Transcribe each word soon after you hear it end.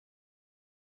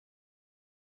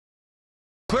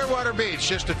Clearwater Beach,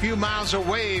 just a few miles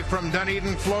away from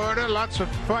Dunedin, Florida. Lots of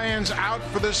fans out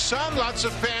for the sun. Lots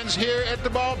of fans here at the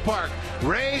ballpark.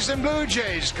 Rays and Blue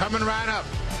Jays coming right up.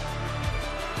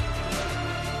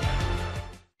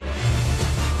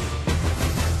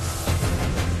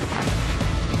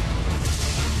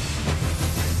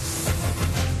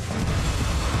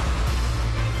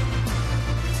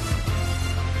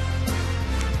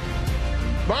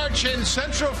 March in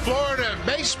Central Florida,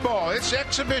 baseball. It's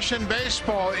exhibition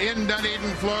baseball in Dunedin,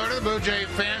 Florida. The Blue Jay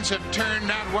fans have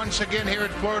turned out once again here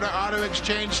at Florida Auto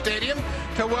Exchange Stadium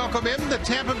to welcome in the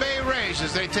Tampa Bay Rays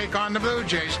as they take on the Blue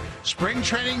Jays. Spring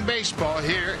training baseball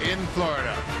here in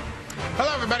Florida.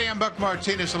 Hello, everybody. I'm Buck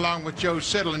Martinez along with Joe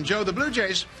Siddle. And, Joe, the Blue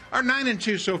Jays are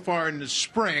 9-2 so far in the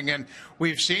spring, and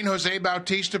we've seen Jose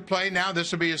Bautista play now.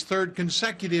 This will be his third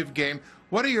consecutive game.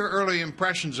 What are your early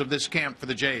impressions of this camp for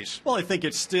the Jays? Well, I think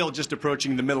it's still just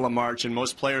approaching the middle of March, and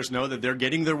most players know that they're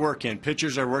getting their work in.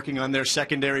 Pitchers are working on their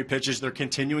secondary pitches. They're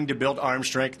continuing to build arm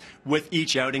strength with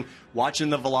each outing, watching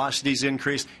the velocities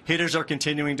increase. Hitters are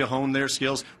continuing to hone their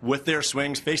skills with their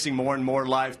swings, facing more and more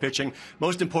live pitching.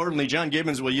 Most importantly, John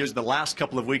Gibbons will use the last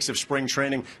couple of weeks of spring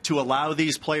training to allow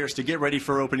these players to get ready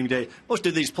for opening day. Most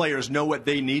of these players know what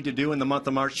they need to do in the month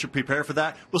of March to prepare for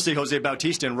that. We'll see Jose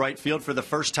Bautista in right field for the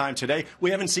first time today. We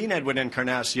haven't seen Edwin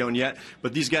Encarnacion yet,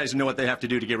 but these guys know what they have to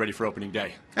do to get ready for opening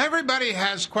day. Everybody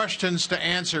has questions to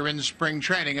answer in spring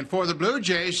training, and for the Blue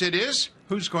Jays, it is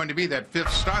who's going to be that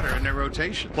fifth starter in their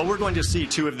rotation. Well, we're going to see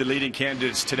two of the leading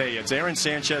candidates today. It's Aaron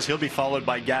Sanchez. He'll be followed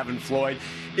by Gavin Floyd.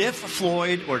 If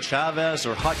Floyd or Chavez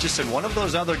or Hutchison, one of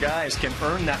those other guys, can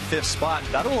earn that fifth spot,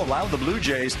 that will allow the Blue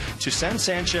Jays to send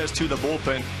Sanchez to the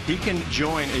bullpen. He can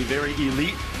join a very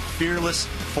elite, fearless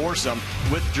foursome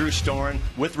with Drew Storen,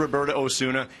 with Roberto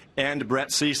Osuna, and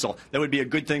Brett Cecil. That would be a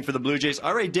good thing for the Blue Jays.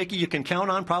 R.A. Dickey you can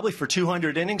count on probably for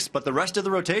 200 innings, but the rest of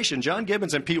the rotation, John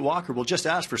Gibbons and Pete Walker, will just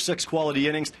ask for 6 quality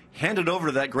innings, hand it over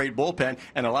to that great bullpen,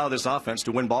 and allow this offense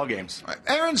to win ball games.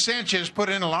 Aaron Sanchez put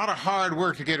in a lot of hard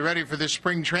work to get ready for this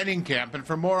spring training camp, and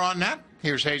for more on that,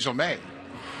 here's Hazel May.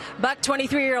 Buck,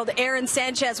 23-year-old Aaron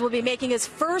Sanchez will be making his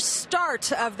first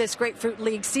start of this Grapefruit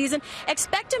League season.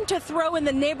 Expect him to throw in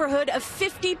the neighborhood of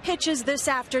 50 pitches this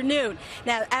afternoon.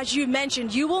 Now, as you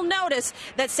mentioned, you will notice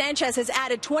that Sanchez has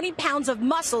added 20 pounds of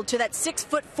muscle to that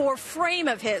 6'4" frame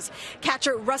of his.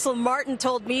 Catcher Russell Martin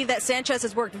told me that Sanchez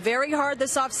has worked very hard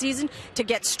this offseason to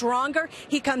get stronger.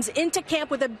 He comes into camp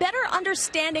with a better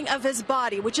understanding of his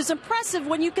body, which is impressive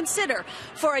when you consider,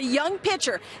 for a young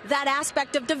pitcher, that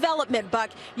aspect of development,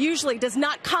 Buck, usually does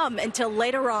not come until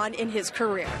later on in his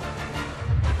career.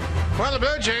 Well, the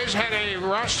Blue Jays had a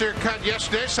roster cut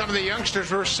yesterday. Some of the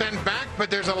youngsters were sent back,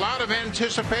 but there's a lot of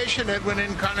anticipation. Edwin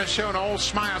Encarnacion, all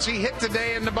smiles. He hit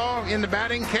today in the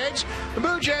batting cage. The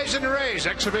Blue Jays and the Rays,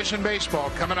 exhibition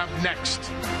baseball coming up next.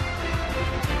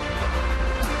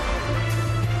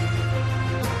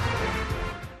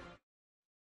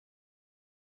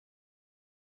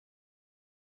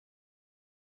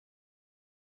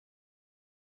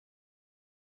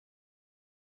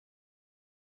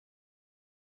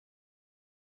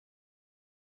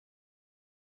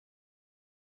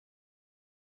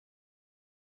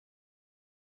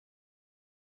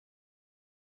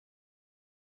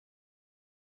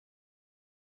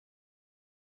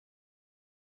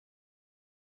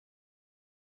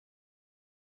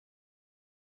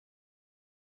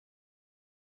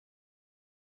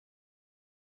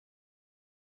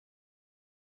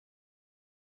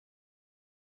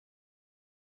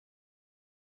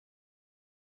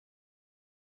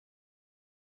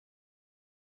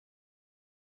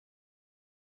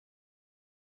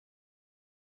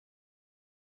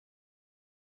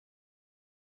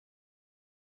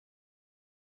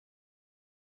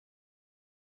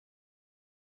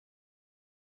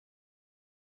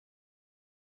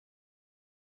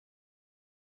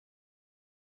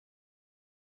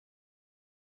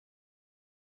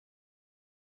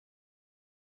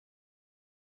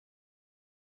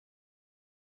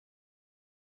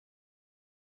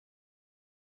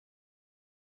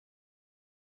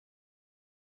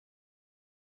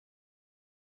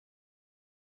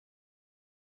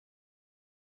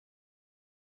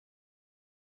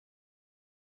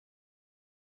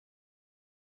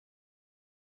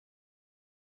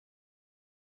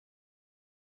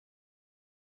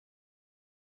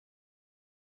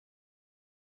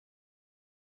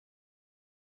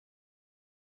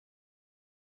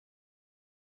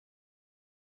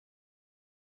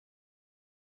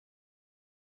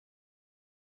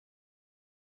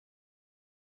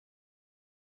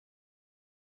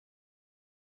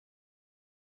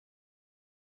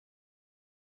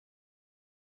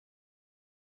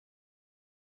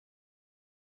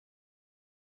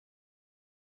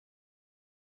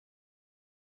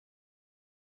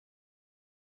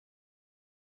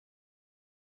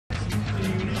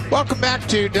 Welcome back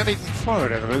to Dunedin,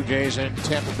 Florida. The Blue Jays and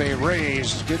Tampa Bay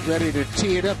Rays get ready to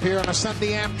tee it up here on a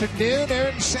Sunday afternoon.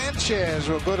 Aaron Sanchez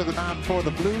will go to the mound for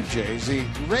the Blue Jays. The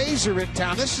Rays are in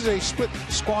town. This is a split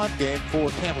squad game for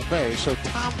Tampa Bay. So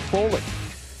Tom Foley,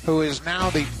 who is now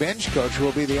the bench coach,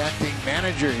 will be the acting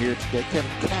manager here today.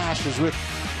 Kevin Cash is with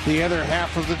the other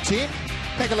half of the team.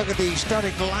 Take a look at the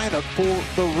starting lineup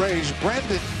for the Rays.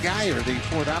 Brandon Guyer, the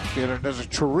fourth outfielder, does a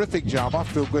terrific job.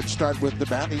 Off to a good start with the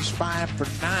bat. He's 5 for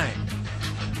 9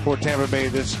 for Tampa Bay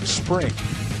this spring.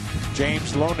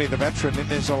 James Loney, the veteran, in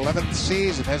his 11th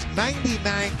season, has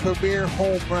 99 career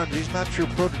home runs. He's not your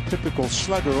prototypical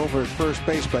slugger over at first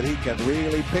base, but he can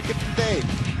really pick it today.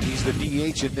 He's the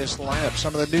DH in this lineup.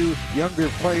 Some of the new younger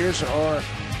players are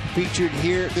featured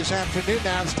here this afternoon.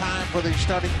 Now it's time for the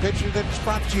starting pitcher that's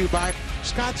brought to you by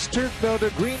Scott's Turf Builder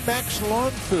Greenbacks Lawn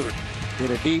Food.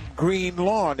 Get a deep green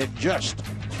lawn in just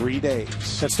 3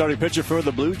 days. That starting pitcher for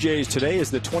the Blue Jays today is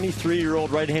the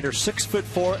 23-year-old right-hander,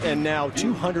 6'4" and now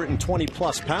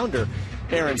 220-plus pounder.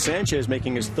 Aaron Sanchez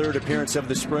making his third appearance of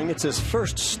the spring. It's his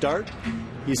first start.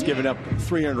 He's given up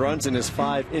 3 earned runs in his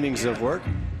 5 innings of work.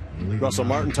 Russell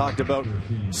Martin talked about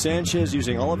Sanchez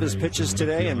using all of his pitches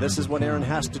today, and this is what Aaron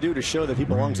has to do to show that he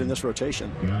belongs in this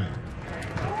rotation.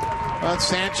 Well,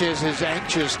 Sanchez is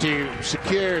anxious to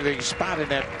secure the spot in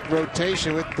that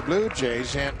rotation with the Blue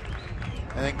Jays, and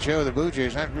I think, Joe, the Blue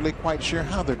Jays aren't really quite sure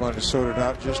how they're going to sort it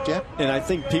out just yet. And I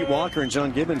think Pete Walker and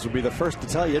John Gibbons will be the first to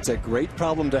tell you it's a great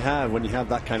problem to have when you have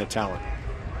that kind of talent.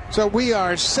 So we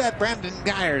are set. Brandon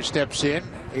Guyer steps in.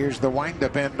 Here's the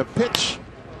windup and the pitch.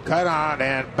 Cut on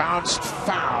and bounced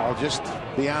foul just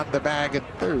beyond the bag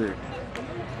at third.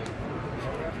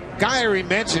 Guyer, he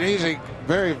mentioned, he's a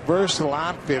very versatile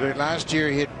outfielder. Last year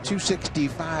he hit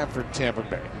 .265 for Tampa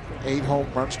Bay. 8 home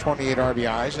runs, 28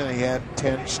 RBIs, and he had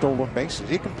 10 stolen bases.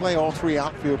 He can play all 3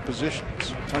 outfield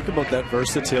positions. Talk about that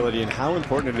versatility and how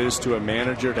important it is to a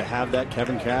manager to have that.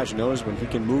 Kevin Cash knows when he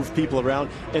can move people around,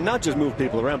 and not just move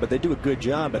people around, but they do a good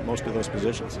job at most of those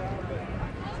positions.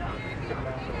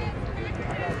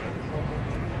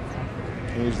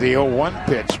 Here's the 0-1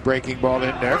 pitch, breaking ball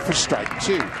in there for strike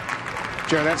 2.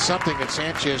 Joe, that's something that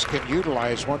Sanchez can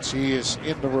utilize once he is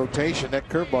in the rotation. That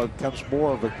curveball becomes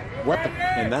more of a weapon.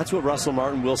 And that's what Russell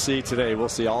Martin will see today. We'll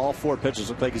see all 4 pitches.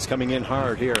 Look like he's coming in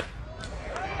hard here.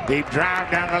 Deep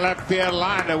drive down the left field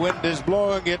line. The wind is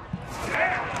blowing it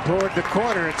toward the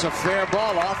corner. It's a fair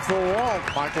ball off the wall.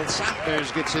 Michael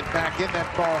Saunders gets it back in.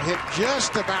 That ball hit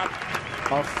just about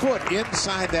a foot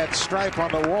inside that stripe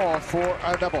on the wall for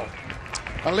a double.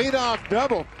 A leadoff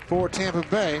double for Tampa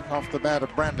Bay off the bat of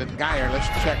Brandon Guyer. Let's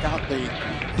check out the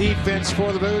defense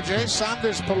for the Blue Jays.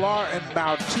 Saunders, Pilar, and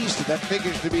Bautista. That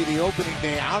figures to be the opening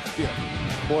day outfield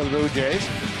for the Blue Jays.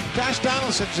 Josh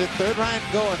Donaldson's at third. Ryan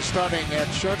Goen starting at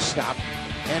shortstop.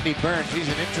 Andy Burns, he's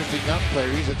an interesting young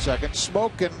player. He's at second.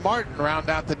 Smoke and Martin round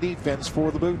out the defense for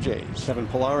the Blue Jays. Kevin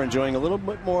Pilar enjoying a little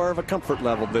bit more of a comfort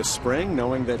level this spring,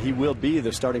 knowing that he will be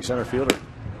the starting center fielder.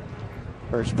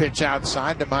 First pitch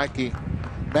outside to Mikey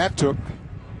Matuk.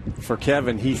 For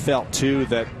Kevin, he felt too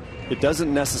that it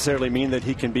doesn't necessarily mean that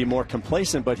he can be more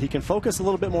complacent, but he can focus a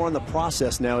little bit more on the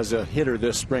process now as a hitter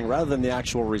this spring rather than the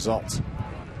actual results.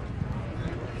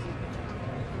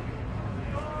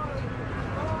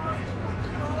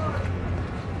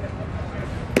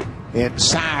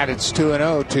 Inside, it's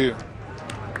 2-0 to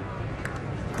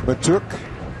Matuk.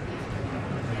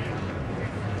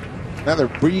 Another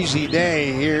breezy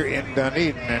day here in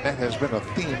Dunedin, and that has been a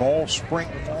theme all spring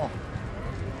long.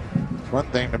 One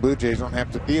thing the Blue Jays don't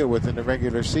have to deal with in the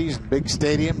regular season. Big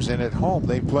stadiums, and at home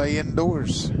they play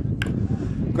indoors.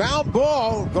 Ground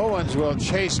ball. Goins will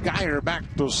chase Guyer back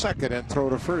to second and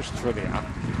throw to first for the out.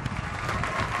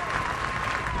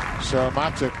 So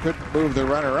Matuk couldn't move the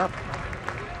runner up.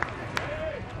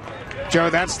 Joe,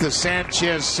 that's the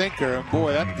Sanchez sinker, and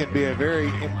boy, that can be a very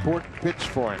important pitch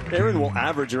for him. Aaron will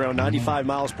average around 95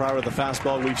 miles per hour with the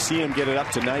fastball. We've seen him get it up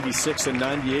to 96 and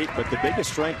 98, but the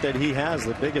biggest strength that he has,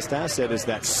 the biggest asset, is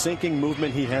that sinking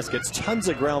movement he has. Gets tons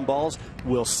of ground balls.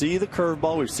 We'll see the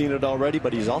curveball. We've seen it already,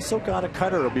 but he's also got a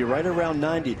cutter. It'll be right around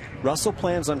 90. Russell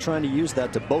plans on trying to use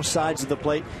that to both sides of the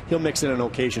plate. He'll mix in an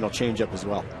occasional changeup as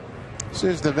well. This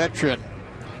is the veteran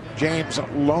James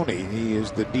Loney. He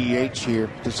is the DH here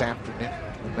this afternoon.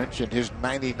 I mentioned his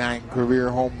 99 career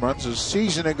home runs a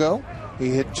season ago. He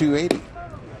hit 280.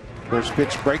 First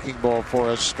pitch breaking ball for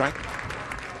a strike.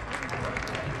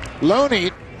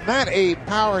 Loney, not a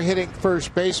power hitting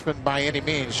first baseman by any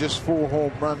means, just 4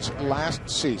 home runs last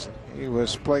season. He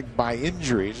was plagued by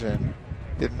injuries and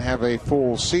didn't have a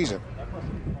full season.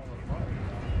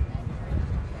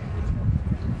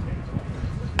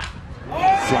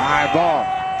 Fly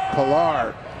ball.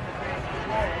 Pilar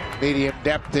medium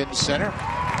depth in center.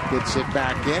 Gets it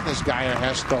back in. This guy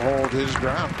has to hold his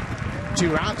ground.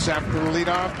 2 outs after the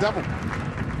leadoff double.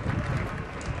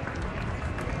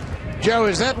 Joe,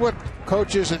 is that what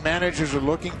coaches and managers are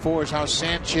looking for, is how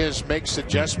Sanchez makes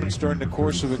adjustments during the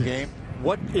course of a game?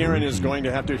 What Aaron is going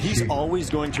to have to, he's always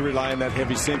going to rely on that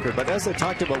heavy sinker. But as I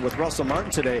talked about with Russell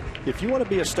Martin today, if you want to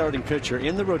be a starting pitcher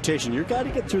in the rotation, you've got to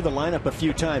get through the lineup a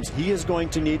few times. He is going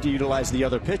to need to utilize the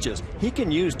other pitches. He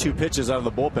can use 2 pitches out of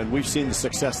the bullpen. We've seen the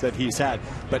success that he's had.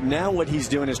 But now what he's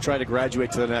doing is try to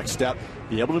graduate to the next step,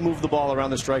 be able to move the ball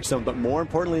around the strike zone. But more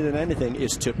importantly than anything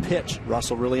is to pitch.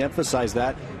 Russell really emphasized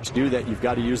that. To do that, you've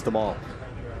got to use them all.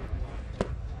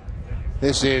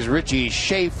 This is Richie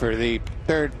Schaefer, the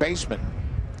third baseman.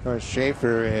 Of course,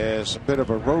 Schaefer has a bit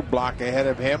of a roadblock ahead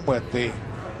of him with the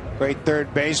great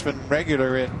third baseman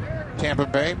regular in Tampa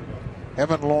Bay,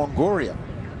 Evan Longoria.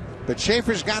 But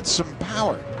Schaefer's got some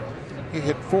power. He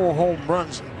hit 4 home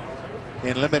runs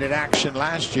in limited action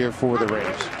last year for the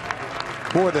Rays.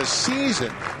 For the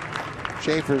season,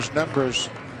 Schaefer's numbers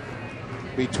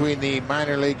between the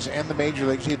minor leagues and the major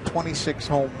leagues, he had 26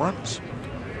 home runs.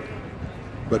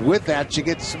 But with that, you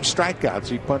get some strikeouts.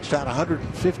 He punched out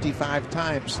 155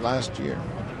 times last year.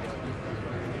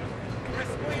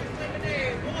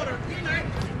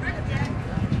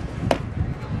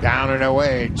 Down and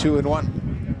away, 2-1.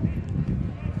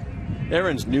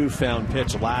 Aaron's newfound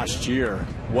pitch last year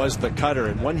was the cutter,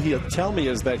 and what he'll tell me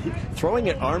is that throwing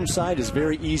it arm side is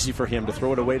very easy for him to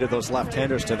throw it away to those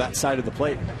left-handers to that side of the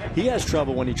plate. He has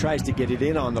trouble when he tries to get it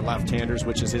in on the left-handers,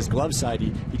 which is his glove side.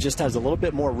 He just has a little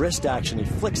bit more wrist action. He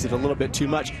flicks it a little bit too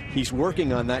much. He's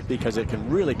working on that because it can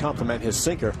really complement his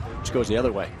sinker, which goes the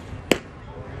other way.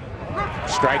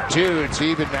 Strike 2. It's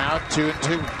even now,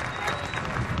 2-2.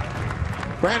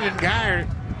 Brandon Guyer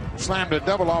slammed a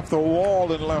double off the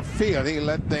wall in left field. He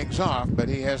led things off, but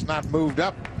he has not moved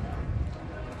up.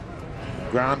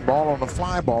 Ground ball on the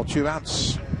fly ball, 2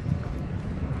 outs.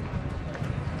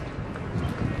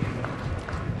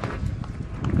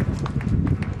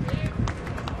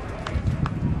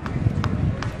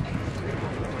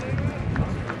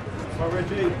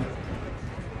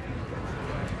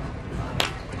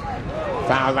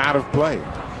 Foul out of play.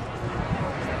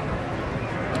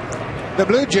 The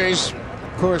Blue Jays,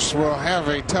 of course, will have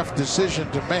a tough decision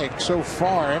to make. So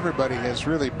far, everybody has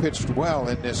really pitched well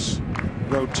in this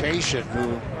rotation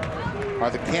who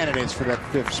are the candidates for that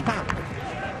 5th spot.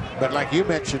 But like you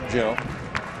mentioned, Joe,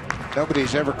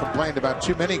 nobody's ever complained about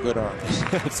too many good arms.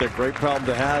 It's a great problem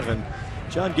to have, and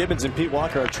John Gibbons and Pete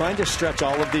Walker are trying to stretch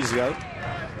all of these out.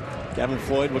 Gavin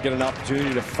Floyd will get an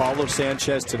opportunity to follow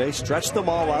Sanchez today, stretch them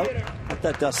all out, let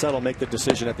that dust settle, make the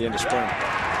decision at the end of spring.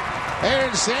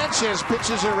 Aaron Sanchez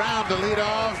pitches around to lead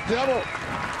off double.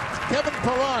 Kevin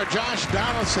Pillar, Josh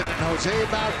Donaldson, and Jose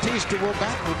Bautista will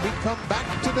bat when we come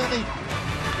back to Denny.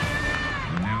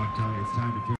 Now it's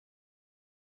time to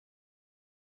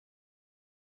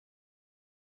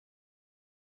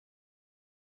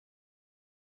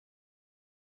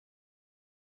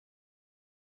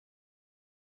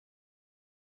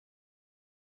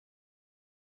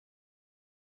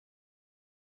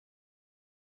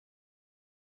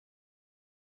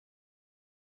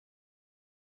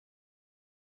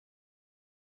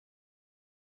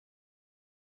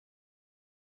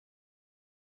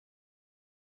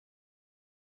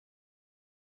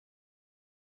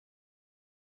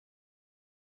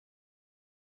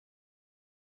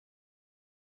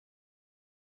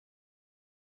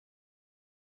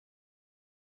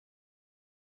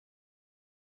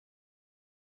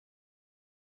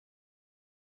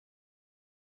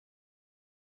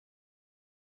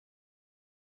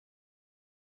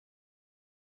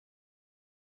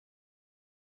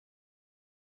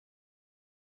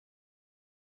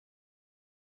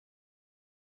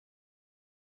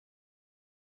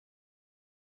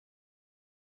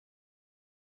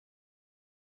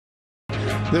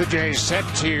Blue Jays set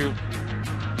to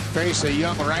face a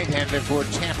young right-hander for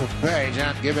Tampa Bay.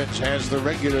 John Gibbons has the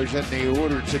regulars in the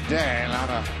order today. A lot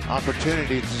of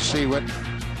opportunities to see what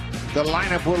the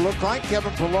lineup will look like.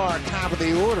 Kevin Pillar, top of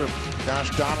the order.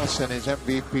 Josh Donaldson, his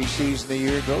MVP season a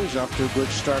year ago, is off to a good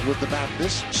start with the bat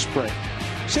this spring.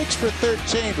 6 for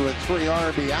 13 with 3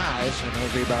 RBIs, and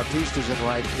Jose Bautista's in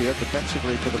right field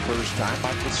defensively for the first time.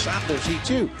 Michael Saunders, he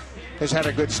too has had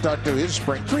a good start to his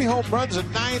spring. 3 home runs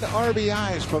and 9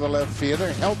 RBIs for the left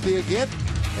fielder. Healthy again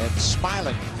and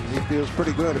smiling. He feels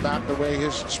pretty good about the way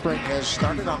his spring has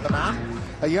started on the mound.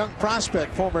 A young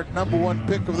prospect, former #1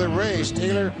 pick of the Rays,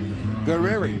 Taylor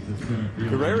Guerrero.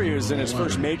 Guerrero is in his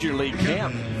first major league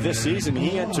camp this season.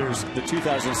 He enters the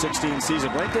 2016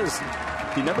 season ranked as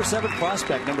the number 7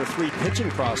 prospect, number 3 pitching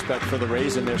prospect for the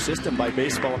Rays in their system by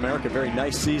Baseball America. Very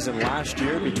nice season last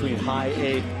year between high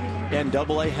A and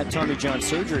double A. Had Tommy John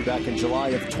surgery back in July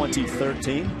of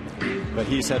 2013. But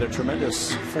he's had a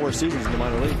tremendous 4 seasons in the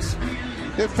minor leagues.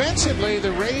 Defensively,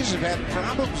 the Rays have had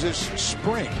problems this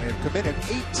spring. They've committed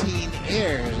 18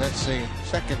 errors. That's the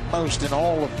second most in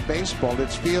all of baseball.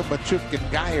 It's Field, Machuk,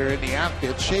 and Geyer in the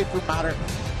outfield. Schaefer, Matter,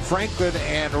 Franklin,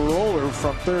 and Roller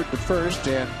from third to first.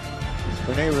 And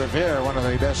Rene Rivera, one of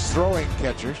the best throwing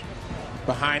catchers,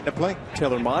 behind the plate.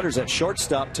 Taylor Motter's at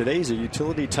shortstop today. He's a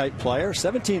utility-type player.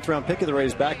 17th round pick of the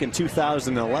Rays back in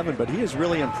 2011, but he has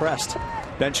really impressed.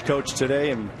 Bench coach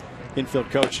today and infield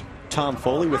coach Tom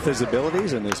Foley with his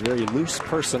abilities and his very loose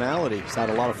personality. He's had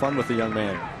a lot of fun with the young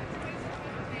man.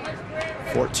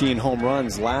 14 home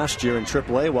runs last year in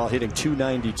AAA while hitting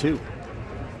 .292.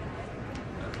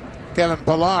 Kevin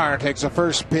Pillar takes a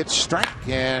first pitch strike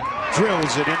and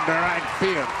drills it into right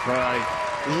field for a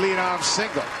leadoff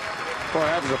single. Boy,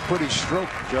 that was a pretty stroke,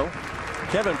 Joe.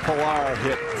 Kevin Pillar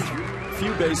hit a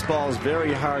few baseballs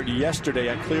very hard yesterday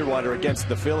at Clearwater against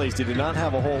the Phillies. He did not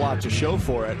have a whole lot to show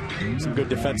for it. Some good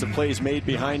defensive plays made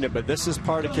behind him, but this is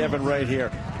part of Kevin right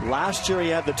here. Last year he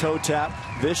had the toe tap.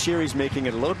 This year he's making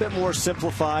it a little bit more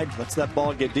simplified. Lets that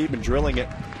ball get deep and drilling it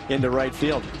into right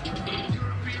field.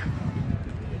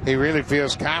 He really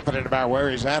feels confident about where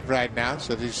he's at right now.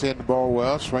 Says he's hitting the ball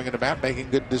well, swinging it out,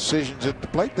 making good decisions at the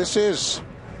plate. This is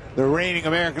the reigning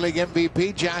American League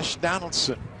MVP, Josh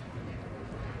Donaldson.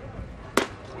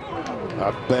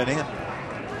 Up and in.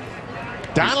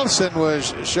 Donaldson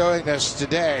was showing us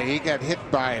today. He got hit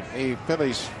by a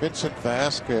Phillies Vincent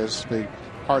Vasquez, the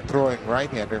hard-throwing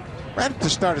right-hander, right at the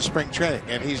start of spring training,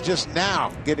 and he's just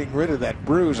now getting rid of that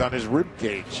bruise on his rib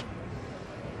cage.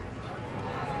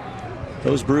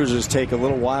 Those bruises take a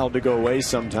little while to go away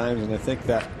sometimes, and I think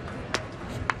that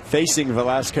facing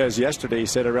Velasquez yesterday, he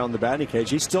said around the batting cage,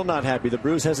 he's still not happy. The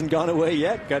bruise hasn't gone away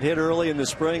yet. Got hit early in the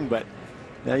spring, but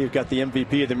now you've got the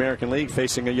MVP of the American League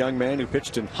facing a young man who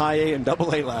pitched in high A and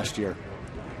double A last year.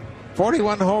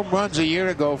 41 home runs a year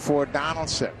ago for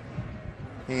Donaldson.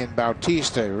 He and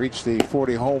Bautista reached the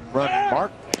 40 home run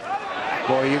mark.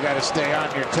 Boy, you got to stay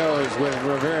on your toes with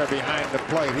Rivera behind the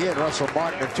plate. He and Russell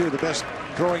Martin are two of the best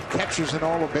throwing catchers in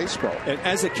all of baseball. And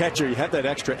as a catcher, you have that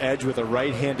extra edge with a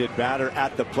right-handed batter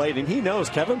at the plate. And he knows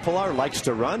Kevin Pillar likes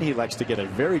to run. He likes to get a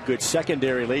very good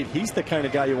secondary lead. He's the kind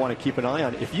of guy you want to keep an eye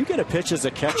on. If you get a pitch as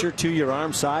a catcher to your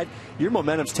arm side, your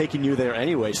momentum's taking you there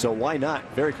anyway. So why not?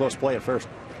 Very close play at first.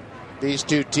 These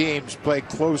two teams play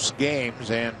close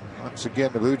games. And once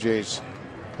again, the Blue Jays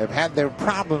have had their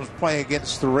problems playing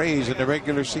against the Rays in the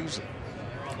regular season.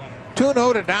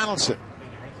 2-0 to Donaldson.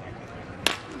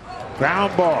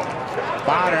 Ground ball.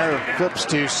 Bonner flips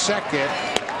to second.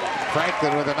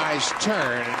 Franklin with a nice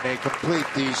turn, and they complete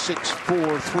the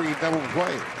 6-4-3 double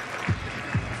play.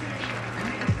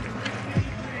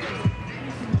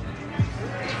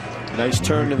 Nice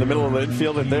turn in the middle of the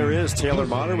infield, and there is Taylor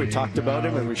Motter. We talked about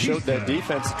him, and we showed that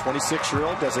defense. The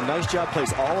 26-year-old does a nice job,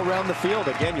 plays all around the field.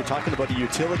 Again, you're talking about a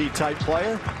utility-type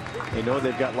player. They know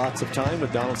they've got lots of time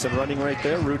with Donaldson running right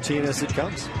there, routine as it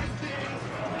comes.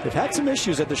 They've had some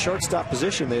issues at the shortstop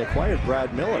position. They acquired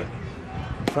Brad Miller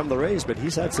from the Rays, but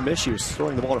he's had some issues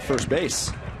throwing the ball to first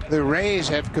base. The Rays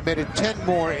have committed 10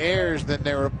 more errors than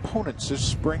their opponents this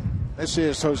spring. This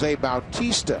is Jose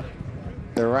Bautista,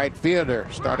 the right fielder,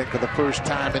 starting for the first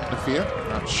time in the field.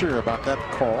 Not sure about that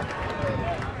call.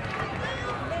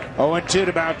 0-2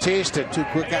 to Bautista. 2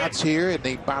 quick outs here in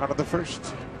the bottom of the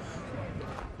first.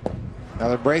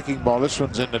 Another breaking ball. This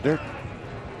one's in the dirt.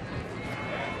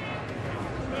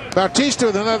 Bautista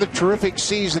with another terrific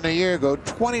season a year ago.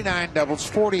 29 doubles,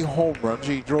 40 home runs.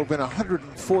 He drove in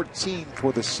 114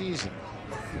 for the season.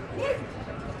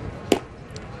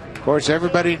 Of course,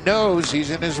 everybody knows he's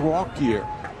in his walk year.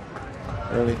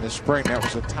 Early in the spring, that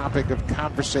was a topic of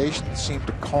conversation. It seemed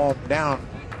to calm down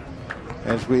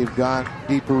as we've gone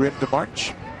deeper into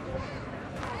March.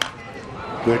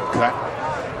 Good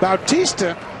cut.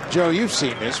 Bautista, Joe, you've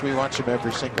seen this. We watch him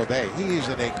every single day. He's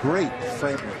in a great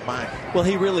frame of mind. Well,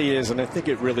 he really is, and I think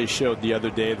it really showed the other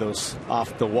day, those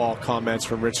off-the-wall comments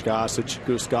from Goose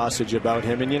Gossage about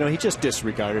him, and, you know, he just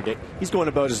disregarded it. He's going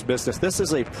about his business. This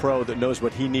is a pro that knows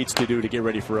what he needs to do to get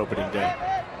ready for opening day.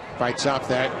 Fights off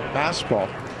that fastball.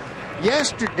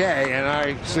 Yesterday, and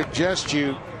I suggest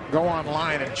you go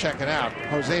online and check it out,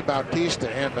 Jose Bautista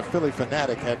and the Philly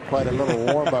Fanatic had quite a little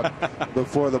warm-up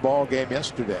before the ball game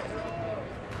yesterday.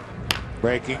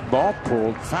 Breaking ball,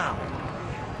 pulled foul.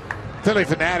 Philly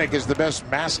Fanatic is the best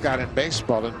mascot in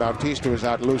baseball, and Bautista was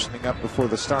out loosening up before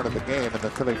the start of the game, and the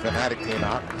Philly Fanatic came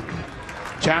out.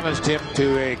 challenged him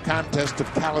to a contest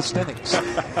of calisthenics.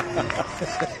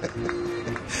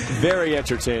 Very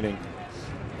entertaining.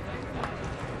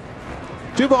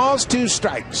 2 balls, 2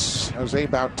 strikes. Jose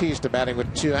Bautista batting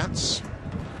with 2 outs.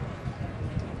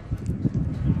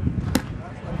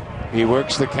 He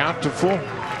works the count to full.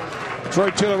 Troy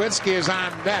Tulowitzki is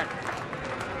on deck.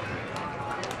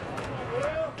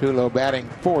 Tulo batting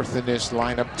 4th in this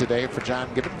lineup today for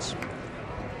John Gibbons.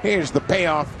 Here's the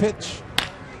payoff pitch.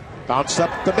 Bounce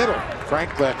up the middle.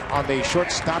 Franklin on the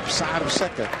shortstop side of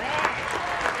second.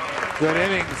 Good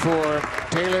inning for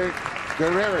Taylor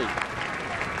Guerrero.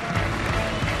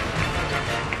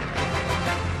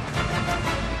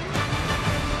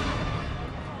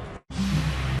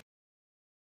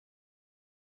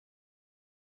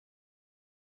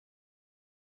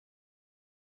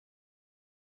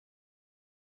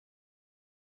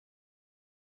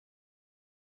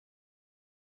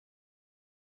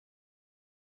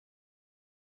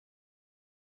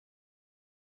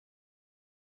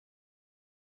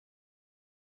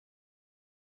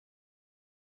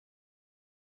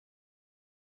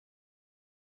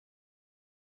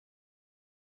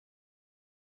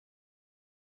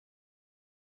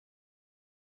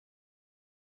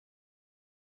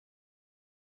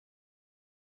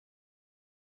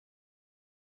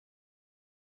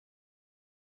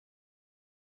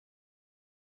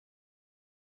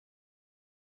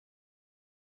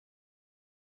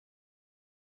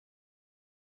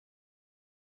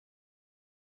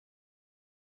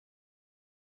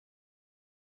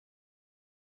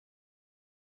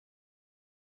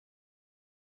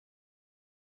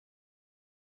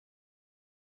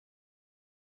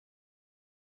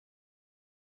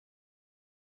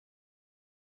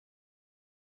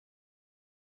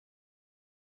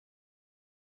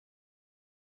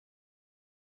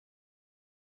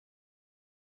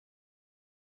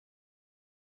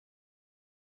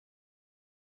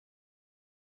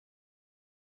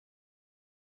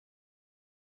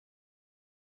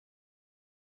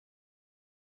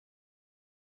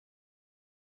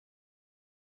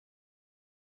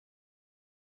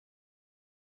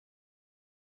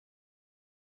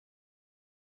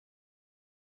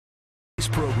 This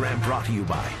program brought to you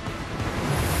by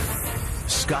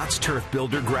Scott's Turf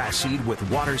Builder Grass Seed with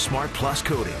Water Smart Plus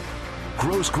coating.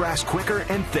 Grows grass quicker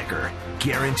and thicker,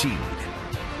 guaranteed.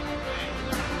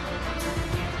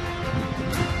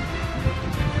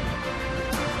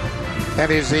 That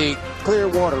is the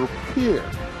Clearwater Pier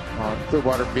on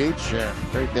Clearwater Beach.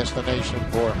 Great destination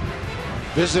for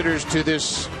visitors to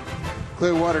this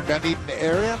Clearwater Dunedin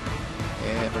area.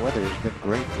 And the weather has been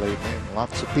great lately.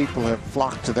 Lots of people have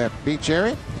flocked to that beach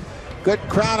area. Good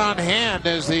crowd on hand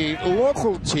as the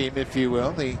local team, if you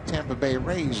will, the Tampa Bay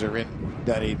Rays are in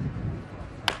Dunedin.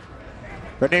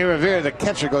 Rene Rivera, the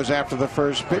catcher, goes after the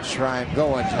first pitch. Ryan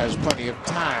Goins has plenty of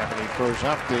time, and he throws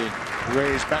up the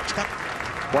Rays backstop.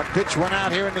 1 pitch, 1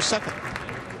 out here in the second.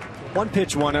 1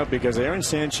 pitch, 1 out because Aaron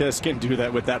Sanchez can do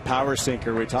that with that power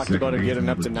sinker. We talked about it getting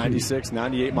up to 96,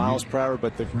 98 miles per hour,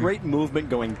 but the great movement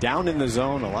going down in the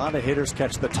zone. A lot of hitters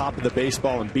catch the top of the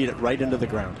baseball and beat it right into the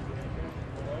ground.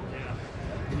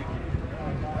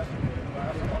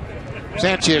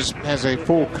 Sanchez has a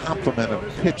full complement of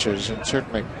pitches, and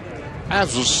certainly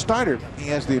as a starter, he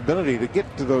has the ability to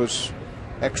get to those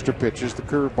extra pitches, the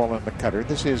curveball and the cutter.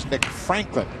 This is Nick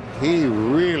Franklin. He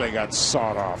really got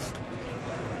sawed off.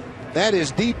 That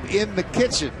is deep in the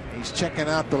kitchen. He's checking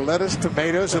out the lettuce,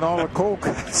 tomatoes, and all the cold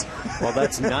cuts. Well,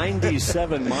 that's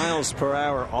 97 miles per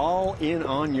hour all in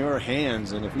on your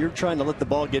hands. And if you're trying to let the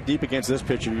ball get deep against this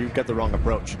pitcher, you've got the wrong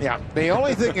approach. Yeah, the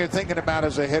only thing you're thinking about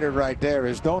as a hitter right there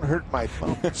is don't hurt my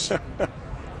thumbs.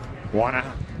 1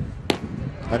 out.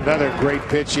 Another great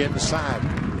pitch inside.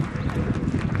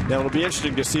 Now, it'll be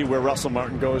interesting to see where Russell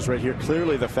Martin goes right here.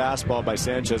 Clearly, the fastball by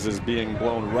Sanchez is being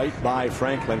blown right by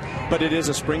Franklin. But it is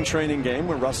a spring training game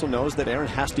where Russell knows that Aaron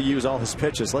has to use all his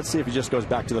pitches. Let's see if he just goes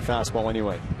back to the fastball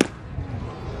anyway.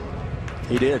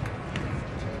 He did.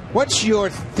 What's your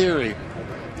theory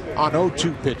on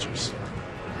 0-2 pitches?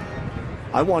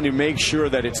 I want to make sure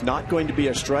that it's not going to be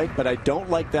a strike, but I don't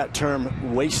like that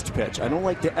term waste pitch. I don't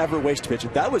like to ever waste pitch.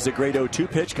 That was a great 0-2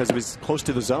 pitch because it was close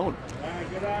to the zone.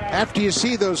 After you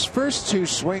see those first 2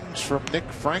 swings from Nick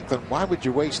Franklin, why would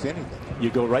you waste anything? You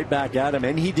go right back at him,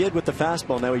 and he did with the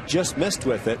fastball. Now, he just missed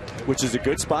with it, which is a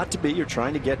good spot to be. You're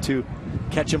trying to get to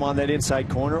catch him on that inside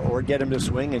corner or get him to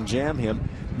swing and jam him.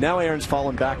 Now Aaron's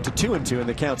fallen back to 2-2, and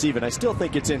the count's even. I still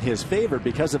think it's in his favor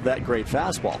because of that great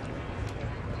fastball.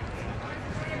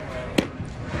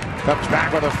 Comes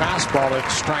back with a fastball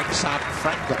and strikes out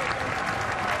Franklin.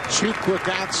 2 quick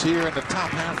outs here in the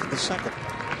top half of the second.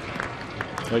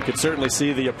 Well, you could certainly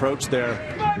see the approach there,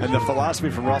 and the philosophy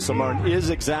from Russell Martin is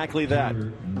exactly that.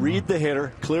 Read the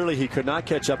hitter. Clearly he could not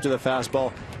catch up to the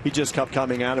fastball. He just kept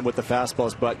coming at him with the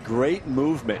fastballs, but great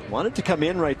movement. Wanted to come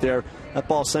in right there. That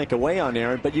ball sank away on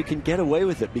Aaron, but you can get away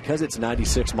with it because it's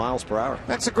 96 miles per hour.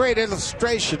 That's a great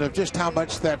illustration of just how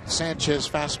much that Sanchez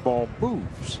fastball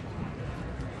moves.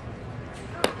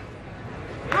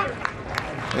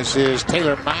 This is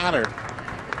Taylor Matter,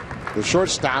 the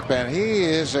shortstop, and he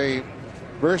is a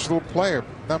versatile player.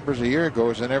 Numbers a year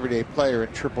ago as an everyday player in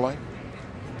AAA.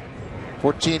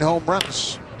 14 home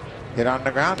runs. Hit on the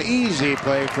ground. Easy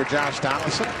play for Josh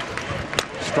Donaldson.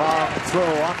 Strong throw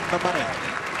on the money.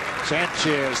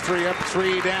 Sanchez 3 up,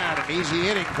 3 down. An easy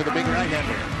inning for the big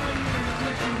right-hander.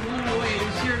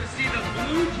 Here to see the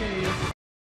Blue Jays.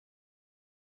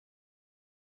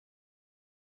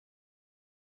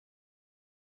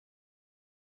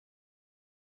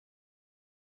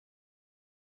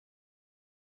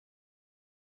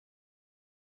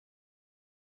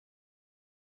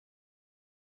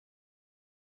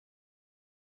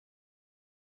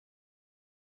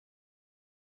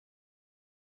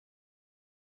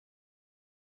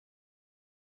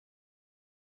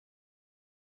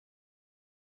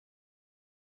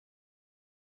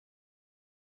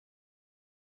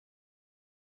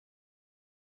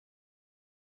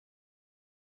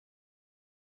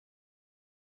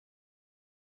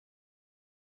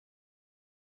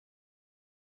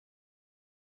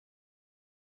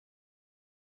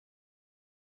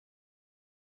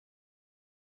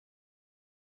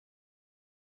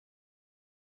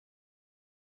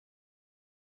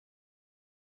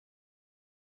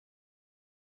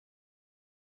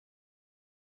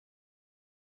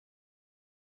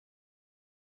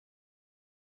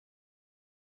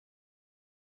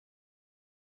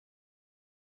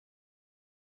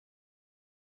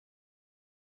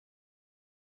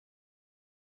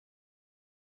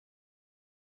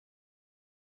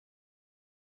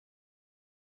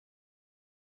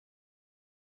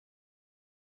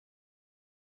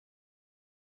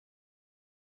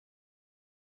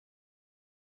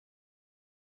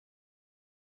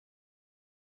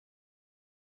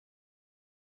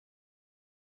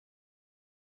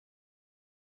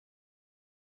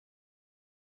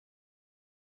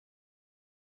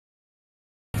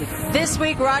 This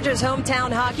week, Rogers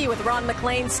hometown hockey with Ron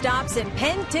McLean stops in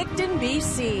Penticton,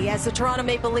 BC, as the Toronto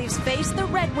Maple Leafs face the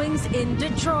Red Wings in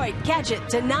Detroit. Catch it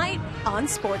tonight on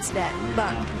Sportsnet.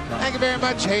 Buck. Thank you very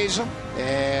much, Hazel.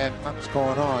 And what's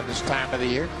going on this time of the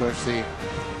year? Of course, the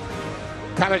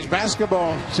college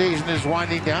basketball season is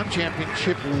winding down.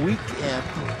 Championship weekend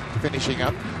finishing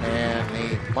up, and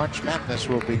the March Madness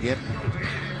will begin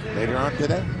later on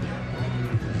today.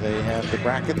 They have the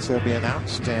brackets. They'll be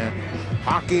announced, and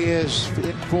hockey is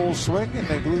in full swing, and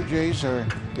the Blue Jays are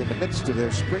in the midst of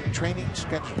their spring training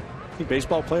schedule. Think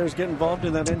baseball players get involved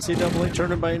in that NCAA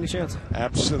tournament by any chance?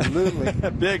 Absolutely.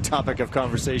 A big topic of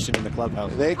conversation in the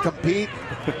clubhouse. They compete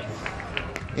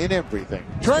in everything.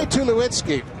 Troy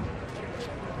Tulowitzki,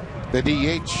 the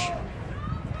DH.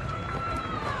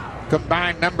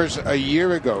 Combined numbers a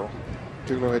year ago.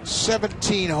 Tulo had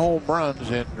 17 home runs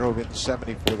and drove in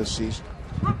 70 for the season.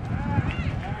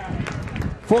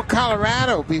 For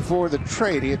Colorado before the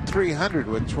trade, he had 300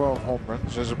 with 12 home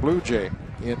runs as a Blue Jay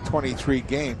in 23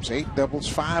 games, 8 doubles,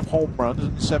 5 home runs,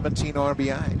 and 17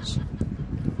 RBIs.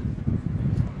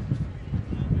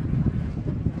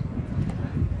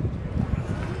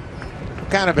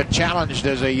 Kind of a challenge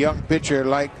does a young pitcher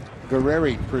like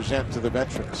Guerreri present to the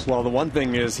veterans? Well, the one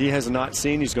thing is he has not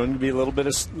seen. He's going to be a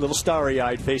little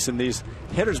starry-eyed facing these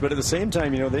hitters, but at the same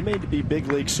time, you know, they may be big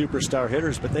league superstar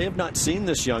hitters, but they have not seen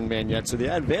this young man yet, so the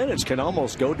advantage can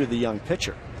almost go to the young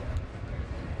pitcher.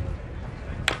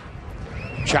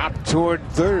 Chop toward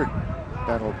third.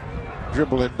 That'll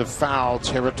dribble into foul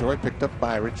territory, picked up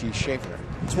by Richie Schaefer.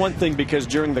 It's one thing because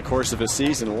during the course of a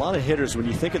season, a lot of hitters, when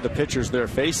you think of the pitchers they're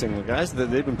facing, the guys that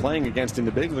they've been playing against in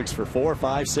the big leagues for 4,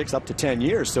 5, 6, up to 10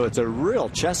 years. So it's a real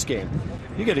chess game.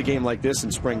 You get a game like this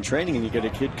in spring training and you get a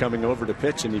kid coming over to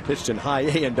pitch, and he pitched in high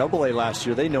A and double A last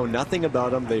year. They know nothing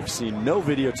about him. They've seen no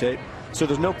videotape. So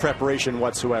there's no preparation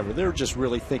whatsoever. They're just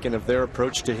really thinking of their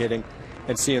approach to hitting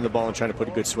and seeing the ball and trying to put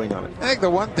a good swing on it. I think the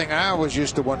one thing I always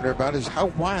used to wonder about is how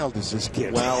wild is this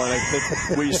kid? Well, and I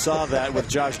think we saw that with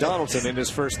Josh Donaldson in his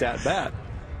first at-bat.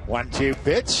 1-2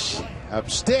 pitch.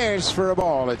 Upstairs for a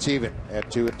ball. It's even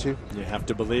at 2-2. You have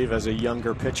to believe as a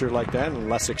younger pitcher like that and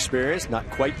less experienced, not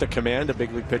quite the command a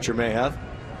big league pitcher may have.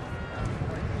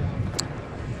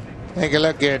 Take a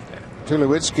look at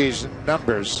Tulowitzki's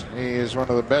numbers. He is one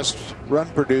of the best run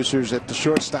producers at the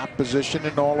shortstop position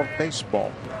in all of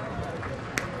baseball.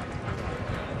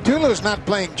 Tulo's not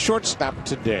playing shortstop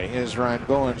today as Ryan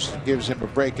Goins gives him a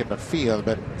break in the field,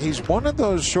 but he's one of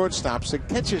those shortstops that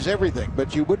catches everything,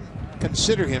 but you wouldn't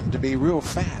consider him to be real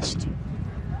fast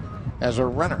as a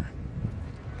runner.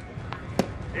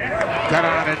 Got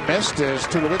on and missed as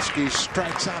Tulowitzki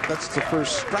strikes out. That's the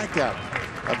first strikeout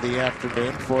of the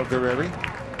afternoon for Guerreri.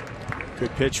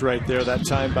 Good pitch right there that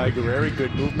time by Guerreri.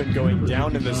 Good movement going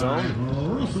down in the zone.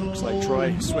 Looks like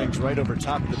Troy swings right over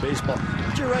top of the baseball.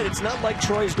 But you're right, it's not like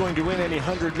Troy's going to win any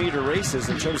 100-meter races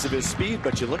in terms of his speed,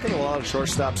 but you look at a lot of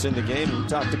shortstops in the game. We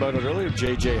talked about it earlier.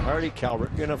 J.J. Hardy, Cal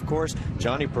Ripken, of course.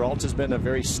 Johnny Peralta's been a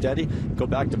very steady. Go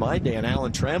back to my day and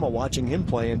Alan Trammell watching him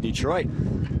play in Detroit.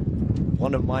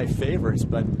 One of my favorites,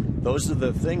 but those are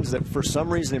the things that for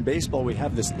some reason in baseball we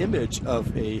have this image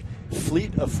of a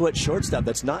fleet of foot shortstop.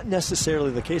 That's not necessarily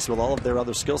the case with all of their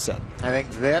other skill set. I think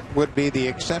that would be the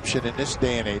exception in this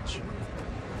day and age.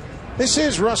 This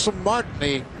is Russell Martin,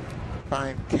 the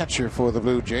fine catcher for the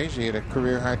Blue Jays. He had a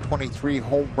career high 23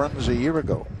 home runs a year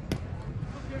ago.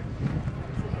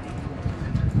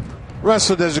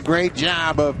 Russell does a great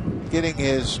job of getting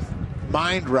his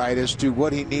mind right as to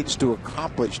what he needs to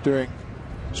accomplish during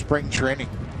spring training.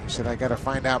 He said, I got to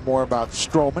find out more about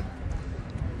Stroman.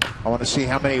 I want to see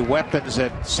how many weapons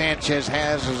that Sanchez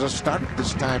has as a starter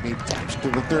this time. He taps to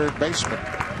the third baseman.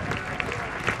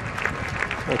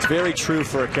 Well, it's very true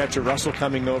for a catcher. Russell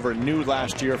coming over new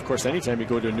last year. Of course, anytime you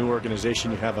go to a new organization,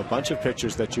 you have a bunch of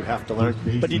pitchers that you have to learn.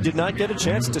 But he did not get a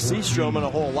chance to see Stroman a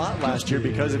whole lot last year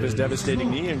because of his devastating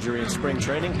knee injury in spring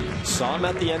training. Saw him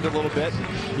at the end a little bit.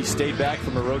 He stayed back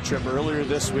from a road trip earlier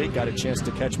this week. Got a chance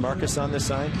to catch Marcus on the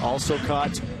side. Also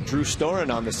caught Drew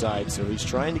Storen on the side. So he's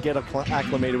trying to get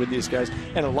acclimated with these guys.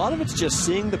 And a lot of it's just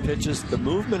seeing the pitches, the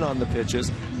movement on the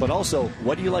pitches, but also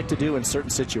what do you like to do in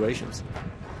certain situations.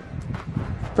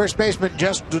 First baseman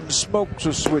Justin Smoke's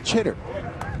a switch hitter,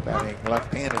 batting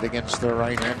left-handed against the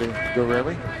right-handed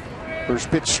Guerreri.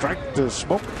 First pitch strike to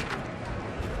Smoke.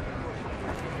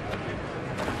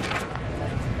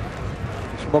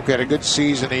 Smoke had a good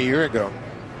season a year ago.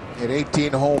 He had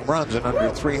 18 home runs and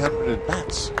under 300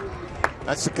 at-bats.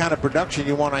 That's the kind of production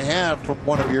you want to have from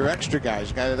one of your extra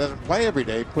guys. A guy that doesn't play every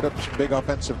day, put up some big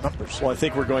offensive numbers. Well, I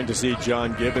think we're going to see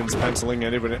John Gibbons penciling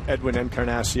Edwin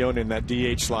Encarnacion in that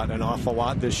DH slot an awful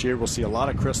lot this year. We'll see a lot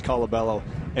of Chris Colabello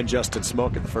and Justin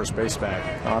Smoke at the first base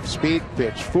bag. Off-speed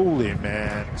pitch, fooling,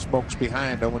 man. Smoke's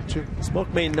behind 0-2.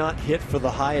 Smoke may not hit for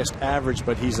the highest average,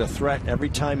 but he's a threat every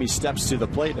time he steps to the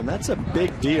plate, and that's a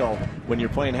big deal when you're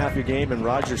playing half your game in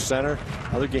Rogers Center,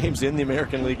 other games in the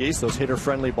American League East, those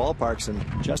hitter-friendly ballparks, and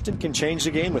Justin can change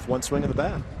the game with one swing of the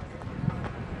bat.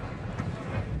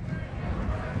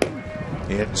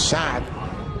 Inside.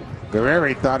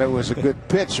 Guerreri thought it was a good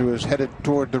pitch. It was headed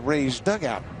toward the Rays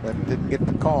dugout, but didn't get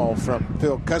the call from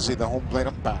Phil Cuzzy, the home plate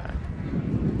umpire.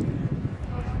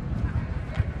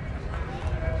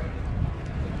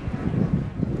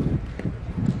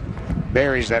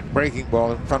 Buries that breaking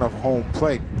ball in front of home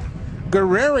plate.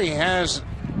 Guerreri has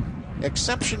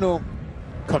exceptional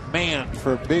command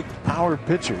for a big power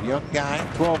pitcher. Young guy,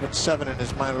 12-7 in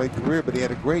his minor league career, but he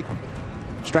had a great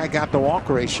strikeout to walk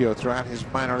ratio throughout his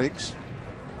minor leagues.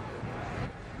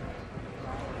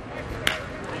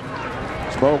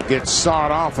 Smoke gets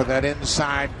sawed off with that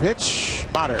inside pitch.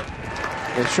 Motter,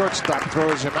 the shortstop,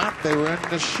 throws him out. They were in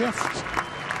the shift.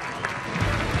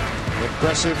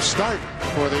 Impressive start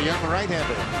for the young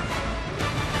right-hander.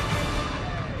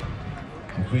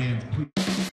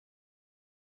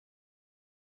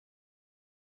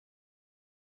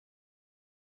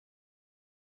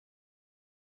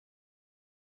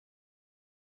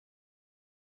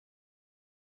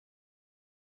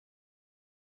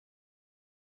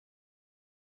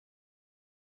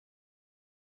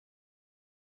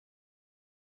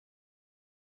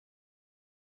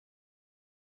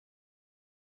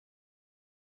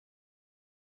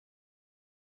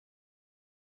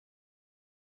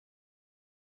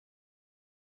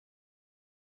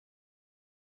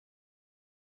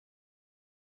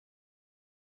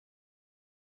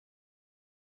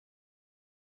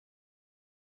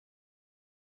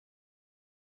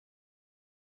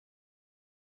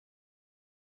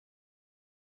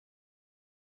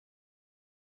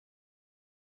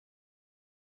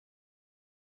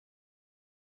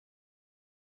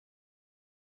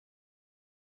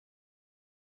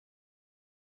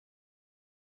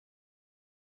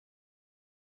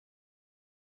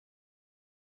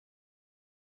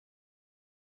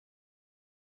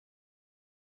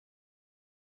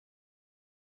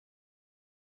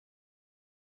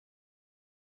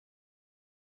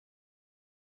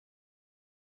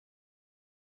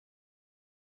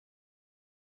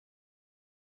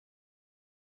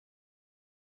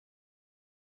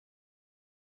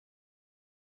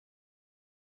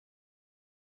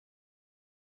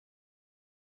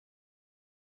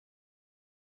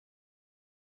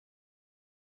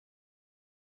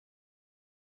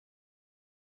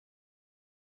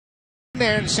 And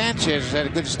Aaron Sanchez has had a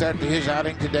good start to his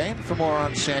outing today. For more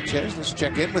on Sanchez, let's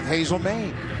check in with Hazel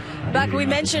May. Buck, we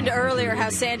mentioned earlier how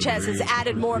Sanchez has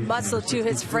added more muscle to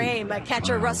his frame.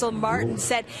 Catcher Russell Martin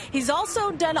said he's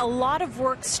also done a lot of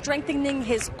work strengthening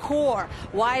his core.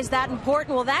 Why is that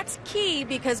important? Well, that's key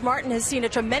because Martin has seen a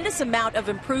tremendous amount of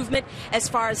improvement as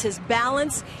far as his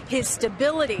balance, his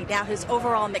stability. Now, his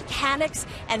overall mechanics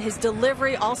and his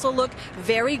delivery also look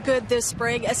very good this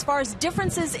spring. As far as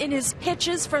differences in his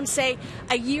pitches from, say,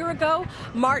 a year ago,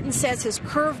 Martin says his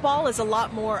curveball is a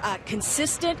lot more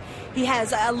consistent. He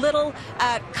has a little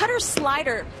cutter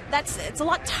slider it's a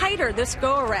lot tighter this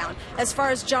go around. As far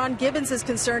as John Gibbons is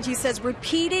concerned, he says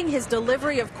repeating his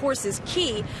delivery, of course, is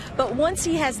key, but once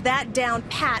he has that down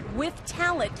pat with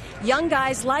talent, young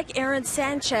guys like Aaron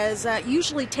Sanchez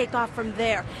usually take off from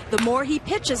there. The more he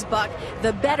pitches, Buck,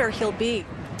 the better he'll be.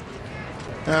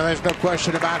 There's no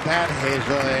question about that,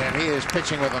 Hazel, and he is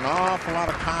pitching with an awful lot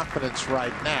of confidence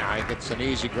right now. He gets an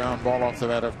easy ground ball off the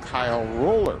bat of Kyle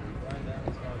Roller.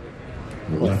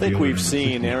 I think we've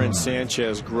seen Aaron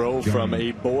Sanchez grow from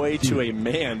a boy to a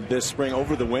man this spring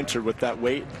over the winter with that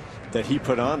weight that he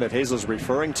put on that Hazel's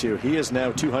referring to. He is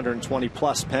now 220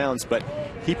 plus pounds, but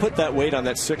he put that weight on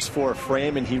that 6'4"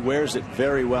 frame and he wears it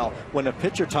very well. When a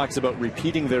pitcher talks about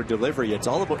repeating their delivery, it's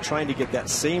all about trying to get that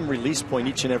same release point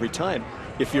each and every time.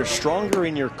 If you're stronger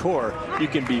in your core, you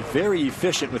can be very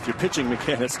efficient with your pitching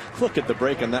mechanics. Look at the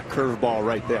break on that curveball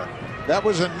right there. That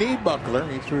was a knee buckler.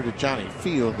 He threw to Johnny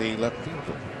Field, the left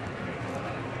fielder.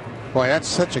 Boy, that's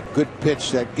such a good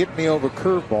pitch, that get me over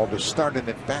curveball to start an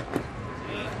at bat.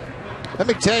 Let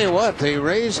me tell you what, the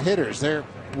Rays hitters, they're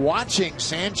watching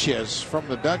Sanchez from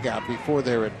the dugout before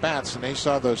their at bats, and they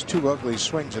saw those two ugly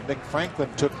swings that Nick Franklin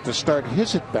took to start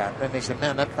his at bat. And they said,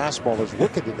 man, that fastball is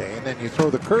wicked today. And then you throw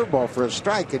the curveball for a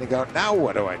strike, and you go, now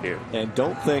what do I do? And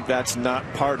don't think that's not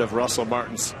part of Russell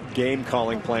Martin's game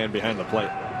calling plan behind the plate.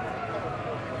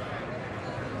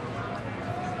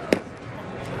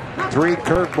 3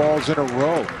 curveballs in a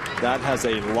row. That has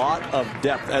a lot of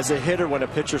depth. As a hitter, when a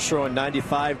pitcher's throwing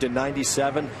 95 to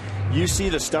 97, you see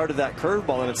the start of that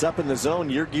curveball and it's up in the zone.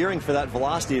 You're gearing for that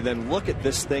velocity. And then look at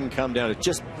this thing come down. It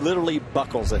just literally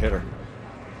buckles a hitter.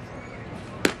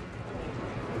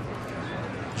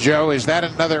 Joe, is that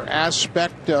another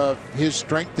aspect of his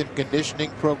strength and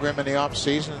conditioning program in the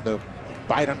offseason, the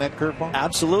bite on that curveball?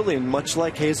 Absolutely, and much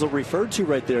like Hazel referred to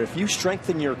right there, if you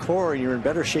strengthen your core and you're in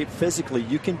better shape physically,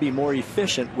 you can be more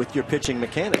efficient with your pitching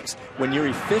mechanics. When you're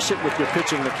efficient with your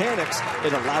pitching mechanics,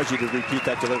 it allows you to repeat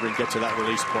that delivery and get to that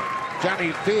release point.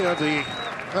 Johnny Field, the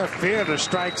left fielder,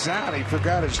 strikes out. He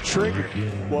forgot his trigger.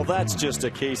 Well, that's just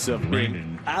a case of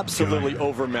being absolutely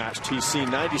overmatched. He's seen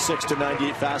 96 to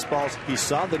 98 fastballs. He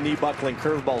saw the knee buckling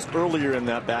curveballs earlier in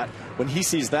that bat. When he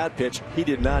sees that pitch, he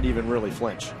did not even really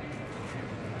flinch.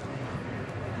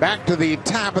 Back to the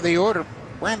top of the order.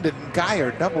 Brandon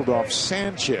Guyer doubled off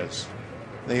Sanchez.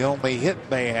 The only hit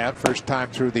they had first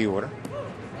time through the order.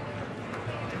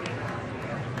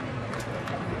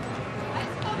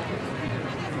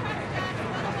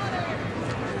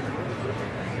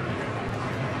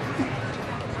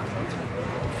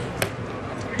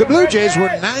 The Blue Jays were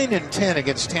 9-10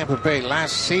 against Tampa Bay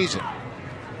last season.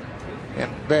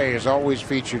 Tampa Bay has always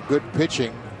featured good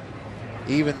pitching,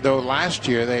 even though last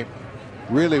year they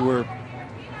really were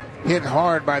hit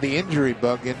hard by the injury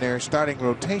bug in their starting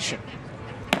rotation.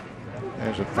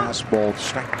 There's a fastball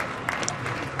strike.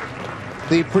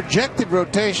 The projected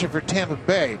rotation for Tampa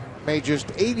Bay made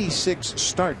just 86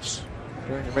 starts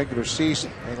during the regular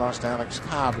season. They lost Alex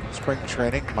Cobb in spring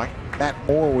training. Matt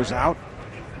Moore was out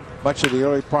much of the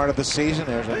early part of the season.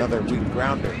 There's another weak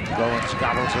grounder. Goins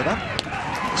gobbles it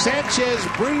up. Sanchez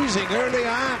breezing early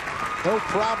on. No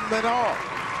problem at all.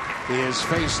 He has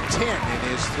faced 10 in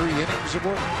his 3 innings of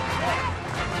work.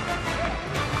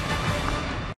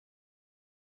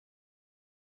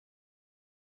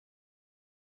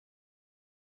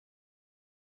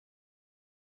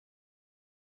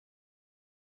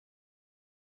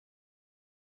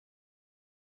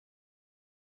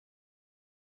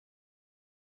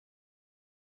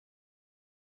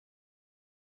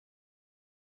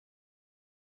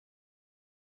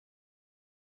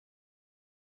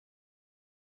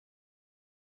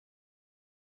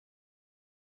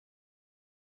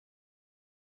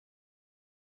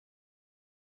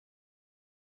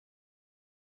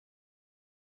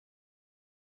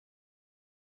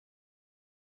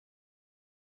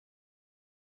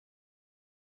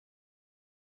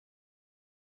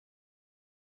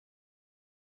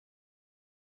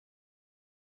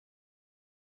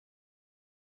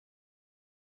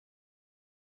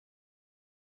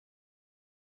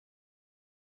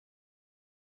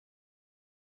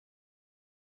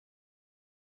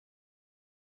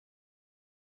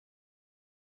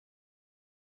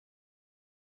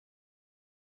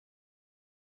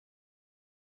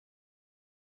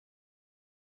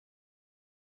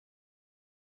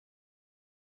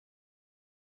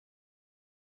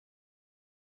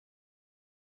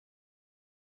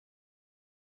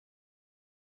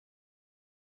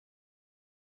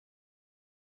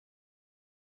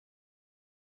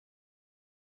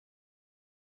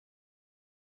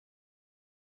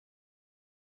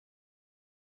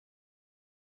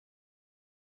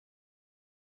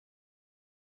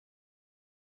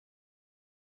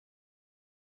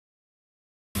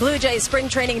 Blue Jays Spring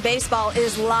Training Baseball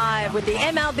is live with the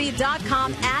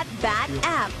MLB.com at-bat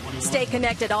app. Stay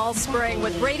connected all spring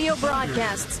with radio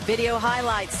broadcasts, video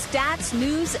highlights, stats,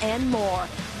 news, and more.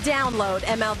 Download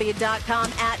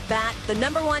MLB.com at-bat, the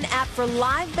 #1 app for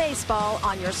live baseball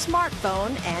on your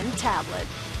smartphone and tablet.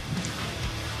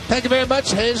 Thank you very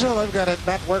much, Hazel. I've got it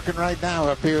not working right now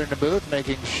up here in the booth,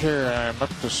 making sure I'm up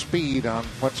to speed on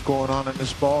what's going on in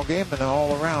this ball game and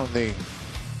all around the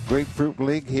Grapefruit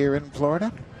League here in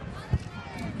Florida.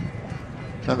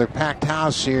 Another packed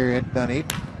house here in Dunedin.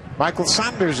 Michael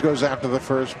Saunders goes after the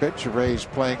first pitch. Ray's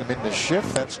playing him in the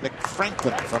shift. That's Nick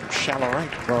Franklin from Shallow Right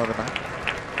throwing him out.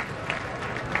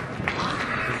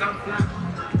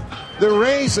 The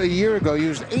Rays a year ago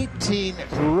used 18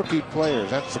 rookie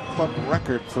players. That's the club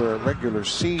record for a regular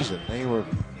season. They were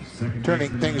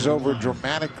turning things over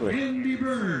dramatically.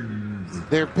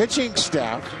 Their pitching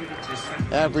staff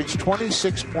averaged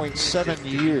 26.7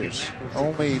 years.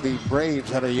 Only the Braves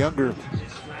had a younger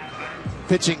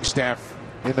pitching staff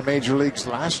in the major leagues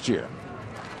last year.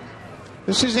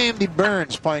 This is Andy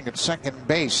Burns playing at second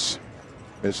base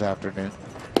this afternoon.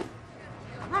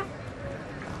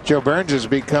 Joe Burns has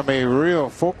become a real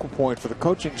focal point for the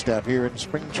coaching staff here in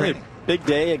spring training. Big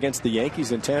day against the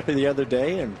Yankees in Tampa the other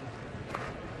day, and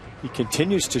he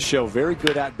continues to show very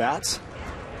good at-bats.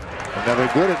 Another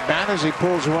good at-bat as he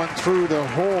pulls one through the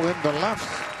hole in the left.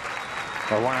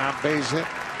 A one-out base hit.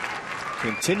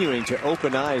 Continuing to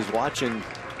open eyes watching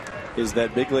is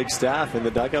that big league staff in the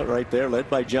dugout right there, led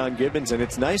by John Gibbons. And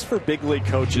it's nice for big league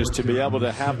coaches to be able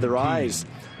to have their eyes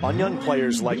on young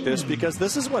players like this, because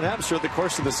this is what happens throughout the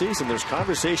course of the season. There's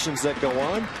conversations that go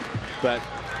on, but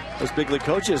those big league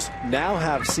coaches now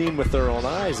have seen with their own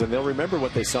eyes, and they'll remember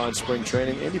what they saw in spring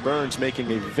training. Andy Burns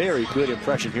making a very good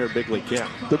impression here at Big League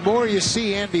Camp. The more you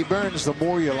see Andy Burns, the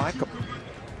more you like him.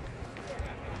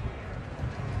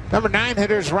 Number 9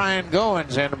 hitter's Ryan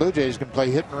Goins, and the Blue Jays can play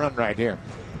hit and run right here.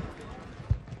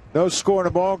 No score in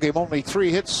the ball game, only 3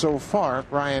 hits so far.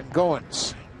 Ryan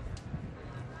Goins.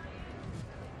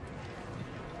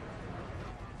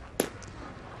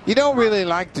 You don't really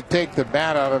like to take the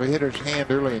bat out of a hitter's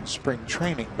hand early in spring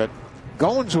training, but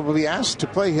Goins will be asked to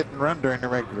play hit and run during the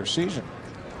regular season.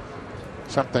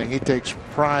 Something he takes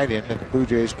pride in, and the Blue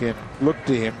Jays can look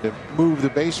to him to move the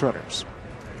base runners.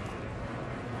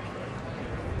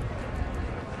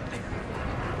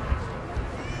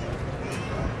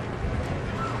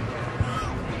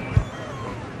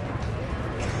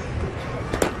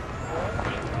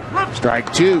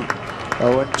 Strike 2.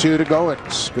 0-2 to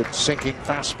Goins. Good sinking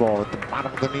fastball at the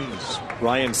bottom of the knees.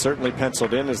 Ryan certainly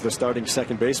penciled in as the starting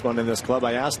second baseman in this club.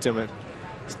 I asked him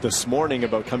this morning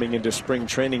about coming into spring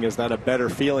training. Is that a better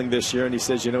feeling this year? And he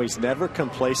says, you know, he's never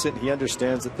complacent. He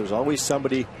understands that there's always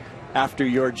somebody after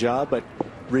your job. But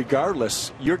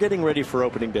regardless, you're getting ready for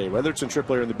opening day, whether it's in AAA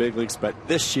or in the big leagues. But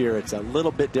this year, it's a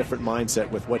little bit different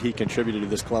mindset with what he contributed to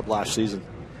this club last season.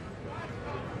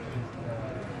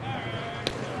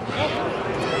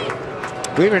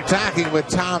 We were talking with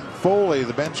Tom Foley,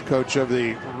 the bench coach of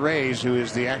the Rays, who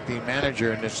is the acting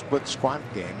manager in this split squad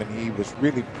game, and he was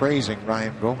really praising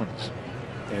Ryan Goins.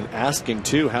 And asking,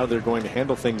 too, how they're going to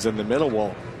handle things in the middle.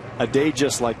 Well, a day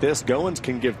just like this, Goins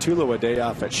can give Tulo a day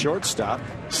off at shortstop,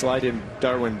 slide in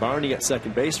Darwin Barney at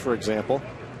second base, for example,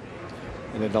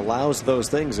 and it allows those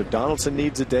things. If Donaldson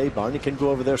needs a day, Barney can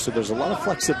go over there, so there's a lot of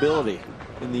flexibility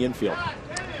in the infield.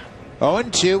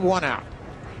 0-2, 1 out.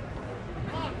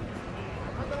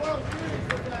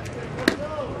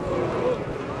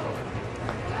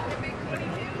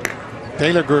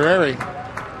 Taylor Guerreri,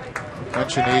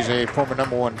 mentioned he's a former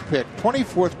 #1 pick,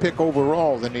 24th pick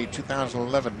overall in the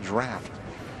 2011 draft.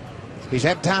 He's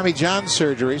had Tommy John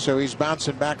surgery, so he's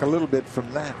bouncing back a little bit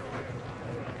from that.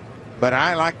 But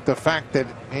I like the fact that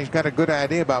he's got a good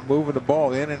idea about moving the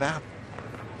ball in and out.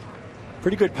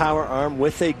 Pretty good power arm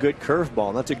with a good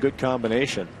curveball. That's a good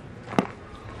combination.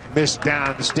 Missed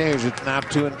downstairs. It's now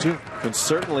 2-2. Can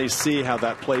certainly see how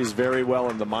that plays very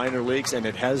well in the minor leagues, and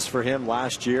it has for him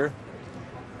last year.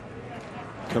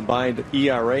 Combined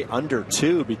ERA under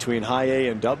 2 between high A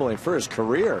and double A for his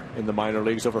career in the minor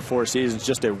leagues over 4 seasons.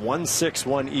 Just a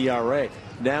 1.61 ERA.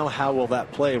 Now how will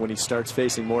that play when he starts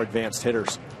facing more advanced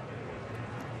hitters?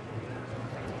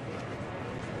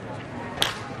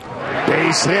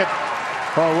 Base hit.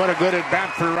 Oh, what a good at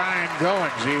bat for Ryan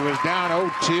Goins. He was down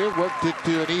 0-2, worked it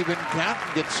to an even count,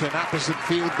 and gets an opposite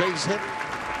field base hit.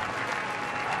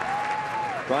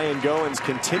 Ryan Goins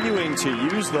continuing to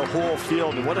use the whole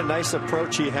field, and what a nice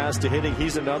approach he has to hitting.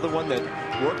 He's another one that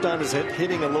worked on his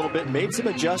hitting a little bit, made some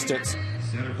adjustments,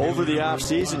 over the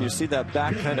offseason. You see that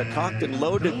back kind of cocked and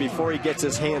loaded before he gets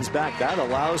his hands back. That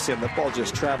allows him, the ball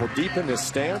just traveled deep in his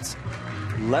stance,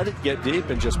 let it get deep,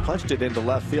 and just punched it into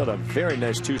left field. A very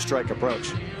nice two-strike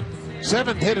approach.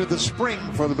 7th hit of the spring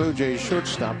for the Blue Jays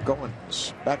shortstop.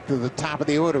 Goins back to the top of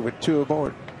the order with 2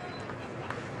 aboard.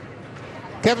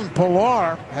 Kevin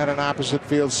Pillar had an opposite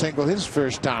field single his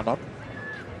first time up.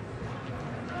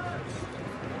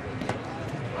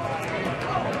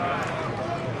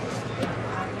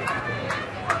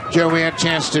 Joe, we had a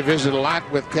chance to visit a lot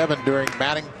with Kevin during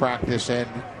batting practice, and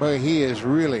boy, he is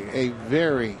really a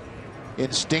very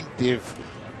instinctive,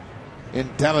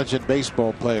 intelligent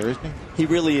baseball player, isn't he? He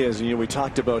really is. We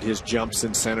talked about his jumps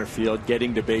in center field,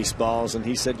 getting to baseballs, and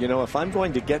he said, if I'm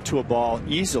going to get to a ball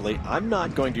easily, I'm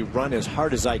not going to run as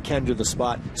hard as I can to the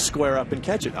spot, square up and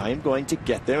catch it. I am going to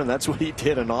get there, and that's what he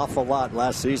did an awful lot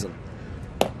last season.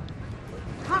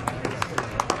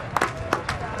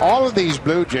 All of these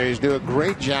Blue Jays do a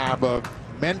great job of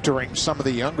mentoring some of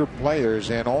the younger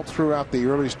players, and all throughout the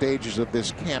early stages of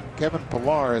this camp, Kevin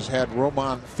Pillar has had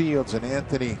Roman Fields and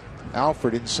Anthony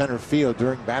Alford in center field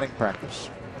during batting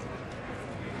practice.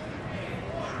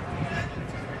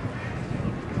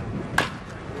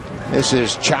 This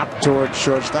is chopped toward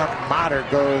shortstop. Motter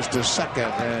goes to second,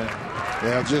 and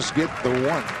they'll just get the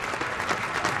 1.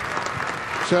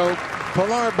 So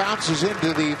Pillar bounces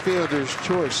into the fielder's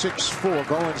choice. 6-4.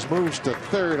 Goins moves to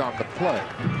third on the play.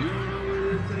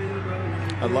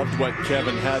 I loved what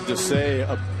Kevin had to say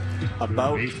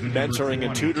about mentoring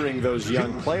and tutoring those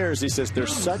young players. He says they're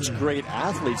such great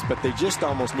athletes, but they just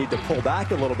almost need to pull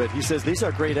back a little bit. He says these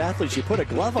are great athletes. You put a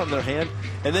glove on their hand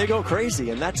and they go crazy,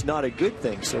 and that's not a good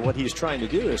thing. So what he's trying to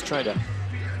do is trying to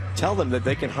tell them that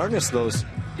they can harness those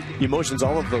emotions,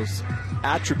 all of those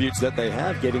attributes that they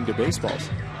have getting to baseballs.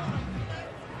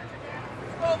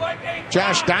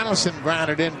 Josh Donaldson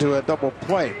grounded into a double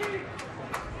play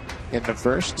in the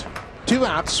first. 2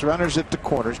 outs, runners at the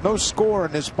corners. No score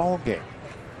in this ball game.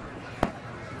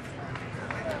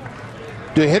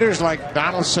 Do hitters like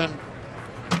Donaldson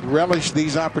relish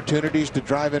these opportunities to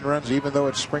drive in runs even though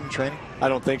it's spring training? I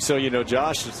don't think so.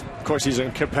 Josh, of course, he's a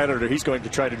competitor. He's going to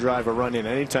try to drive a run in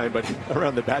anytime. But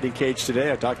around the batting cage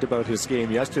today, I talked about his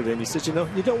game yesterday, and he says, you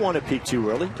don't want to peak too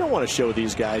early. You don't want to show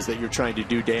these guys that you're trying to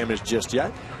do damage just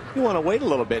yet. You want to wait a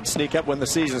little bit and sneak up when the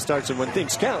season starts and when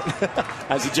things count.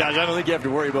 I said, Josh, I don't think you have to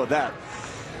worry about that.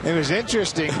 It was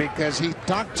interesting because he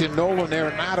talked to Nolan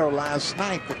Arenado last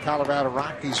night, the Colorado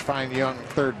Rockies' fine young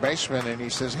third baseman, and he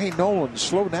says, hey, Nolan,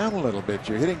 slow down a little bit.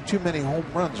 You're hitting too many home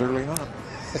runs early on.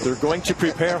 They're going to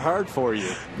prepare hard for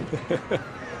you.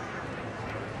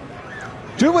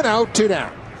 2-0, 2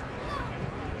 down.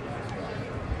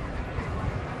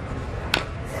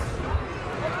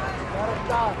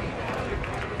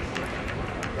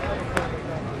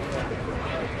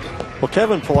 Well,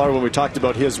 Kevin Pillar, when we talked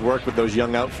about his work with those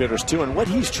young outfitters too, and what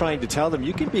he's trying to tell them,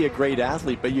 you can be a great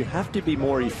athlete, but you have to be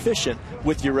more efficient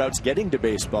with your routes getting to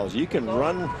baseballs. You can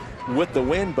run with the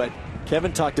wind, but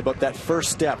Kevin talked about that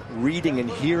first step, reading and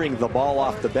hearing the ball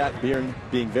off the bat, being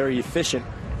very efficient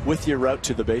with your route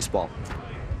to the baseball.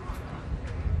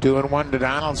 2-1 to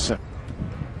Donaldson.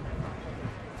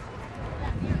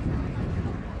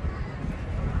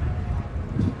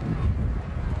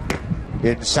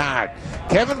 Inside.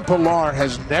 Kevin Pillar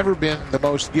has never been the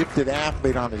most gifted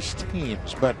athlete on his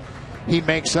teams, but he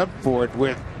makes up for it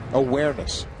with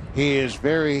awareness. He is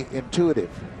very intuitive.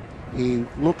 He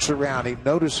looks around, he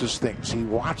notices things, he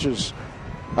watches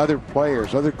other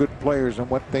players, other good players, and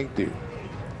what they do.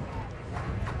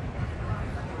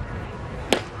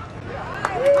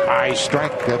 High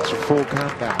strike, that's a full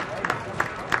countdown.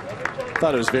 I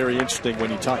thought it was very interesting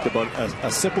when he talked about a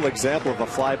simple example of a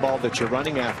fly ball that you're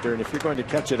running after, and if you're going to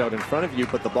catch it out in front of you,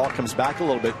 but the ball comes back a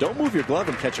little bit, don't move your glove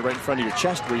and catch it right in front of your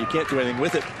chest where you can't do anything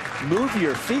with it. Move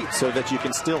your feet so that you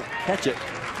can still catch it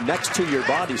next to your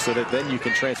body so that then you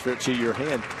can transfer it to your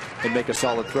hand and make a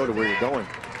solid throw to where you're going.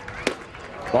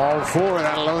 Ball 4,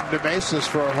 that'll load the bases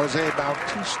for Jose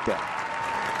Bautista.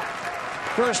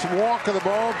 First walk of the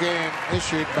ball game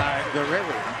issued by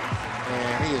Guerrero.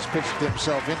 And he has pitched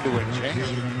himself into it, James.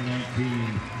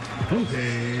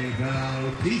 Jose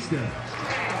Bautista.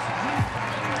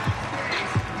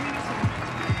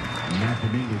 Matt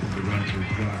Dominguez is the run for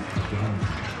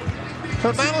Jones.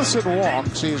 So Donaldson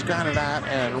walks. He's grounded out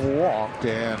and walked.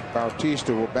 And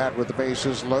Bautista will bat with the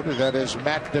bases loaded. That is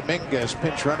Matt Dominguez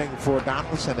pinch running for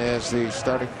Donaldson as the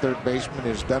starting third baseman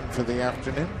is done for the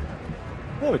afternoon.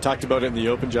 Well, we talked about it in the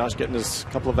open. Josh getting his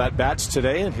couple of at-bats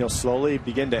today, and he'll slowly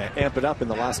begin to amp it up in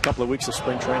the last couple of weeks of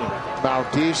spring training.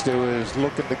 Bautista is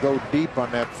looking to go deep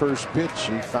on that first pitch.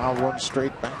 He fouled one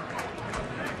straight back.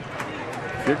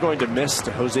 you're going to miss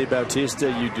to Jose Bautista,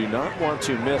 you do not want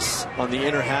to miss on the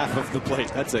inner half of the plate.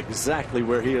 That's exactly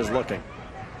where he is looking.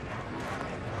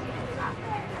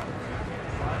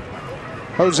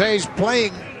 Jose's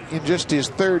playing in just his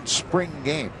third spring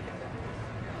game.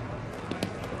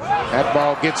 That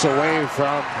ball gets away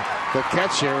from the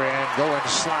catcher and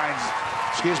Burns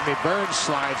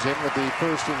slides in with the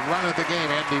first run of the game.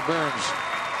 Andy Burns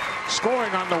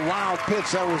scoring on the wild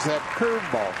pitch. That was that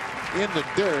curveball in the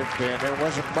dirt, and there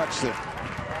wasn't much that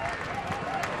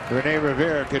Rene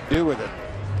Rivera could do with it.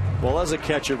 Well, as a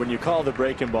catcher, when you call the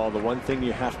breaking ball, the one thing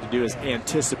you have to do is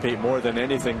anticipate more than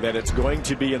anything that it's going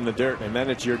to be in the dirt, and then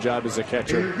it's your job as a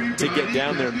catcher to get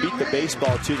down there and beat the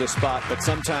baseball to the spot. But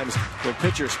sometimes when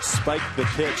pitchers spike the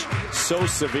pitch so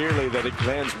severely that it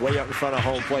lands way out in front of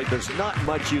home plate, there's not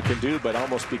much you can do but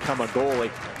almost become a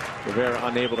goalie. Rivera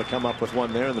unable to come up with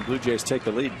one there, and the Blue Jays take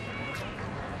the lead.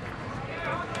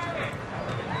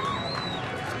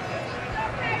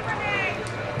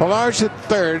 Pilar's at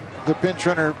third. The pinch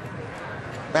runner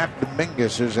Matt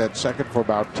Dominguez is at second for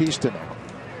Bautista now.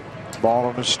 Ball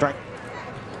on the strike.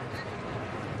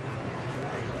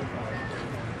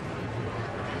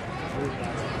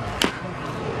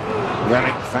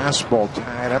 Running fastball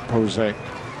tied up Jose.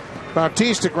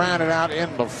 Bautista grounded out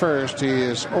in the first. He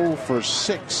is 0 for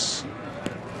 6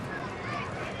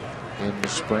 in the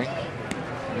spring.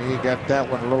 He got that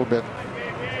one a little bit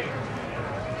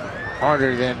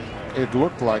harder than it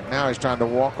looked like. Now he's trying to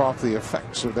walk off the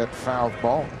effects of that fouled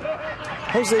ball.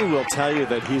 Jose will tell you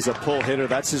that he's a pull hitter.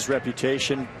 That's his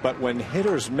reputation. But when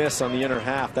hitters miss on the inner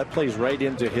half, that plays right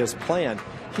into his plan.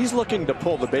 He's looking to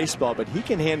pull the baseball, but he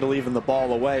can handle even the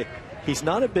ball away. He's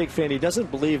not a big fan. He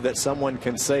doesn't believe that someone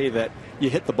can say that you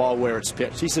hit the ball where it's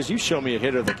pitched. He says, you show me a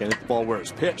hitter that can hit the ball where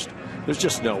it's pitched. There's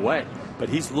just no way. But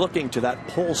he's looking to that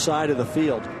pull side of the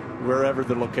field, wherever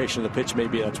the location of the pitch may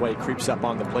be. That's why he creeps up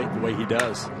on the plate the way he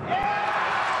does.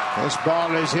 This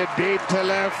ball is hit deep to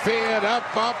left field. Up,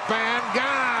 and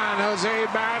gone. Jose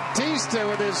Bautista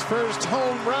with his first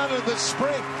home run of the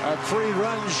spring. A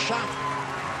 3-run shot.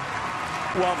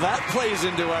 Well, that plays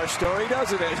into our story,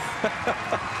 doesn't it?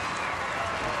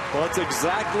 Well, it's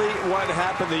exactly what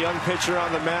happened. The young pitcher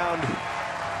on the mound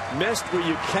missed where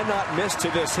you cannot miss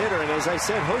to this hitter. And as I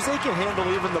said, Jose can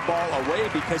handle even the ball away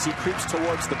because he creeps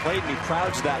towards the plate and he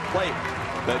crowds that plate.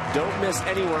 But don't miss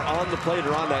anywhere on the plate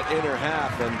or on that inner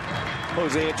half. And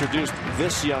Jose introduced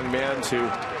this young man to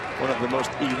one of the most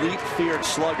elite feared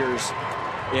sluggers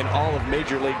in all of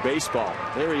Major League Baseball.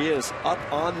 There he is up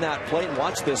on that plate. And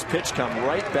watch this pitch come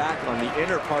right back on the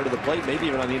inner part of the plate, maybe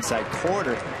even on the inside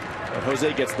corner. And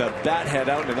Jose gets the bat head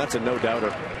out, and that's a no-doubter.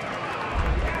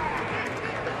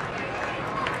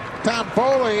 Tom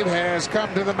Foley has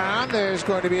come to the mound. There's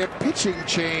going to be a pitching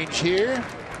change here.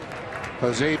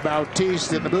 Jose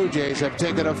Bautista and the Blue Jays have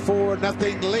taken a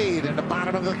 4-0 lead in the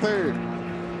bottom of the third.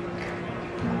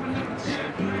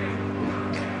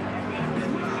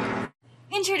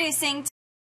 Introducing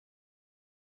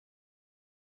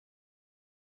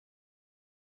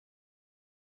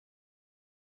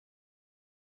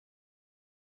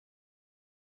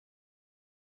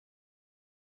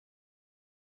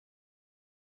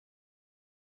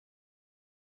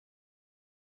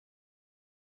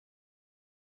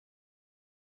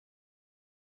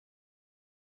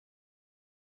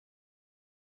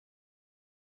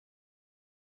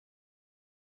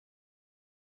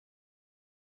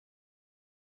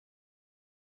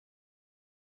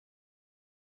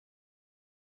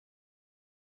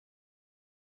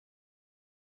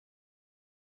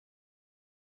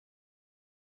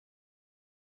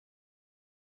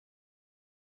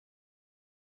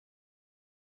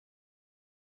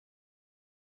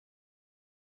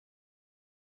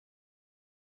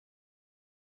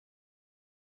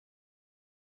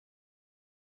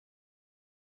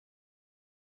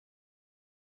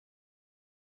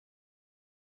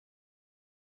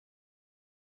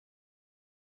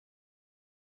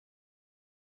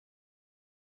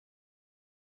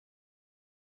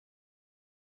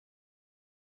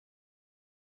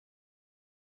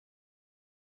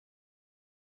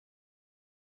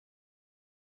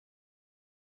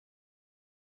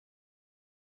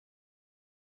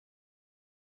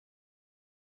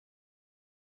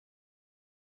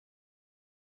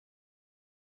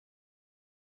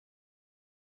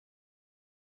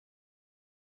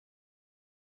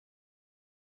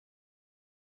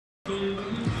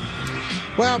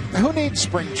Well, who needs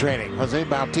spring training? Jose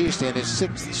Bautista in his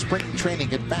 6th spring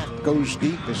training at bat goes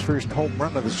deep. His first home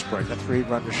run of the spring, a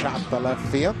 3-run shot to left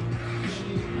field.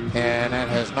 And that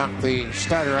has knocked the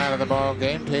starter out of the ball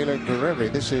game, Taylor Guerrero.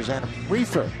 This is Adam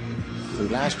Reefer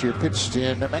who last year pitched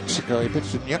in Mexico. He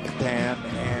pitched in Yucatan,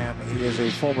 and he is a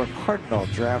former Cardinal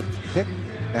draft pick,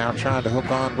 now trying to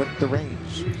hook on with the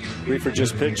Rays. Reefer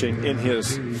just pitching in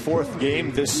his 4th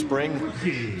game this spring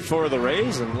for the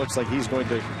Rays, and looks like he's going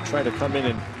to try to come in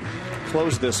and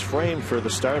close this frame for the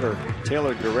starter,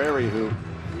 Taylor Guerrero, who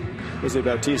Jose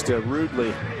Bautista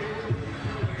rudely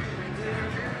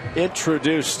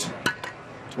introduced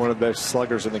to one of the best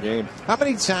sluggers in the game. How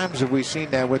many times have we seen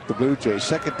that with the Blue Jays?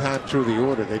 Second time through the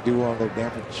order, they do all their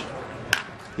damage,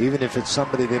 even if it's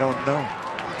somebody they don't know.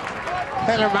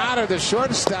 Hermano, the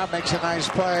shortstop, makes a nice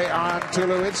play on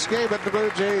Tulowitzki, but the Blue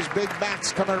Jays' big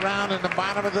bats come around in the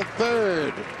bottom of the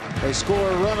 3rd. They score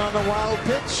a run on the wild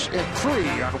pitch in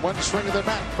 3 on one swing of the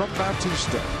bat from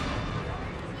Bautista.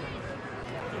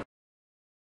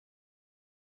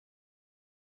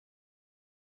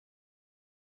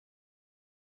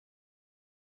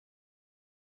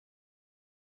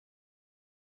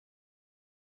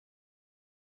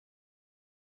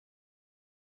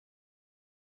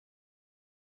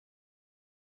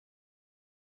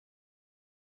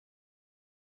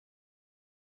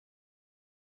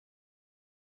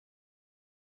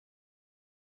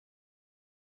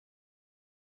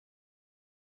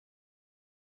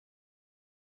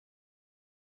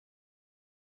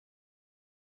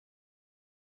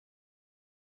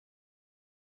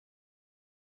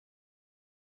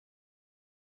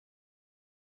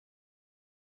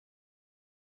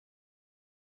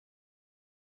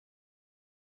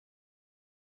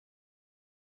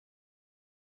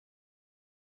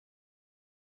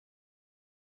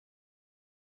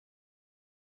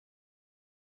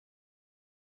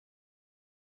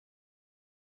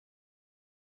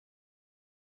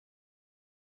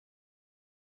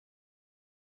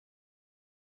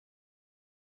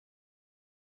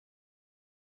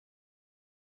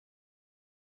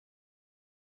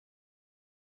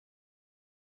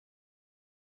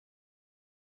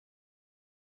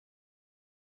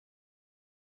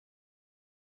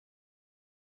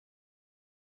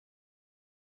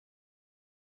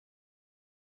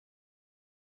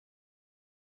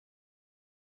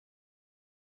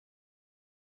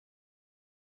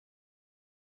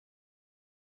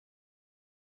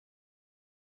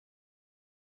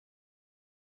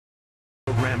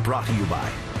 Program brought to you by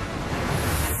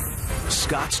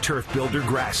Scott's Turf Builder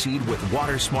Grass Seed with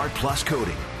Water Smart Plus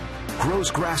coating. Grows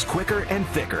grass quicker and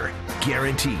thicker,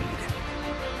 guaranteed.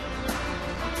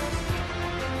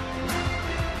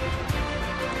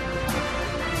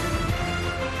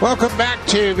 Welcome back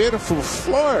to beautiful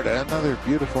Florida. Another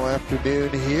beautiful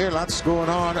afternoon here. Lots going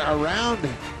on around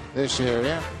this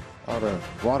area. A lot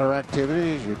of water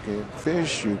activities. You can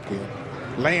fish, you can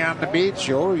lay on the beach,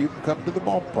 or you can come to the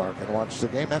ballpark and watch the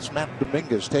game. That's Matt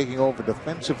Dominguez taking over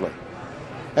defensively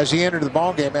as he entered the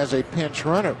ballgame as a pinch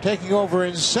runner. Taking over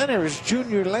in center is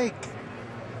Junior Lake.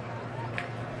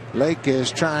 Lake is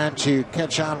trying to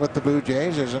catch on with the Blue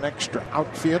Jays as an extra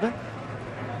outfielder.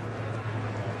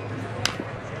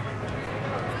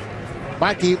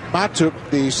 Mikey Matuk,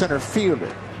 the center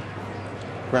fielder,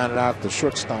 grounded out the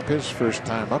shortstop his first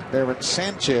time up. Aaron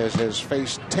Sanchez has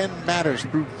faced 10 batters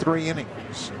through 3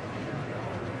 innings.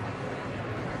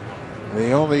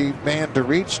 The only man to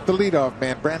reach, the leadoff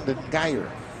man, Brandon Geyer.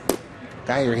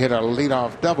 Geyer hit a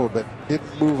leadoff double, but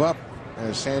didn't move up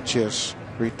as Sanchez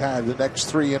retired the next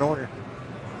 3 in order.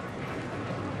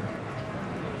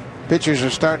 Pitchers are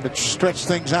starting to stretch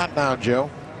things out now, Joe.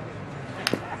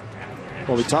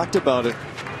 Well, we talked about it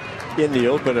in the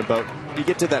open about you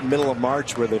get to that middle of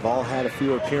March where they've all had a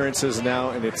few appearances now,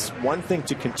 and it's one thing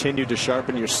to continue to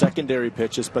sharpen your secondary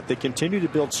pitches, but they continue to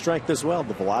build strength as well.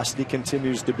 The velocity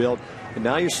continues to build, and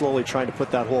now you're slowly trying to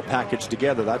put that whole package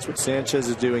together. That's what Sanchez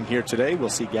is doing here today. We'll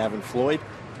see Gavin Floyd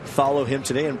follow him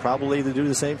today and probably do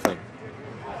the same thing.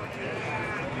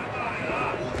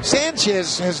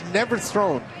 Sanchez has never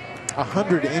thrown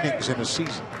 100 innings in a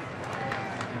season.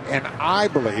 And I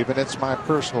believe, and it's my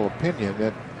personal opinion,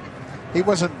 that he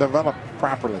wasn't developed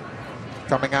properly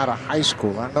coming out of high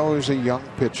school. I know he's a young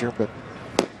pitcher, but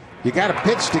you got to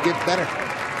pitch to get better.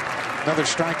 Another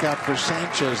strikeout for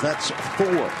Sanchez. That's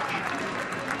 4.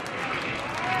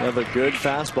 Another good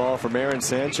fastball from Aaron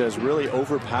Sanchez, really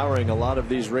overpowering a lot of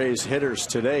these Rays hitters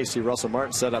today. See Russell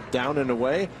Martin set up down and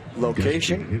away.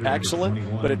 Location,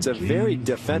 excellent, but it's a very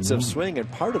defensive swing,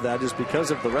 and part of that is because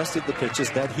of the rest of the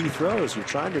pitches that he throws. You're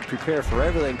trying to prepare for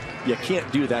everything. You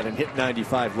can't do that and hit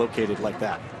 95 located like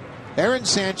that. Aaron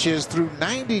Sanchez threw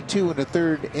 92 in the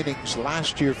 3rd innings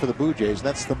last year for the Blue Jays.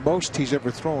 That's the most he's ever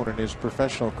thrown in his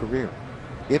professional career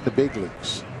in the big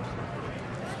leagues.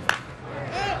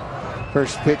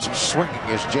 First pitch swinging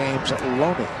is James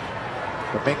Loney.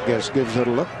 Dominguez gives it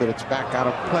a look, but it's back out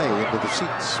of play into the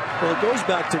seats. Well, it goes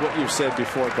back to what you've said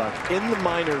before, Buck. In the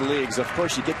minor leagues, of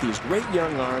course, you get these great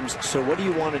young arms. So what do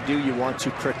you want to do? You want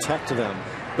to protect them.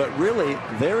 But really,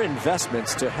 they're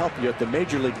investments to help you at the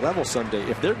major league level someday.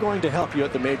 If they're going to help you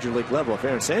at the major league level, if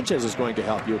Aaron Sanchez is going to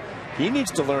help you, he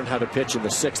needs to learn how to pitch in the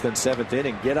 6th and 7th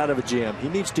inning, get out of a jam. He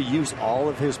needs to use all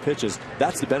of his pitches.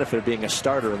 That's the benefit of being a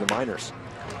starter in the minors.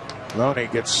 Loney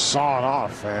gets sawed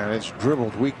off, and it's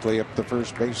dribbled weakly up the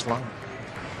first base line.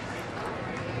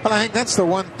 But I think that's the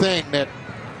one thing that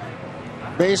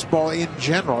baseball in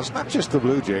general, it's not just the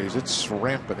Blue Jays, it's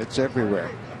rampant, it's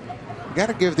everywhere. You got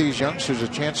to give these youngsters a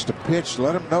chance to pitch.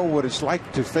 Let them know what it's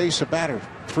like to face a batter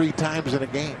 3 times in a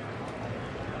game.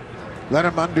 Let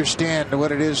them understand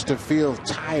what it is to feel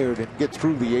tired and get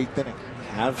through the 8th inning.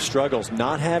 Have struggles,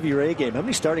 not have your A game. How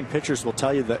many starting pitchers will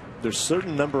tell you that there's a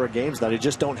certain number of games that I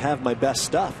just don't have my best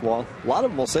stuff? Well, a lot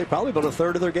of them will say probably about a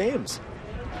third of their games.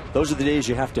 Those are the days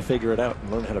you have to figure it out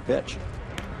and learn how to pitch.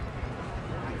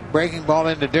 Breaking ball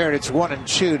into dirt. It's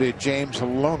 1-2 to James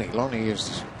Loney. Loney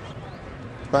is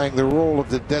playing the role of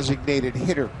the designated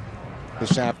hitter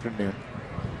this afternoon.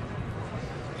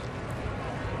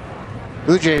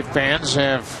 Blue Jay fans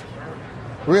have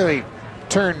really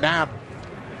turned out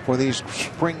for these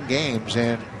spring games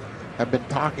and have been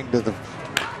talking to the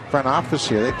front office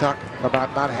here. They talk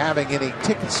about not having any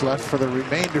tickets left for the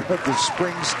remainder of the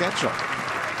spring schedule.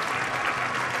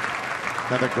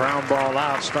 Another ground ball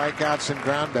out, strikeouts and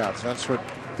groundouts.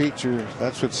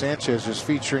 That's what Sanchez is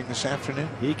featuring this afternoon.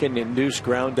 He can induce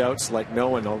groundouts like no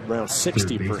one, around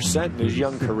 60% in his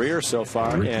young career so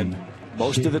far, and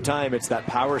most of the time it's that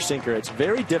power sinker. It's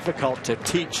very difficult to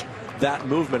teach that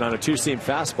movement on a 2-seam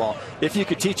fastball. If you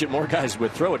could teach it, more guys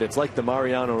would throw it. It's like the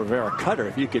Mariano Rivera cutter.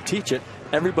 If you could teach it,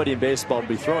 everybody in baseball would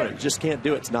be throwing it. You just can't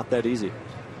do it. It's not that easy.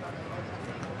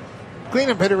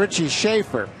 Cleanup hitter Richie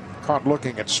Schaefer caught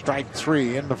looking at strike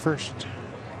 3 in the first.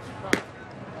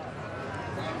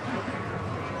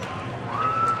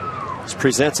 This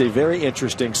presents a very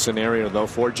interesting scenario, though,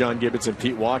 for John Gibbons and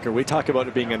Pete Walker. We talk about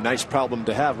it being a nice problem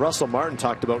to have. Russell Martin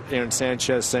talked about Aaron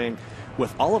Sanchez saying,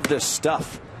 with all of this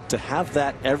stuff, to have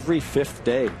that every 5th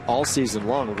day all season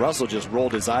long, Russell just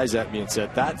rolled his eyes at me and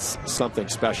said, that's something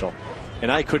special. And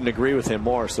I couldn't agree with him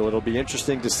more. So it'll be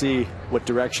interesting to see what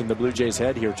direction the Blue Jays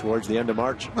head here towards the end of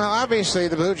March. Well, obviously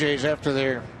the Blue Jays, after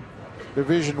their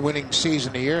division-winning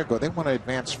season a year ago, they want to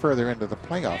advance further into the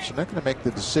playoffs, and they're going to make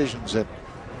the decisions that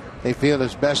they feel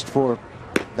is best for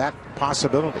that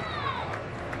possibility.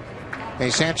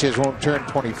 Hey, Sanchez won't turn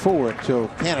 24 until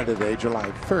Canada Day,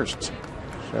 July 1st.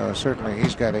 So certainly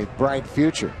he's got a bright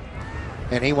future.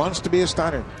 And he wants to be a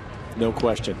starter. No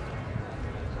question.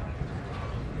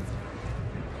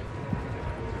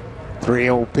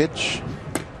 3-0 pitch.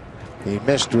 He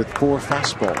missed with 4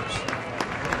 fastballs.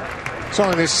 It's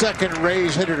only the second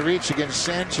Rays hitter to reach against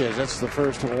Sanchez. That's the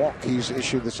first walk he's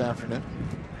issued this afternoon.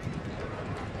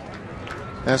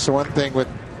 That's the one thing with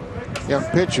young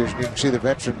pitchers. You can see the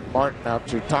veteran Martin out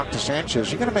to talk to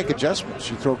Sanchez. You got to make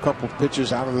adjustments. You throw a couple of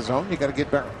pitches out of the zone, you got to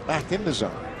get back in the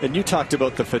zone. And you talked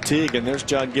about the fatigue, and there's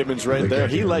John Gibbons right there.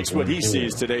 He likes what he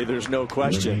sees today. There's no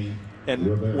question.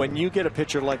 And when you get a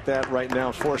pitcher like that right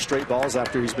now, 4 straight balls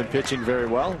after he's been pitching very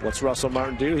well, what's Russell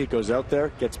Martin do? He goes out there,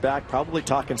 gets back, probably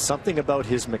talking something about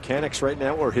his mechanics right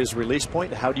now or his release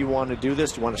point. How do you want to do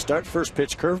this? Do you want to start first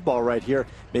pitch curveball right here?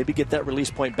 Maybe get that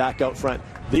release point back out front.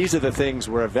 These are the things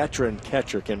where a veteran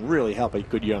catcher can really help a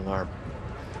good young arm.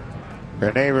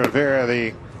 Rene Rivera,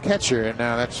 the catcher, and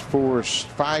now that's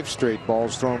 5 straight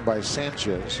balls thrown by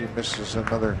Sanchez. He misses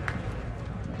another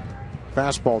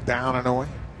fastball down and away.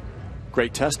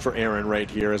 Great test for Aaron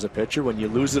right here as a pitcher. When you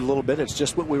lose it a little bit, it's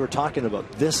just what we were talking about.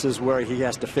 This is where he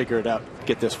has to figure it out,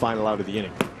 get this final out of the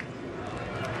inning.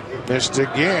 Missed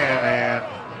again, and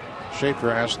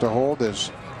Schaefer has to hold as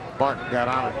Martin got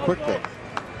on it quickly.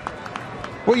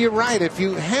 Well, you're right. If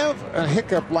you have a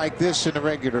hiccup like this in the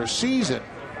regular season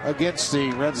against the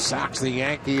Red Sox, the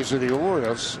Yankees, or the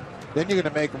Orioles, then you're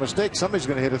going to make a mistake. Somebody's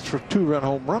going to hit a 2-run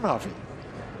home run off you.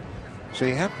 So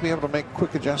you have to be able to make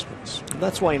quick adjustments.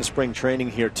 That's why in spring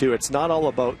training here, too, it's not all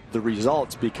about the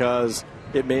results, because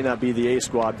it may not be the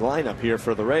A-squad lineup here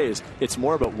for the Rays. It's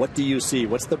more about what do you see?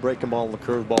 What's the breaking ball and the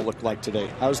curveball look like today?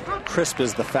 How crisp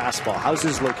is the fastball? How's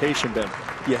his location been?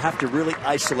 You have to really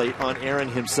isolate on Aaron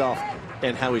himself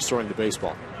and how he's throwing the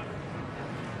baseball.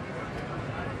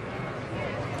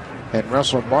 And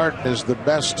Russell Martin is the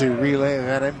best to relay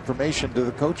that information to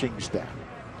the coaching staff.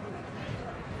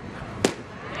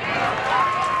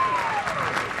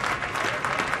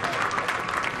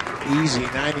 easy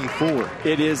 94.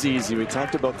 It is easy. We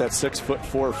talked about that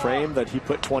 6'4" frame that he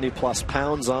put 20+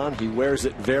 pounds on. He wears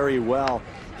it very well.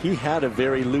 He had a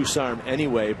very loose arm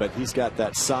anyway, but he's got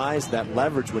that size, that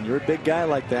leverage. When you're a big guy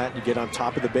like that, you get on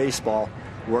top of the baseball,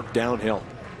 work downhill.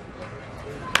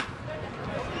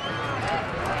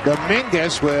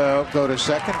 Dominguez will go to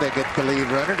second. They get the lead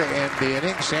runner to end the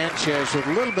inning. Sanchez with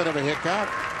a little bit of a hiccup.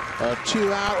 A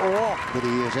 2-out walk, but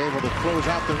he is able to close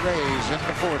out the Rays in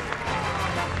the fourth.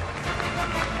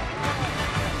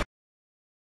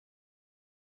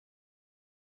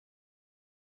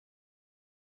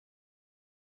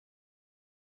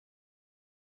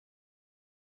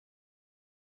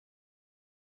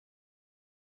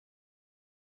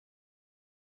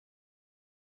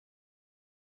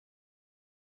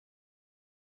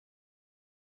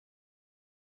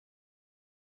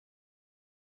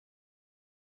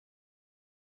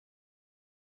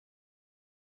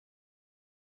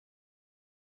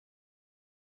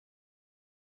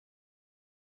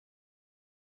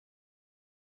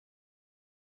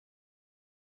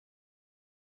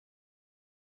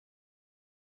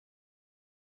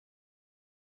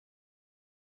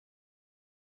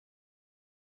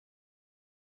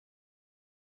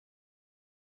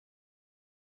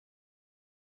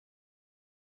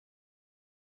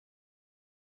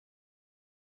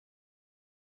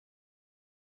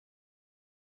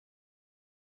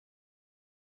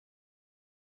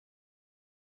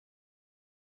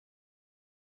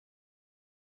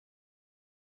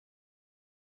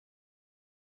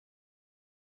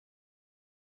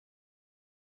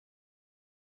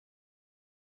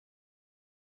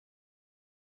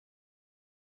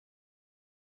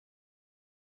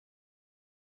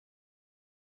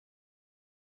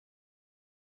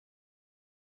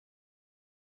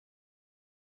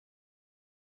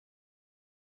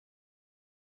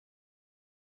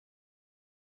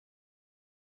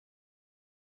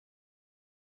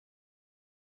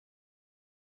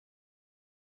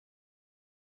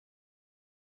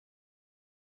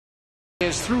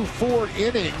 Through 4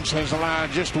 innings has allowed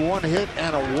just 1 hit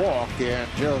and a walk, and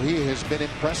Joe, he has been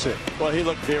impressive. Well, he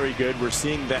looked very good. We're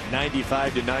seeing that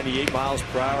 95 to 98 miles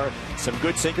per hour. Some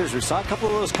good sinkers. We saw a couple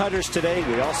of those cutters today.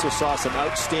 We also saw some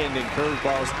outstanding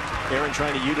curveballs. Aaron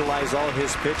trying to utilize all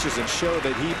his pitches and show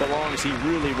that he belongs. He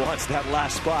really wants that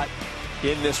last spot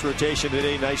in this rotation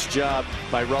today. Nice job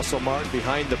by Russell Martin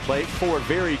behind the plate. 4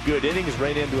 very good innings.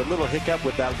 Ran into a little hiccup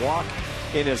with that walk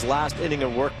in his last inning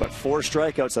of work, but 4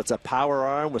 strikeouts. That's a power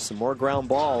arm with some more ground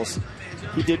balls.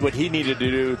 He did what he needed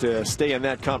to do to stay in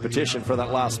that competition for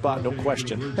that last spot, no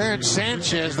question. And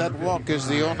Sanchez, that walk is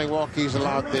the only walk he's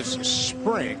allowed this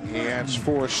spring. He has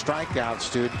 4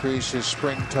 strikeouts to increase his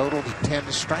spring total to 10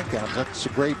 strikeouts. That's a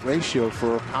great ratio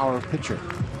for a power pitcher.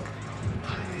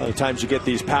 A lot of times you get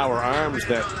these power arms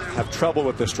that have trouble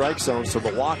with the strike zone, so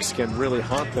the walks can really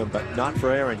haunt them, but not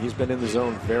for Aaron. He's been in the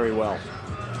zone very well.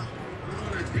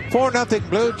 4-0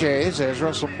 Blue Jays as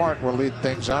Russell Martin will lead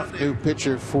things off. New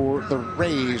pitcher for the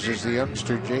Rays is the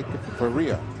youngster Jacob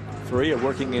Faria. Faria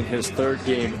working in his 3rd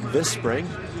game this spring.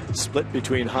 Split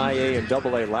between high A and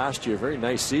double A last year. Very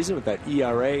nice season with that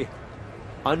ERA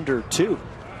under 2.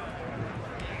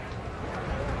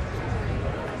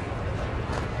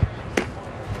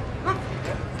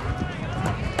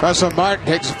 Russell Martin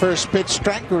takes the first pitch.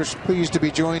 Strike. We're pleased to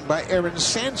be joined by Aaron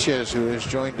Sanchez, who has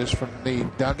joined us from the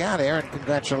dugout. Aaron,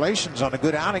 congratulations on a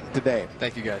good outing today.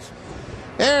 Thank you, guys.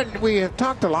 Aaron, we have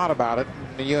talked a lot about it.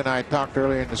 You and I talked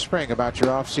earlier in the spring about your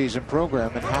off-season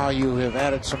program and how you have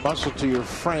added some muscle to your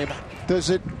frame. Does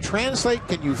it translate?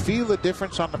 Can you feel the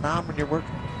difference on the mound when you're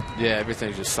working? Yeah,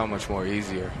 everything's just so much more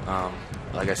easier.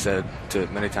 Like I said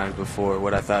many times before,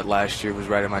 what I thought last year was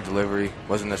right in my delivery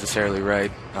wasn't necessarily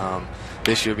right.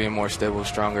 This year being more stable,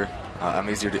 stronger,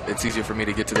 it's easier for me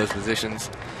to get to those positions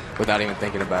without even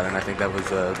thinking about it. And I think that was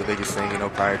the biggest thing,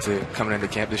 prior to coming into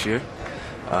camp this year.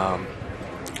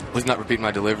 Was not repeating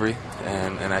my delivery,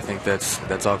 and I think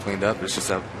that's all cleaned up. It's just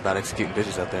about executing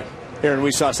pitches out there. Aaron,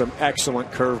 we saw some excellent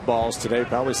curveballs today,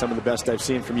 probably some of the best I've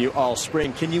seen from you all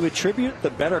spring. Can you attribute the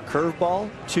better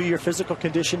curveball to your physical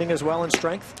conditioning as well and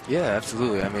strength? Yeah,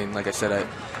 absolutely. I mean, like I said,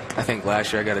 I think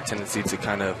last year I got a tendency to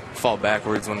kind of fall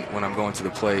backwards when I'm going to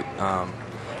the plate,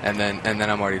 and then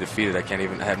I'm already defeated. I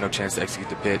have no chance to execute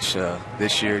the pitch.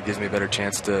 This year it gives me a better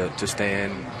chance to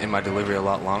stay in my delivery a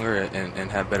lot longer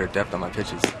and have better depth on my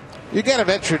pitches. You got a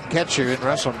veteran catcher in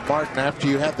Russell Martin. After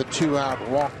you had the 2-out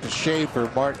walk to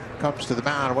Schaefer, Martin comes to the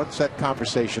mound. What's that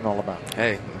conversation all about?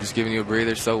 Hey, I'm just giving you a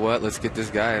breather. So what? Let's get this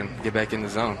guy and get back in the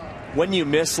zone. When you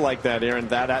miss like that, Aaron,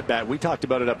 that at bat, we talked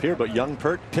about it up here, but young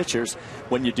pitchers,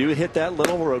 when you do hit that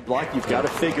little roadblock, you've got to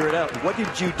figure it out. What did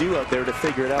you do out there to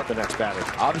figure it out the next batter?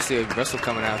 Obviously, Russell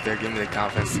coming out there, giving me the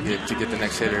confidence to get the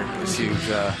next hitter is huge.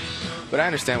 But I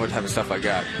understand what type of stuff I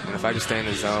got, and if I just stay in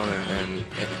the zone, and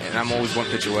I'm always one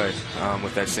pitch away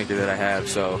with that sinker that I have.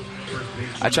 So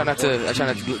I try not to let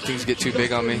things get too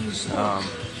big on me.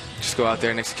 Just go out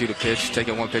there and execute a pitch, take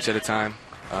it one pitch at a time.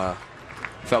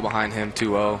 Fell behind him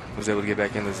 2-0, was able to get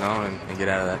back in the zone and get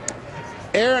out of that.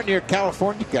 Aaron, you're a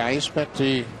California guy. You spent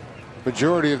the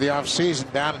majority of the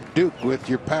offseason down in Duke with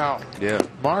your pal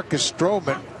Marcus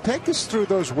Stroman. Take us through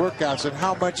those workouts and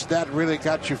how much that really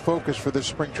got you focused for the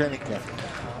spring training camp.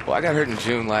 Well, I got hurt in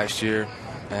June last year,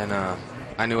 and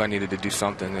I knew I needed to do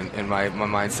something. And my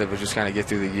mindset was just kind of get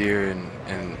through the year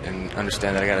and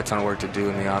understand that I got a ton of work to do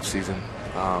in the offseason.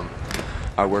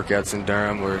 Our workouts in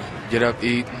Durham were get up,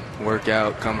 eat, work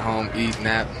out, come home, eat,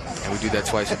 nap, and we do that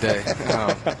twice a day.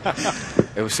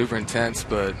 It was super intense,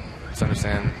 but it's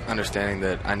understanding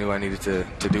that I knew I needed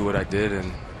to do what I did,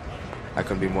 and I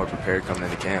couldn't be more prepared coming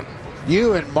into camp.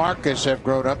 You and Marcus have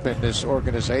grown up in this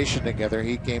organization together.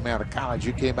 He came out of college,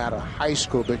 you came out of high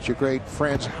school, but you're great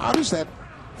friends. How does that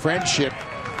friendship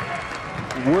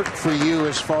work for you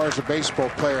as far as a baseball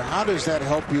player? How does that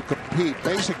help you compete?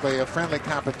 Basically a friendly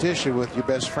competition with your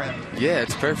best friend. Yeah,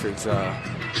 it's perfect.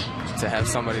 To have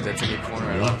somebody that's in your corner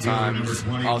at all times,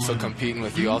 also competing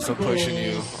with you, also pushing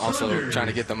you, also trying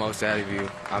to get the most out of you.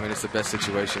 I mean, it's the best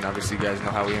situation. Obviously, you guys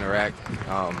know how we interact.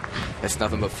 It's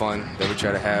nothing but fun that we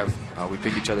try to have. We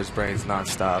pick each other's brains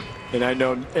nonstop. And I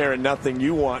know, Aaron, nothing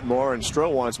you want more and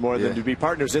Stroh wants more than to be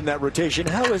partners in that rotation.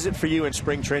 How is it for you in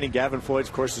spring training? Gavin Floyd,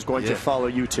 of course, is going to follow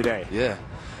you today. Yeah.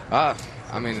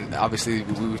 I mean, obviously,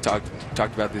 we talked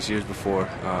about this years before.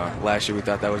 Last year, we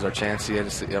thought that was our chance.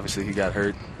 Obviously, he got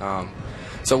hurt.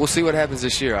 So we'll see what happens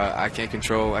this year. I can't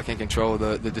control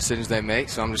the decisions they make.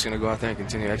 So I'm just going to go out there and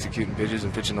continue executing pitches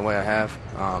and pitching the way I have.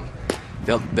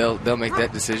 They'll make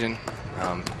that decision.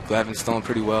 Gavin's throwing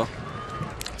pretty well.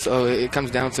 So it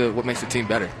comes down to what makes the team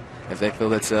better. If they feel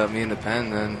that's me in the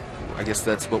pen, then I guess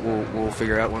that's what we'll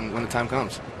figure out when the time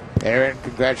comes. Aaron,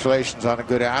 congratulations on a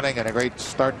good outing and a great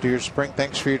start to your spring.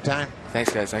 Thanks for your time.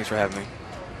 Thanks, guys. Thanks for having me.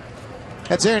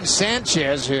 That's Aaron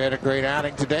Sanchez, who had a great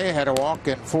outing today. Had a walk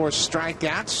and 4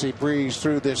 strikeouts. He breezed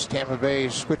through this Tampa Bay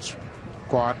switch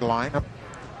squad lineup.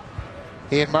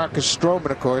 He and Marcus Stroman,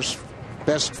 of course,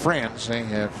 best friends. They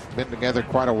have been together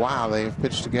quite a while. They have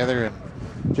pitched together in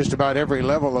just about every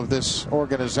level of this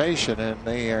organization, and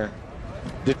they are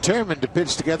determined to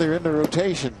pitch together in the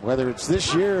rotation, whether it's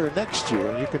this year or next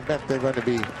year. You can bet they're going to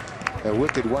be a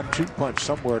wicked 1-2 punch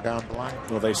somewhere down the line.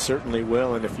 Well, they certainly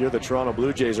will. And if you're the Toronto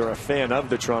Blue Jays or a fan of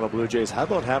the Toronto Blue Jays, how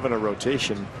about having a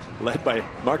rotation led by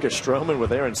Marcus Stroman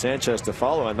with Aaron Sanchez to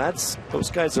follow? And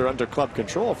those guys are under club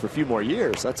control for a few more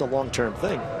years. That's a long-term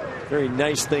thing. Very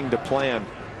nice thing to plan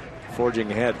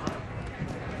forging ahead.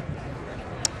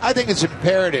 I think it's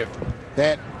imperative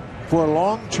that for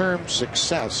long-term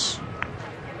success,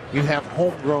 you have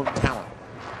homegrown talent.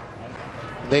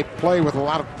 They play with a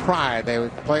lot of pride. They're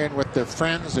playing with their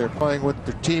friends. They're playing with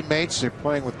their teammates. They're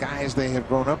playing with guys they have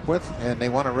grown up with, and they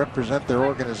want to represent their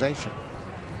organization.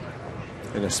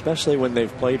 And especially when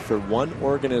they've played for one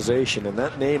organization, and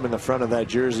that name in the front of that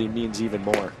jersey means even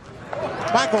more.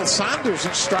 Michael Saunders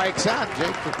strikes out.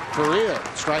 Jacob Correa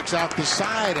strikes out the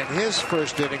side in his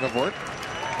first inning of work.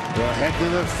 They'll head to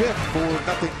the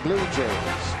 5th, 4-0 Blue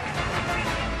Jays.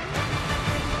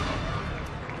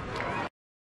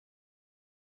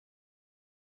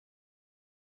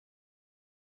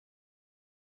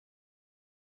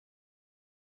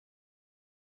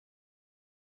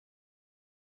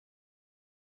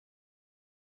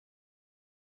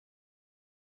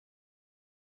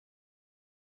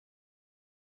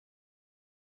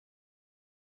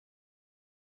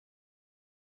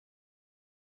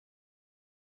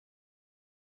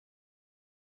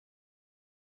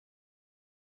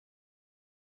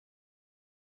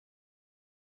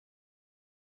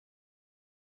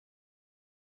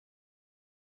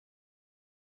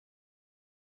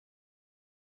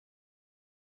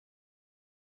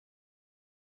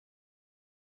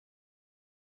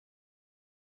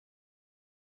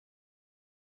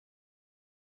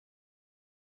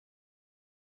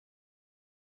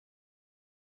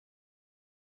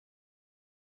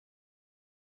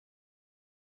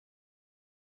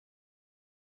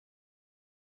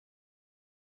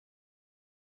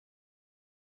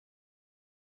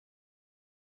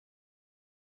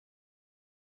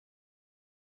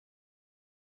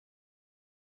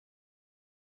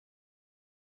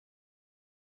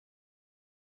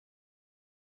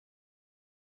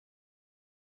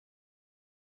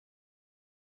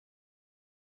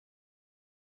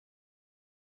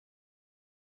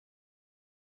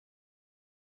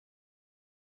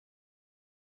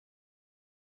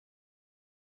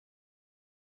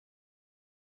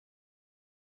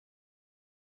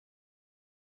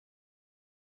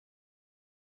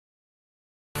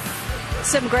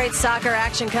 Some great soccer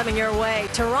action coming your way.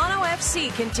 Toronto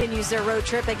FC continues their road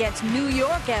trip against New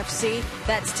York FC.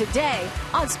 That's today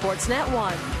on Sportsnet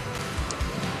 1.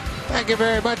 Thank you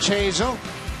very much, Hazel.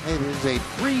 It is a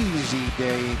breezy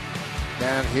day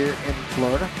down here in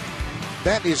Florida.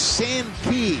 That is Sand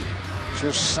Key,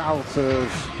 just south of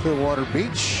Clearwater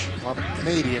Beach. A lot of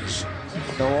Canadians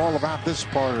know all about this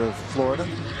part of Florida.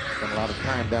 Spent a lot of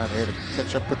time down here to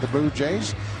catch up with the Blue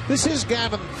Jays. This is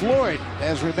Gavin Floyd.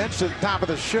 As we mentioned at the top of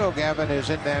the show, Gavin is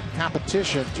in that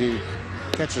competition to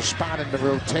catch a spot in the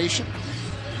rotation.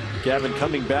 Gavin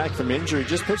coming back from injury,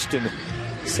 just pitched in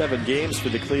 7 games for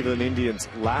the Cleveland Indians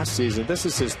last season. This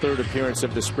is his 3rd appearance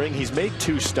of the spring. He's made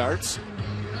 2 starts.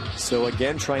 So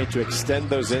again, trying to extend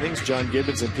those innings. John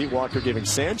Gibbons and Pete Walker giving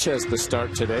Sanchez the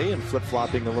start today and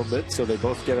flip-flopping a little bit so they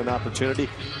both get an opportunity.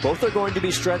 Both are going to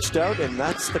be stretched out, and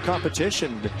that's the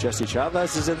competition. Jesse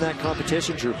Chavez is in that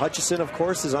competition. Drew Hutchison, of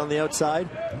course, is on the outside.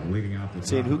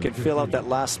 Seeing who can fill out that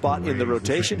last spot in the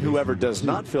rotation. Whoever does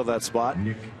not fill that spot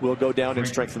will go down and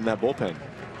strengthen that bullpen.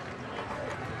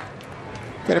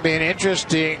 Going to be an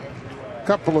interesting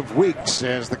couple of weeks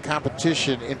as the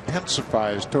competition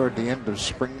intensifies toward the end of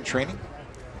spring training.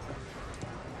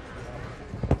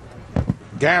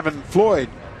 Gavin Floyd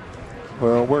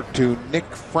will work to Nick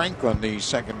Franklin, the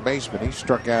second baseman. He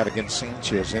struck out against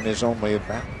Sanchez in his only at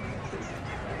bat.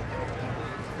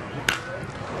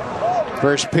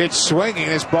 First pitch swinging.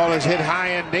 This ball is hit high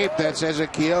and deep. That's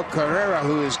Ezequiel Carrera,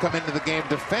 who has come into the game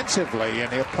defensively,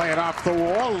 and he'll play it off the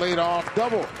wall. Lead off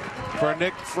double for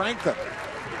Nick Franklin.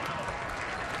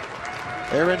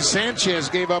 Aaron Sanchez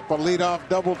gave up a leadoff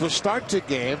double to start the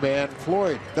game, and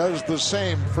Floyd does the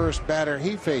same first batter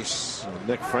he faced.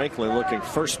 Nick Franklin looking.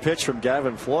 First pitch from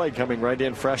Gavin Floyd coming right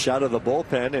in fresh out of the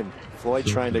bullpen, and Floyd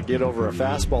trying to get over a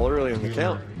fastball early in the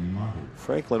count.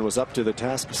 Franklin was up to the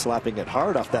task, slapping it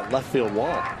hard off that left field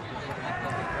wall.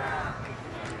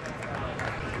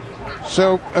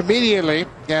 So immediately,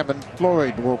 Gavin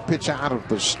Floyd will pitch out of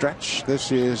the stretch.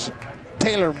 This is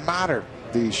Taylor Motter,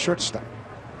 the shortstop.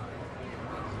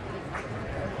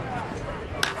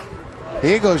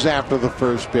 He goes after the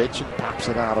first pitch and pops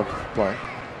it out of play.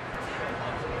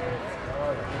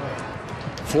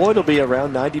 Floyd will be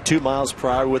around 92 miles per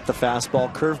hour with the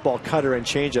fastball, curveball, cutter, and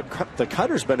changeup. The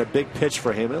cutter's been a big pitch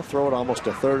for him. He'll throw it almost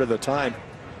a third of the time.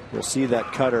 We'll see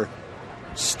that cutter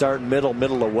start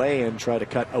middle away and try to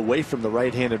cut away from the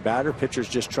right-handed batter. Pitchers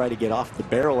just try to get off the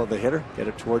barrel of the hitter, get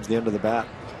it towards the end of the bat.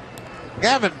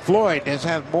 Gavin Floyd has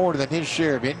had more than his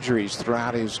share of injuries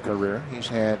throughout his career. He's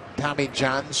had Tommy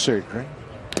John surgery.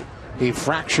 He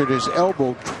fractured his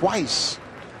elbow twice.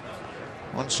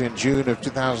 Once in June of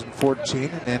 2014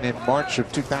 and then in March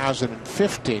of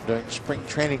 2015 during spring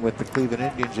training with the Cleveland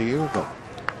Indians a year ago.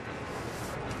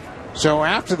 So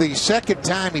after the second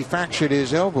time he fractured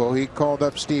his elbow, he called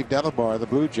up Steve Delabar of the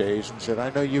Blue Jays and said, "I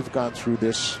know you've gone through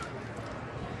this.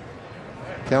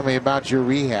 Tell me about your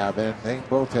rehab." And they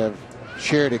both have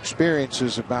shared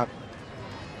experiences about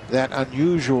that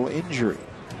unusual injury.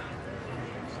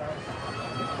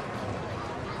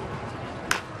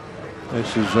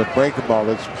 This is a breaking ball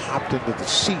that's popped into the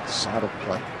seats out of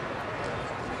play.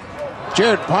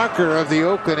 Jared Parker of the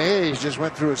Oakland A's just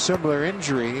went through a similar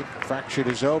injury. He fractured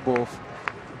his elbow,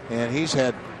 and he's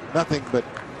had nothing but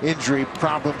injury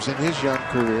problems in his young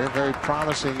career. Very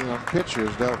promising young pitcher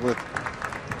has dealt with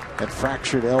a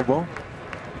fractured elbow.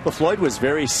 Well, Floyd was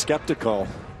very skeptical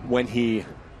when he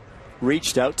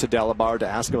reached out to Delabar to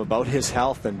ask him about his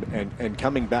health and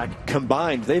coming back.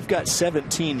 Combined, they've got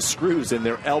 17 screws in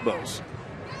their elbows.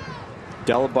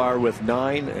 Delabar with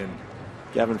 9 and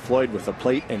Gavin Floyd with a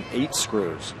plate and 8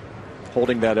 screws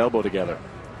holding that elbow together.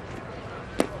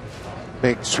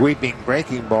 Big sweeping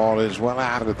breaking ball is well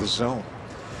out of the zone.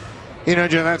 You know,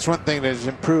 Joe, that's one thing that has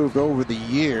improved over the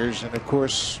years, and of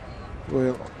course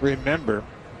we'll remember,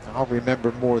 I'll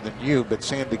remember more than you, but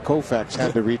Sandy Koufax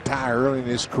had to retire early in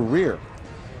his career.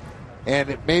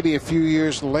 And maybe a few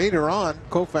years later on,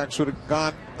 Koufax would have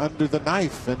gone under the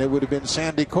knife, and it would have been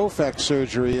Sandy Koufax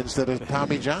surgery instead of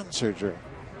Tommy John surgery.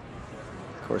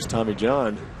 Of course, Tommy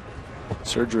John,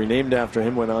 surgery named after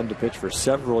him, went on to pitch for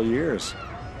several years.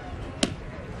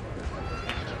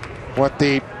 What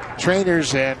the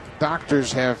trainers and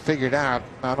doctors have figured out,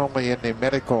 not only in the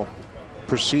medical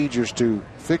procedures to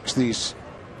fix these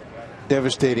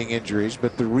devastating injuries,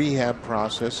 but the rehab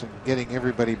process and getting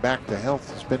everybody back to health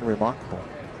has been remarkable.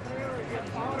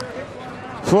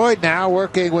 Floyd now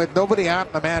working with nobody out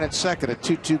and a man at second, a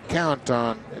 2-2 count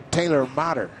on Taylor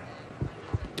Motter.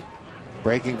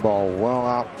 Breaking ball well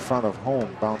out in front of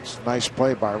home. Bounce. Nice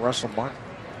play by Russell Martin.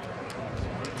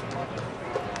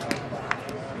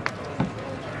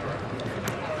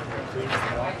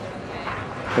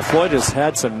 Floyd has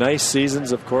had some nice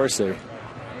seasons, of course, a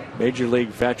major league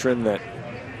veteran that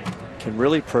can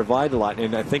really provide a lot,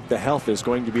 and I think the health is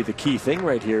going to be the key thing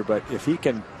right here. But if he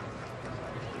can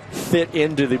fit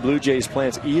into the Blue Jays'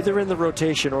 plans, either in the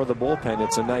rotation or the bullpen,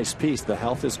 it's a nice piece. The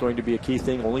health is going to be a key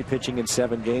thing, only pitching in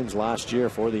 7 games last year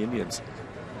for the Indians.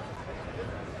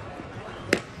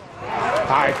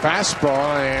 High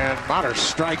fastball, and Motter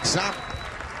strikes out.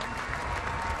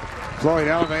 Floyd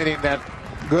elevating that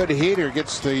good heater,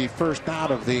 gets the first out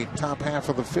of the top half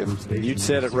of the 5th. You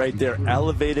said it right there,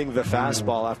 elevating the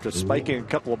fastball after spiking a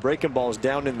couple of breaking balls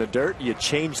down in the dirt. You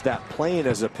change that plane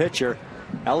as a pitcher,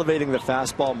 elevating the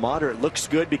fastball. Moderate looks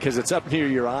good because it's up near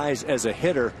your eyes as a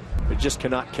hitter, but just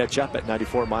cannot catch up at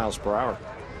 94 miles per hour.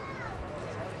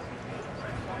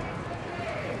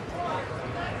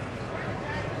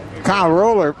 Kyle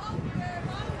Roller,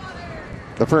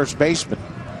 the first baseman,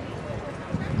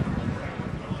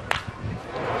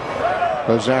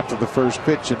 goes after the first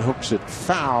pitch and hooks it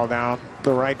foul down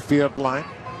the right field line.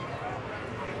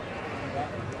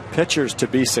 Pitchers, to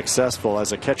be successful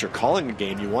as a catcher calling a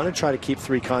game, you want to try to keep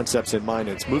 3 concepts in mind.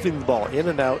 It's moving the ball in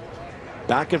and out,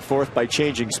 back and forth by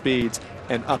changing speeds,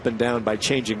 and up and down by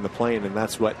changing the plane. And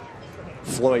that's what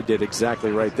Floyd did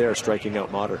exactly right there, striking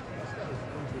out Motter.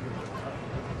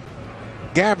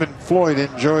 Gavin Floyd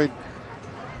enjoyed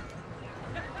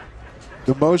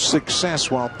the most success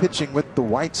while pitching with the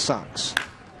White Sox.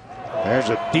 There's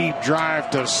a deep drive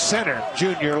to center.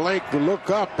 Junior Lake will look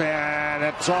up, and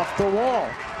it's off the wall.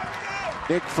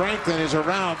 Dick Franklin is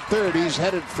around third. He's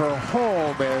headed for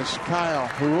home as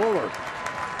Kyle Roller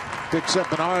picks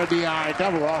up an RBI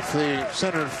double off the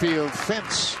center field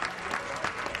fence.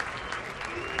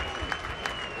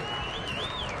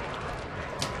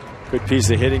 Good piece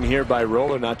of hitting here by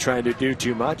Roller, not trying to do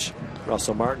too much.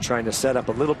 Russell Martin trying to set up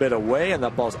a little bit away, and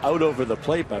that ball's out over the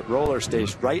plate, but Roller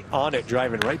stays right on it,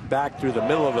 driving right back through the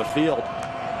middle of the field,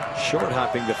 short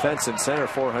hopping the fence in center,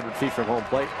 400 feet from home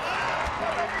plate.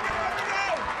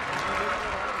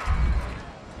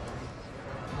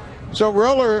 So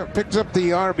Roller picks up the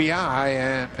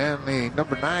RBI, and the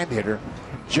number 9 hitter,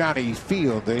 Johnny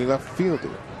Field, the left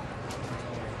fielder.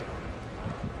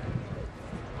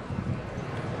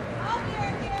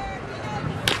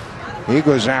 He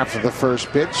goes after the first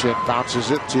pitch and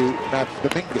bounces it to Matt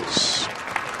Dominguez.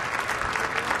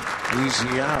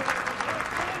 Easy out.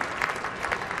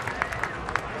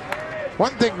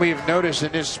 One thing we've noticed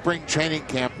in this spring training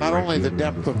camp, not only the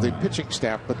depth of the pitching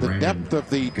staff, but the depth of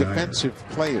the defensive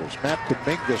players. Matt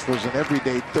Dominguez was an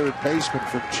everyday third baseman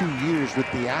for 2 years with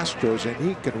the Astros, and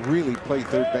he can really play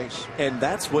third base. And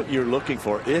that's what you're looking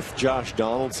for. If Josh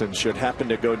Donaldson should happen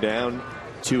to go down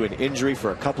to an injury for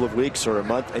a couple of weeks or a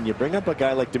month, and you bring up a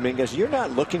guy like Dominguez, you're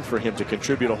not looking for him to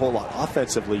contribute a whole lot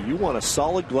offensively. You want a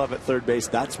solid glove at third base.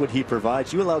 That's what he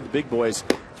provides. You allow the big boys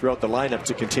throughout the lineup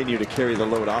to continue to carry the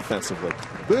load offensively.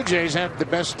 Blue Jays had the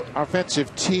best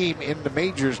offensive team in the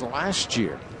majors last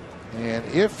year. And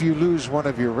if you lose one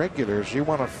of your regulars, you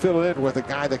want to fill it in with a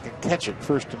guy that can catch it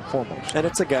first and foremost. And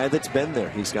it's a guy that's been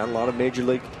there. He's got a lot of major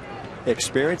league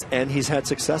experience, and he's had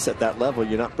success at that level.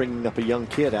 You're not bringing up a young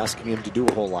kid asking him to do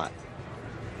a whole lot.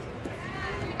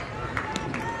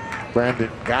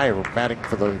 Brandon Guyer batting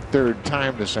for the 3rd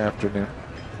time this afternoon.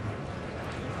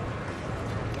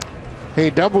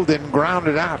 He doubled and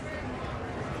grounded out.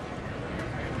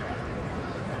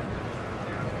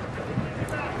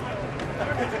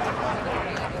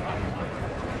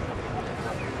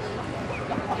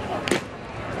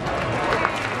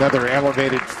 Another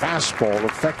elevated fastball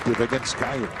effective against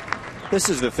Guyer. This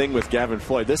is the thing with Gavin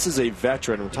Floyd. This is a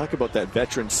veteran. We're talking about that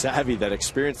veteran savvy, that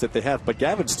experience that they have. But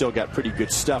Gavin's still got pretty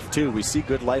good stuff, too. We see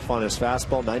good life on his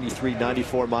fastball, 93,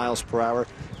 94 miles per hour.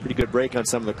 Pretty good break on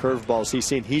some of the curveballs he's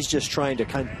seen. He's just trying to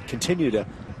continue to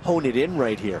hone it in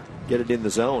right here, get it in the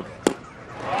zone.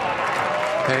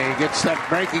 And he gets that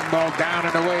breaking ball down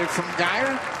and away from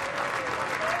Guyer.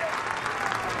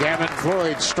 Gavin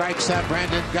Floyd strikes out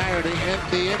Brandon Guyer to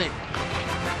end the inning.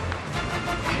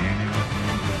 And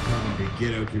now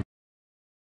get out your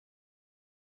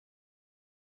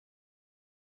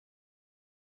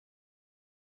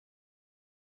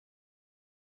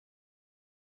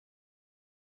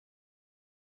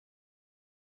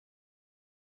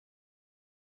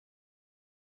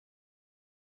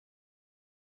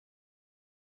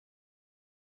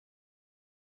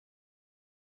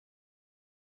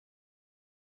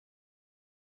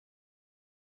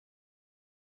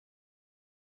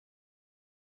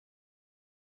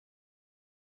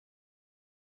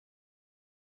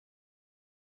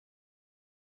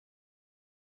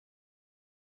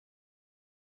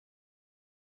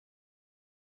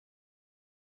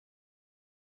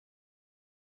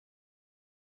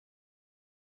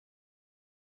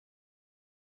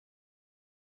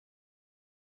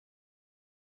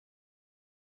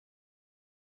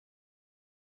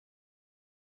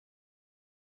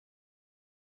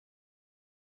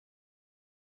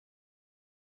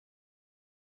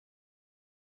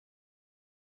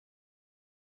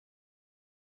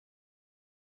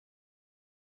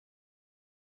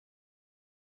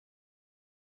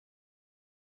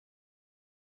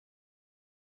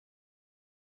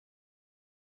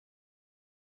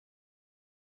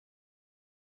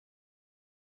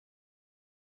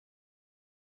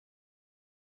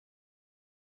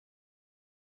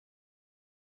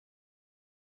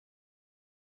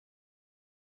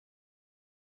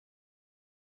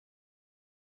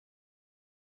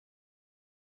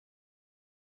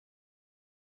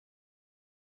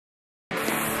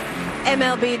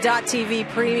MLB.TV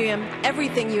Premium,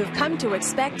 everything you've come to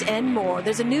expect and more.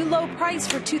 There's a new low price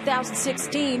for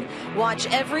 2016. Watch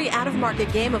every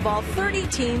out-of-market game of all 30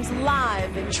 teams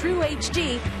live in true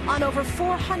HD on over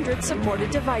 400 supported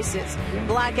devices.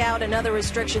 Blackout and other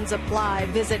restrictions apply.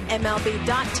 Visit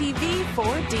MLB.TV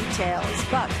for details.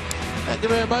 Buck. Thank you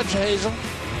very much, Hazel.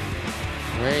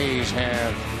 Rays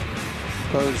have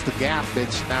closed the gap.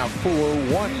 It's now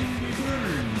 4-1.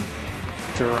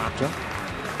 Toronto.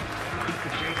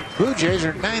 Blue Jays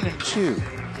are 9-2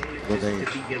 with a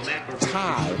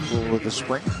tie for the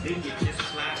spring.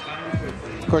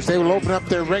 Of course, they will open up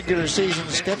their regular season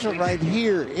schedule right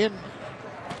here in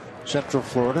Central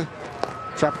Florida.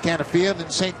 Tropicana Field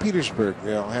in St. Petersburg.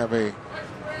 They'll have a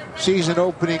season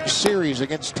opening series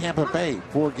against Tampa Bay.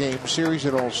 4-game series.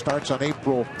 It all starts on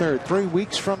April 3rd, 3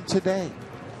 weeks from today.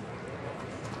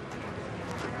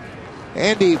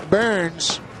 Andy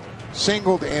Burns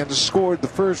singled and scored the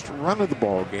first run of the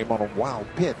ball game on a wild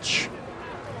pitch.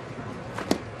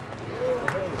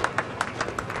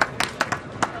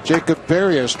 Jacob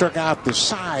Peria struck out the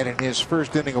side in his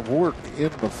first inning of work in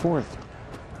the fourth.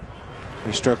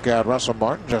 He struck out Russell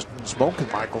Martin, Justin Smoke,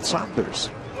 and Michael Saunders.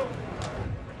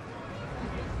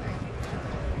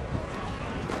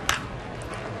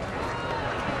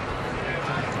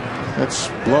 It's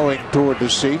blowing toward the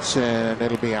seats, and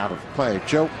it'll be out of play.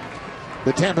 Joe,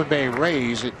 the Tampa Bay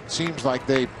Rays, it seems like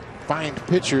they find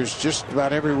pitchers just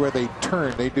about everywhere they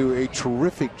turn. They do a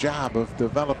terrific job of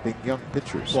developing young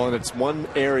pitchers. Well, and it's one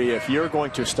area, if you're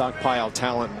going to stockpile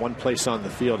talent in one place on the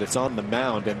field, it's on the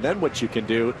mound. And then what you can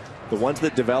do, the ones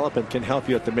that develop and can help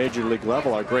you at the major league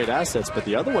level are great assets, but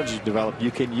the other ones you develop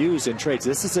you can use in trades.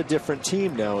 This is a different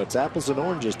team now. It's apples and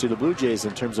oranges to the Blue Jays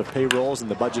in terms of payrolls and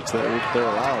the budgets that they're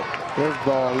allowed. Curve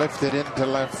ball lifted into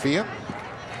left field.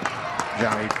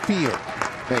 Johnny Field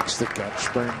makes the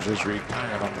catch. Burns is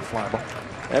retired on the fly ball.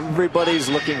 Everybody's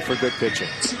looking for good pitching.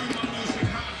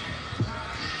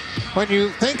 When you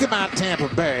think about Tampa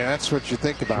Bay, that's what you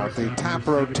think about. The top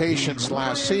rotations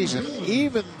last season,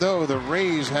 even though the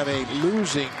Rays had a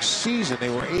losing season, they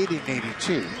were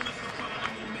 80-82.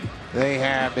 They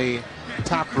have a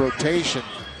top rotation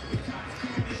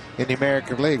in the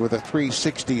American League with a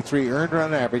 363 earned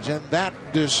run average, and that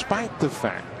despite the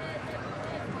fact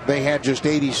they had just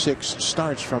 86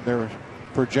 starts from their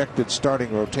projected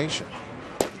starting rotation.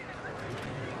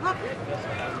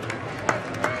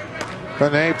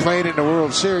 When they played in the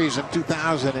World Series in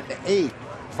 2008,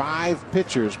 5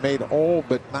 pitchers made all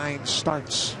but 9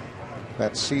 starts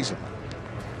that season.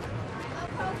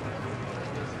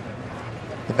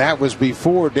 And that was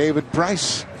before David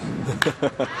Price.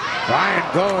 Ryan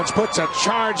Goins puts a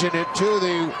charge in it to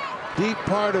the deep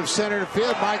part of center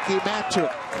field. Mikey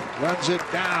Matuk runs it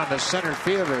down. The center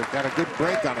fielder got a good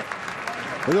break on it.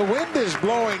 The wind is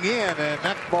blowing in, and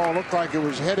that ball looked like it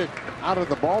was headed out of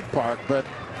the ballpark, but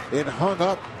it hung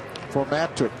up for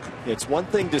Matuk. It's one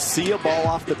thing to see a ball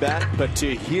off the bat, but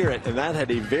to hear it, and that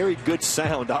had a very good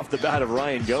sound off the bat of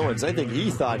Ryan Goins. I think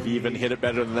he thought he even hit it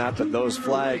better than that, but those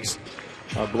flags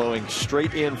are blowing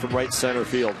straight in from right center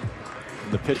field.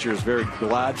 And the pitcher is very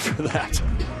glad for that.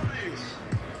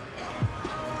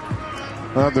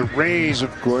 Well, the Rays,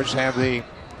 of course, have the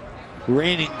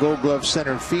reigning Gold Glove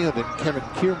center field in Kevin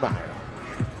Kiermaier.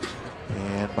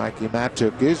 And Mikey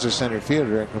Matuk is a center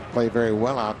fielder and can play very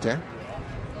well out there.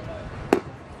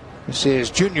 This is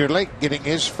Junior Lake getting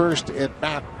his first at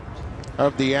bat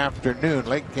of the afternoon.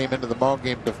 Lake came into the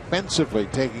ballgame defensively,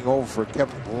 taking over for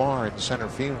Kevin Pillar in center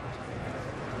field.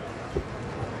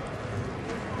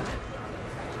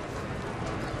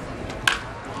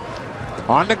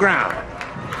 On the ground.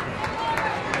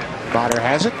 Potter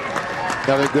has it.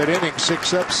 Another good inning.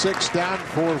 6 up, 6 down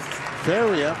for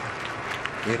Feria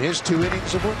in his 2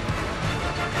 innings of work.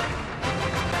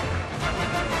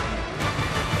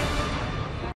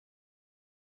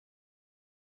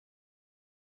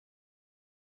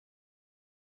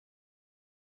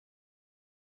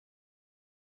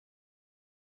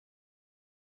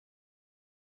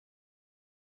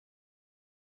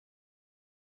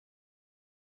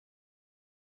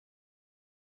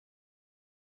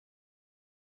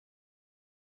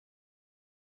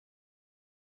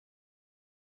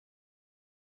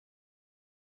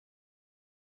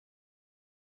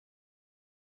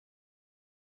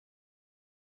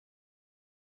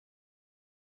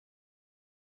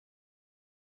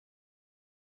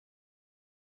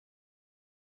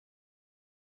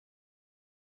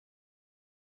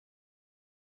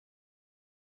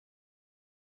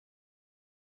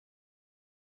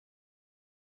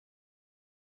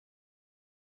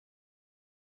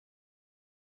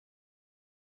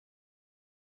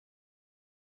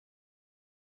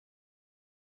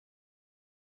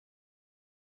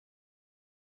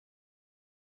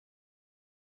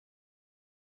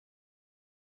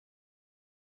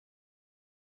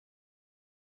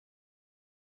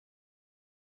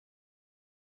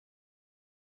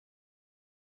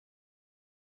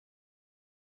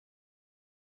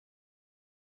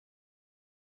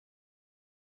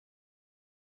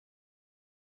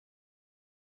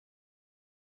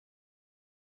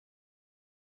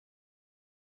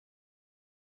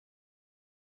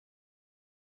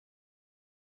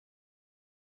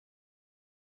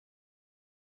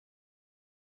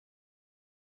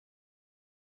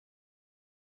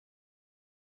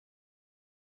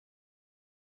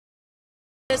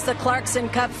 It's the Clarkson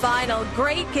Cup Final.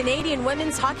 Great Canadian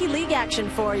Women's Hockey League action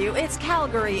for you. It's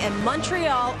Calgary and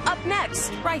Montreal up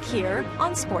next, right here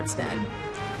on Sportsnet.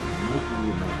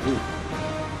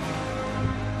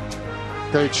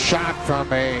 Great shot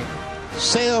from a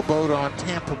sailboat on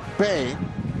Tampa Bay.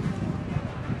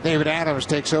 David Adams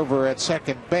takes over at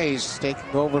second base,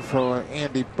 taking over for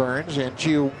Andy Burns, and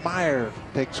Gio Meyer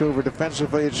takes over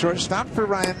defensively at shortstop for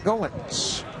Ryan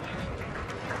Goins.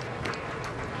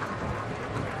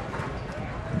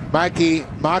 Mikey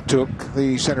Matuk,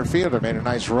 the center fielder, made a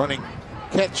nice running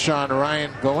catch on Ryan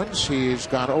Goins. He's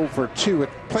gone 0 for 2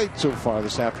 at plate so far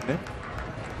this afternoon.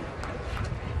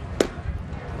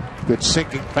 Good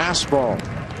sinking fastball.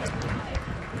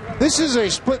 This is a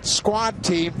split squad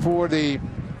team for the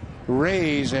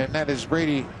Rays, and that is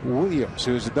Brady Williams,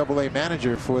 who is the Double-A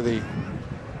manager for the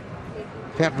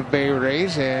Tampa Bay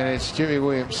Rays, and it's Jimmy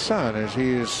Williams' son as he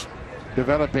is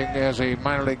developing as a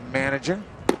minor league manager.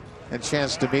 A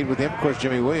chance to meet with him. Of course,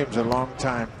 Jimmy Williams, a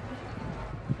long-time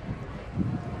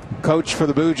coach for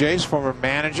the Blue Jays, former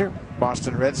manager,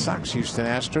 Boston Red Sox, Houston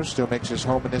Astros, still makes his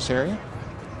home in this area.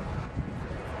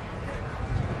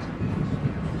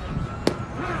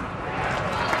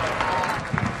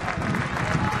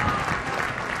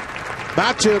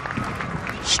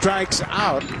 Matuk strikes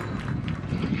out.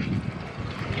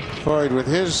 Floyd with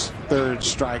his third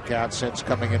strikeout since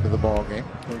coming into the ball game.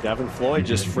 Gavin Floyd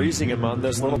just freezing him on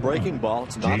this little breaking ball.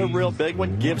 It's not a real big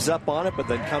one. Gives up on it, but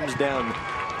then comes down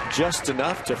just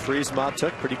enough to freeze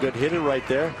Matuk. Pretty good hitter right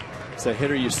there. It's a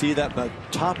hitter you see that at the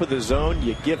top of the zone.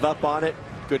 You give up on it.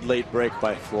 Good late break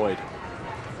by Floyd.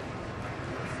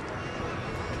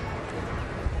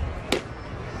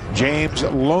 James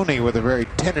Loney with a very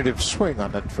tentative swing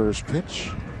on that first pitch.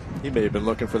 He may have been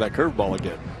looking for that curveball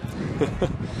again.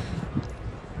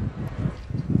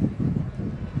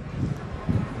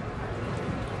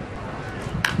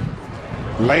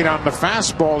 Late on the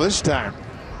fastball this time.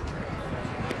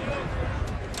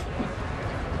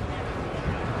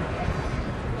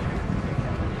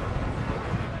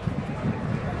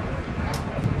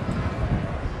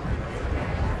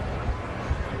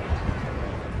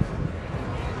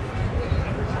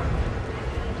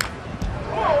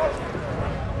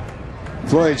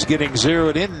 Floyd's getting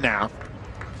zeroed in now.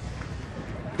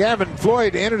 Gavin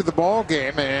Floyd entered the ball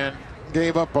game and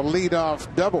gave up a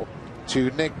leadoff double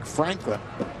to Nick Franklin.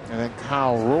 And then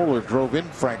Kyle Roller drove in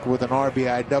Frank with an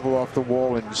RBI double off the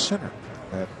wall in center.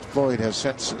 But Floyd has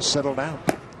since settled down.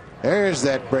 There's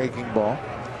that breaking ball.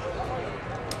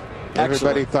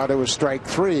 Everybody thought it was strike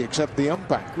 3 except the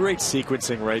umpire. Great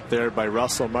sequencing right there by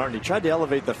Russell Martin. He tried to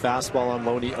elevate the fastball on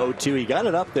Loney 0-2. He got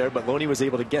it up there, but Loney was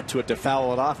able to get to it to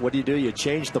foul it off. What do? You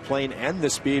change the plane and the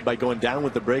speed by going down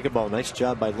with the breaking ball. Nice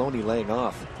job by Loney laying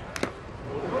off.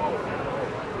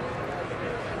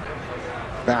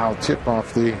 Foul tip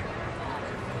off the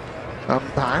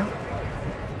umpire.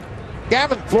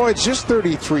 Gavin Floyd's just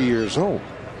 33 years old.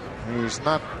 He's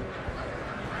not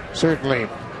certainly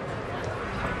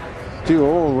too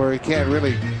old where he can't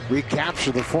really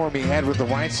recapture the form he had with the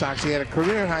White Sox. He had a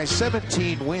career high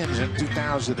 17 wins in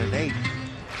 2008.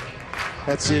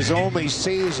 That's his only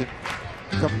season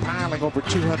compiling over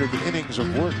 200 innings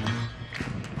of work.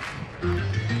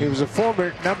 He was a former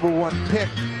 #1 pick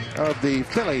of the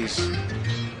Phillies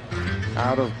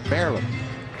out of Maryland.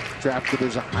 Drafted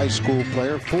as a high school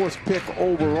player, 4th pick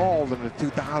overall in the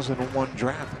 2001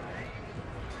 draft.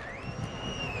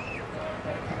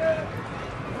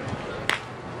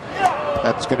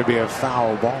 That's going to be a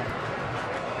foul ball.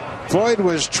 Floyd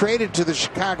was traded to the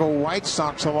Chicago White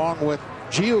Sox along with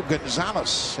Gio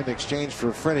Gonzalez in exchange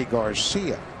for Freddie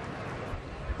Garcia.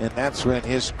 And that's when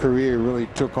his career really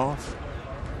took off.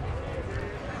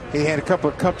 He had a couple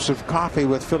of cups of coffee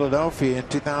with Philadelphia in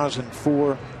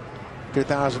 2004,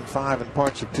 2005, and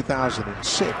parts of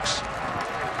 2006.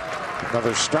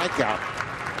 Another strikeout.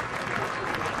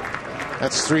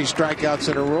 That's 3 strikeouts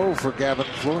in a row for Gavin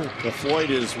Floyd.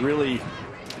 Floyd is really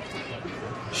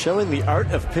showing the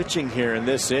art of pitching here in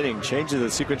this inning. Changing the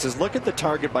sequences. Look at the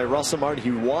target by Russell Martin. He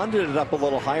wanted it up a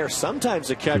little higher. Sometimes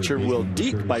a catcher will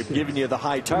deke by giving you the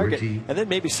high target, and then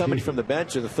maybe somebody from the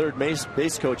bench or the third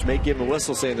base coach may give him a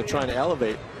whistle saying they're trying to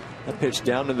elevate a pitch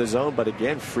down in the zone, but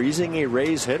again, freezing a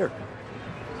Rays hitter.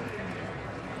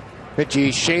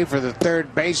 Pitchy Schaefer, the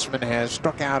third baseman, has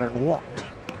struck out and walked.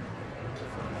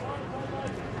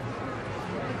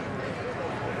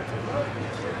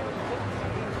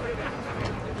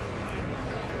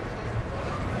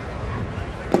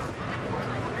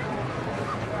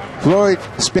 Floyd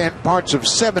spent parts of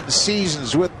 7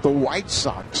 seasons with the White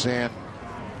Sox, and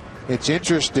it's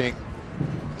interesting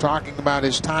talking about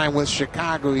his time with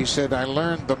Chicago, he said, "I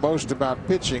learned the most about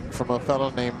pitching from a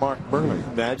fellow named Mark Buehrle."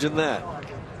 Imagine that.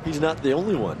 He's not the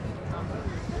only one.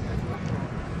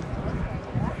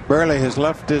 Buehrle has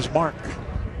left his mark.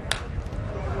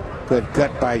 Good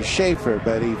cut by Schaefer,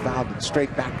 but he fouled it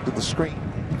straight back to the screen.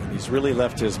 He's really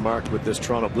left his mark with this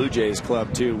Toronto Blue Jays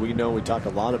club, too. We know we talk a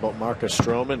lot about Marcus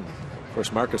Stroman. Of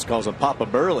course, Marcus calls him Papa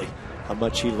Buehrle. How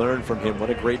much he learned from him. What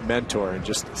a great mentor. And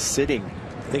just sitting.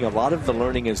 I think a lot of the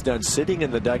learning is done sitting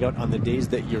in the dugout on the days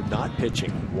that you're not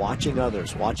pitching, watching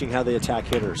others, watching how they attack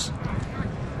hitters.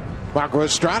 Marco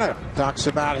Estrada talks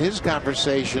about his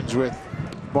conversations with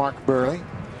Mark Buehrle.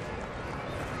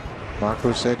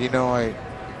 Marco said, "You know, I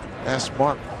asked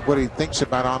Mark what he thinks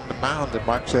about on the mound," and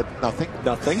Mark said, "Nothing."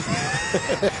 Nothing.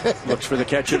 Looks for the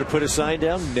catcher to put his sign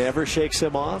down, never shakes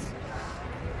him off.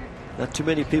 Not too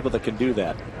many people that can do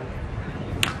that.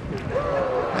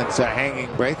 That's a hanging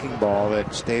breaking ball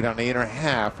that stayed on the inner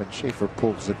half, and Schaefer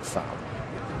pulls it foul.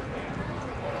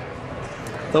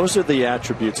 Those are the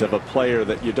attributes of a player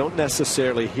that you don't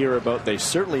necessarily hear about. They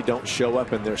certainly don't show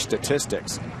up in their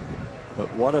statistics.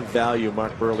 But what a value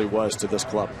Mark Buehrle was to this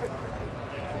club.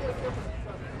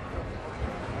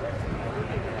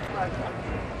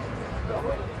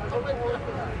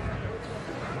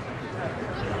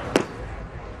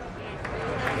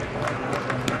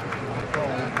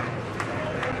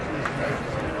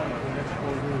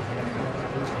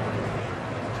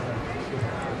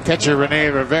 Catcher Rene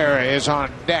Rivera is on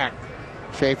deck.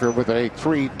 Schaefer with a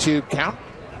 3-2 count.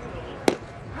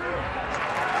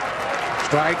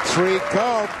 Strike three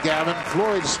called. Gavin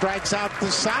Floyd strikes out the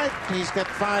side. He's got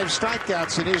 5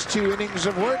 strikeouts in his 2 innings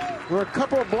of work. We're a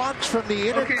couple of blocks from the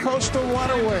Intercoastal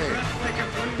Waterway.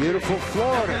 Beautiful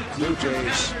Florida. Blue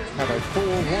Jays have a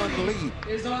 4-1 lead.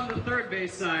 Is on the third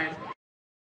base side.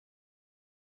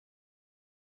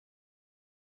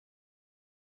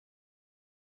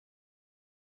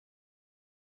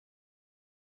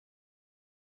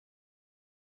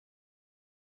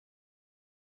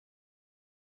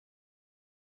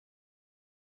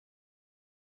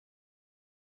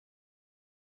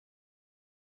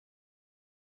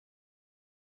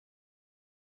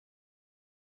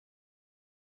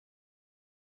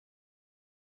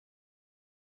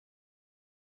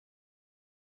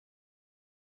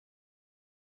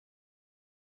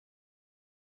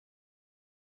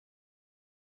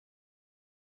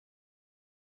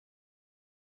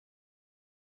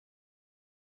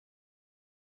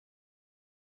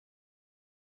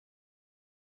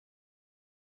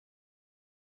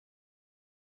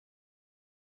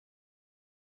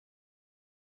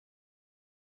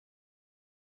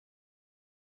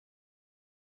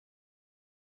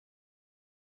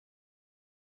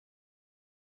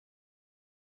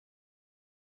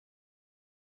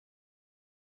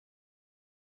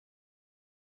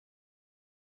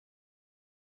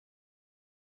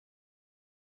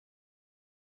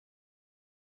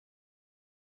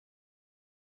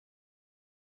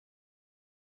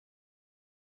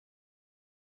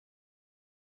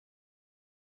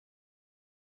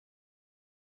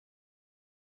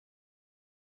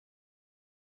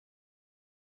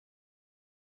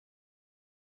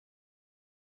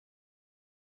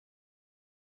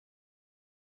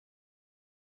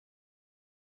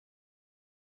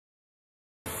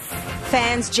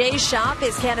 Fans, Jay's Shop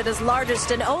is Canada's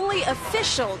largest and only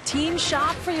official team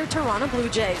shop for your Toronto Blue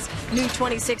Jays. New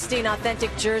 2016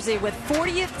 authentic jersey with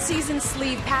 40th season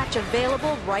sleeve patch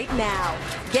available right now.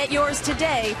 Get yours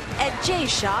today at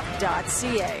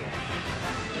jayshop.ca.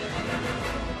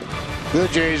 Blue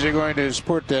Jays are going to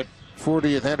sport that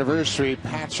 40th anniversary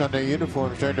patch on their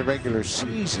uniforms during the regular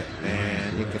season,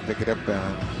 and you can pick it up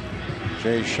on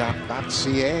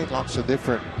jayshop.ca. Lots of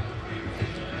different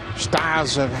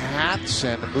styles of hats,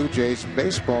 and the Blue Jays and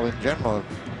baseball in general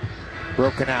have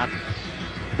broken out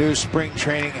new spring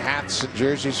training hats and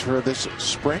jerseys for this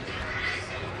spring.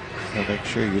 So make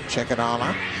sure you check it all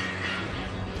out.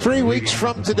 3 weeks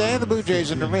from today, the Blue Jays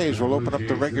and the Rays will open up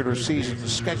the regular season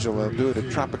schedule. They'll do it at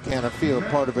Tropicana Field,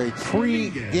 part of a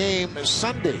 3-game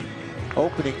Sunday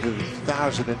opening to the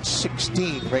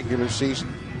 2016 regular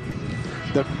season.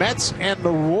 The Mets and the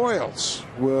Royals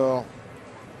will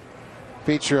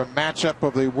feature a matchup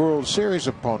of the World Series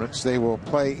opponents. They will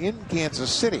play in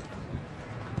Kansas City,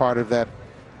 part of that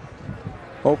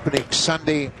opening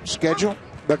Sunday schedule.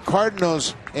 The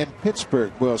Cardinals in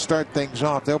Pittsburgh will start things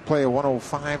off. They'll play a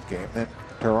 1:05 game. Then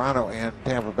Toronto and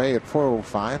Tampa Bay at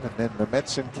 4:05, and then the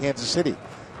Mets in Kansas City,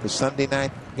 the Sunday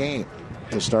night game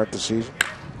to start the season.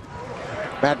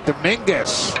 Matt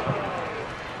Dominguez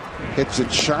hits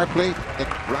it sharply.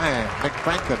 Nick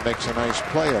Franklin makes a nice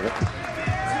play of it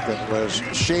that was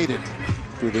shaded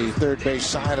to the third base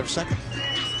side of second.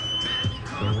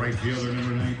 The right fielder,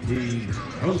 number 19,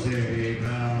 Jose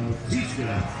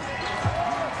Bautista.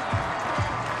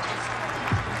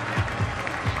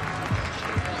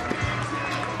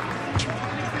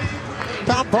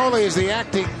 Tom Foley is the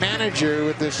acting manager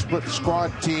with this split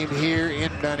squad team here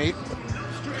in Dunedin.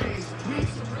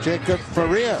 Jacob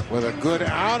Faria with a good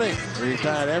outing.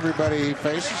 Retired everybody he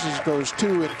faces. He goes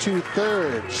 2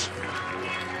 2/3.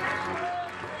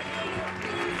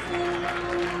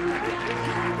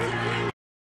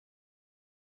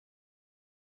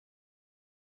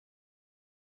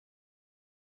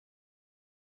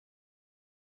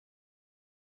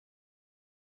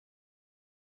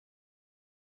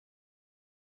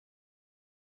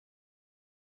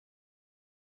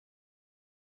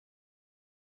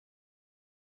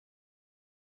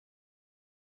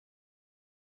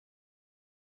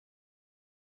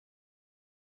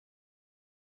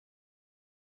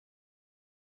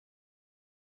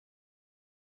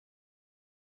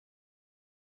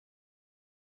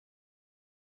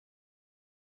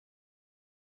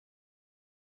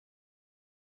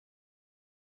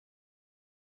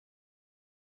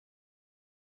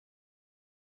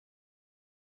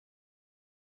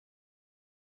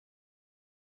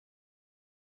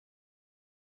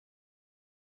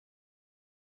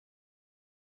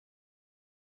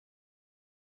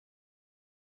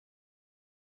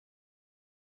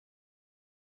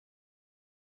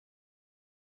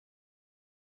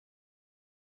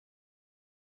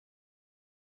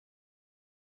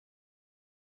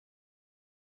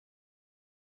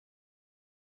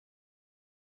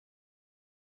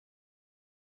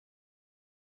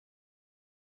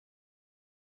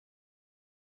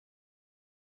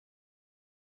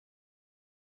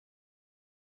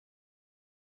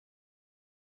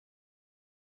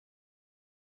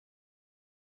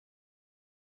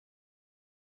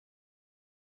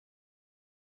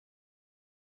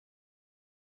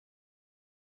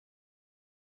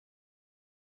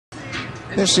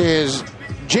 This is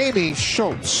Jamie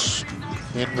Schultz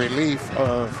in relief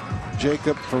of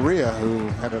Jacob Faria, who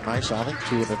had a nice outing,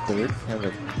 2 1/3.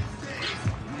 Had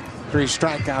 3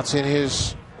 strikeouts in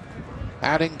his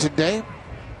outing today.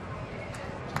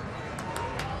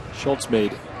 Schultz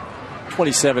made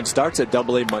 27 starts at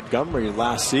AA Montgomery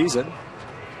last season.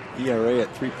 ERA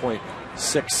at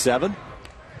 3.67.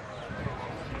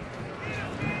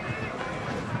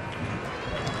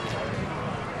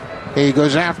 He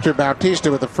goes after Bautista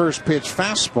with the first pitch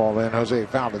fastball. Then Jose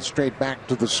fouled it straight back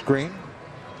to the screen.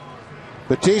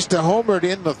 Bautista homered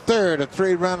in the third, a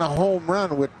 3-run home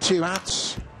run with 2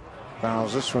 outs.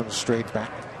 Fouls this one straight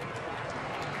back.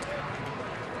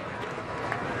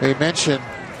 We mentioned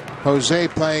Jose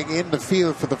playing in the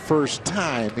field for the first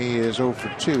time. He is 0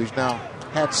 for 2. He's now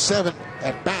had 7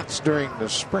 at-bats during the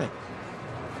spring.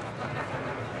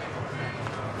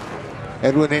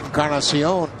 Edwin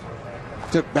Encarnacion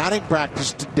took batting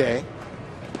practice today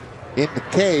in the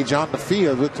cage on the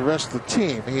field with the rest of the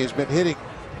team. He has been hitting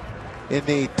in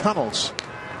the tunnels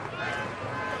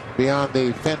beyond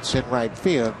the fence in right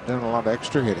field, doing a lot of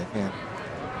extra hitting. And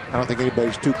I don't think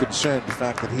anybody's too concerned the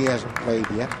fact that he hasn't played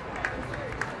yet.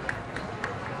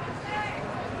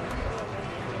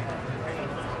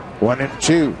 One and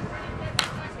 2.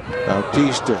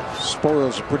 Bautista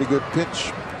spoils a pretty good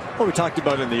pitch. Well, we talked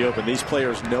about in the open, these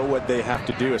players know what they have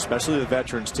to do, especially the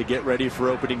veterans, to get ready for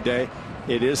opening day.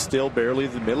 It is still barely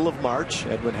the middle of March.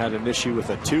 Edwin had an issue with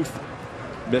a tooth,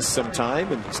 missed some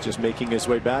time, and he's just making his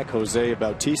way back. Jose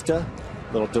Bautista,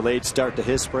 a little delayed start to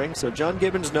his spring. So John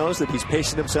Gibbons knows that he's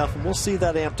pacing himself, and we'll see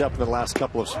that amped up in the last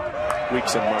couple of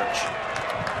weeks in March.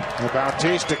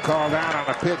 Bautista called out on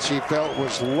a pitch he felt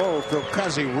was low. Phil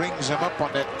Cuzzy rings him up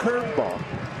on that curveball.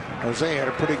 Jose had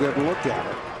a pretty good look at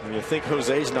it. You think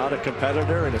Jose's not a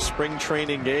competitor in a spring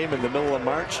training game in the middle of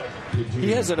March?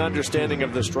 He has an understanding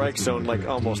of the strike zone like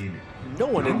almost no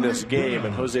one in this game,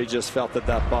 and Jose just felt that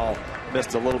that ball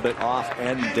missed a little bit off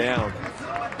and down.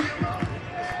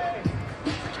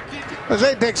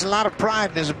 Jose takes a lot of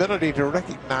pride in his ability to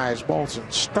recognize balls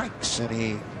and strikes, and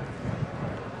he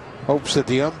hopes that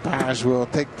the umpires will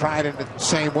take pride in it the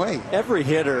same way. Every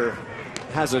hitter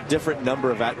has a different number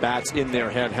of at-bats in their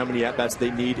head, how many at-bats they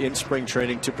need in spring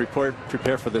training to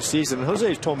prepare for the season. And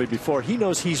Jose's told me before, he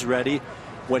knows he's ready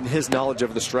when his knowledge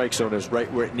of the strike zone is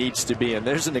right where it needs to be. And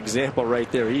there's an example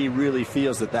right there. He really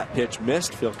feels that that pitch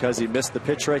missed. Phil Cuzzy missed the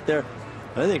pitch right there.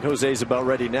 I think Jose's about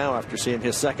ready now after seeing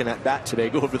his second at-bat today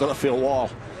go over the left field wall.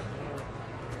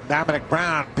 Dominic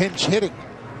Brown pinch hitting.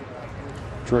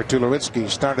 Troy Tulowitzki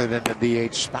started in the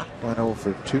DH spot, went 0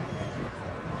 for 2.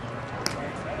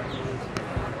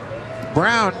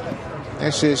 Brown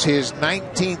This is his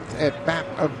 19th at bat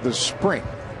of the spring.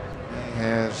 He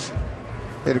has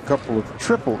hit a couple of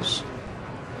triples.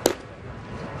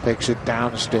 Takes it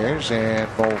downstairs and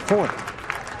ball fourth.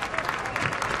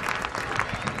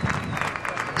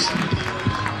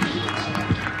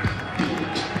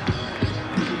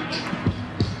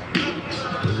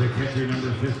 The catcher,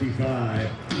 number 55,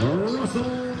 Russell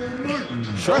Martin.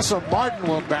 Russell Martin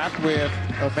will bat with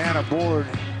a man aboard.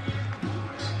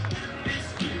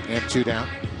 And 2 down.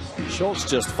 Schultz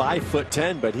just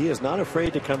 5'10", but he is not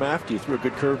afraid to come after you. Threw a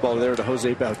good curveball there to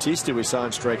Jose Bautista we saw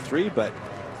in strike 3, but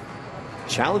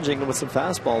challenging him with some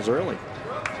fastballs early.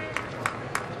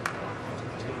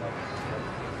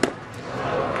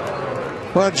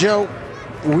 Well, Joe,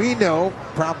 we know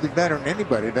probably better than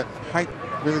anybody that height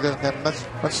really doesn't have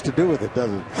much to do with it,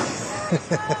 does it?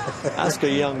 Ask a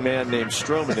young man named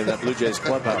Stroman in that Blue Jays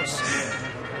clubhouse.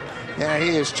 Yeah,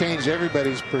 he has changed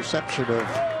everybody's perception of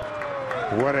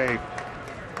what a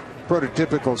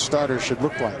prototypical starter should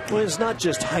look like. Well, it's not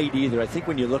just height either. I think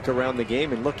when you look around the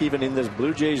game and look even in this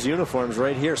Blue Jays uniforms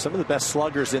right here, some of the best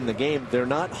sluggers in the game, they're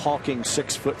not hulking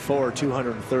 6'4",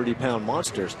 230-pound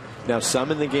monsters. Now,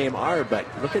 some in the game are, but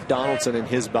look at Donaldson and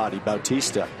his body,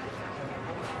 Bautista.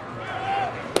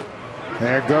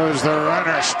 There goes the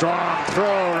runner. Strong throw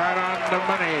right on the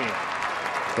money.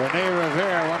 Rene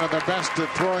Rivera, one of the best at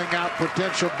throwing out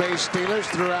potential base stealers,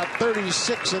 threw out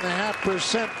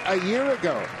 36.5% a year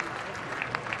ago.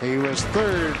 He was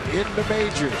third in the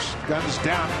majors. Guns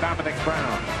down Dominic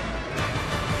Brown.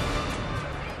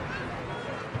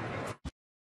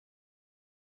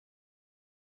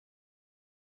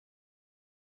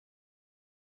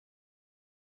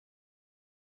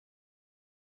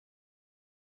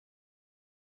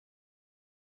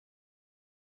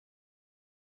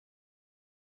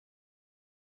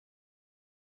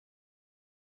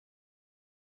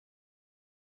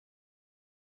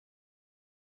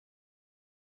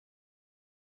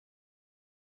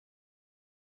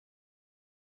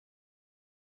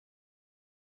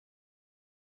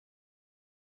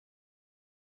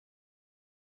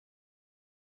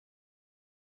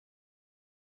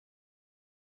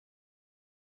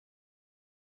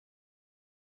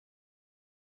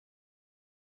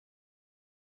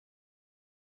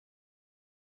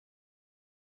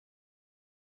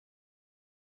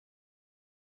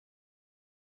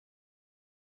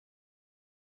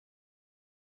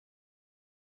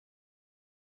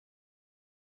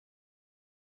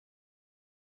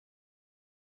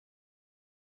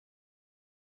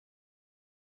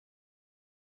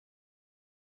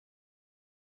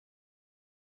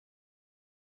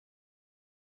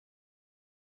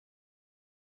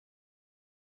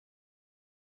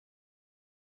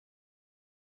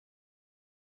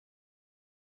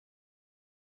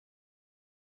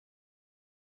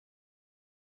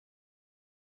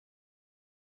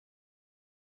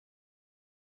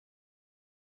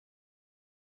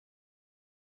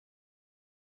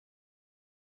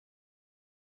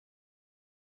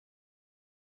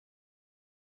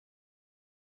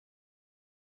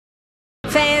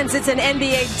 Fans, it's an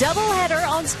NBA doubleheader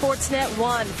on Sportsnet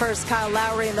 1. First, Kyle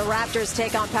Lowry and the Raptors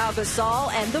take on Pau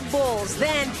Gasol and the Bulls.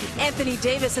 Then, Anthony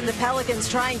Davis and the Pelicans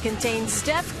try and contain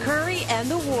Steph Curry and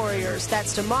the Warriors.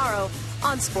 That's tomorrow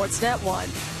on Sportsnet 1.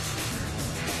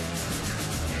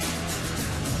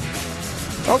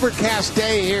 Overcast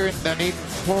day here in Dunedin,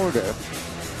 Florida.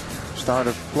 Start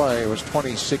of play was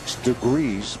 26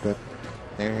 degrees, but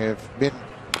there have been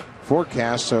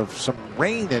forecasts of some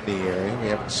rain in the area. We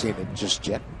haven't seen it just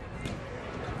yet.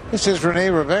 This is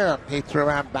Rene Rivera. He threw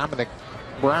out Dominic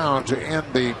Brown to end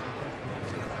the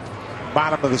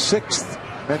bottom of the 6th.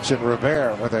 Mentioned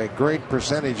Rivera with a great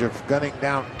percentage of gunning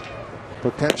down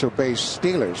potential base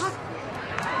stealers.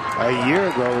 A year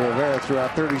ago, Rivera threw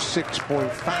out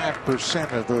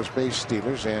 36.5% of those base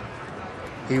stealers, and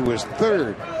he was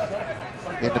third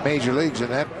in the major leagues in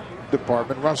that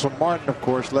department. Russell Martin, of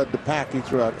course, led the pack. He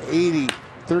threw out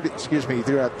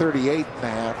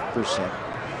 38.5%.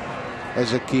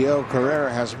 Ezequiel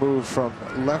Carrera has moved from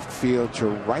left field to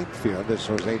right field as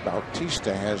Jose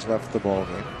Bautista has left the ball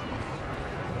game.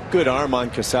 Good arm on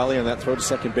Casali on that throw to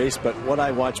second base, but what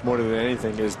I watch more than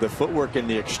anything is the footwork in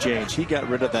the exchange. He got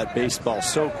rid of that baseball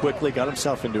so quickly, got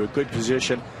himself into a good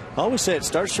position. I always say it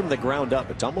starts from the ground up.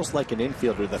 It's almost like an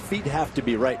infielder. The feet have to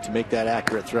be right to make that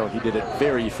accurate throw. He did it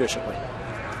very efficiently.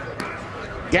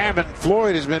 Gavin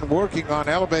Floyd has been working on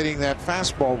elevating that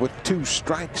fastball with 2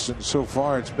 strikes, and so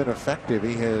far it's been effective.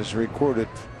 He has recorded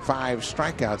 5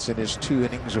 strikeouts in his 2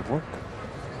 innings of work.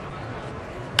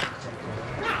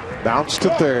 Bounce to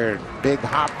third. Big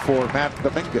hop for Matt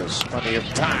Dominguez. Plenty of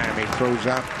time. He throws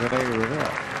out Rene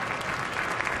Rivera.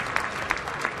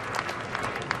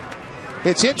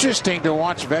 It's interesting to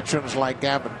watch veterans like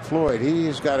Gavin Floyd.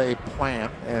 He's got a plan,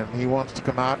 and he wants to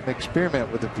come out and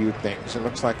experiment with a few things. It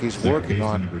looks like he's working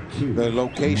on the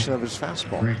location of his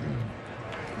fastball.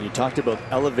 You talked about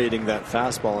elevating that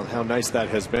fastball and how nice that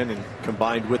has been, and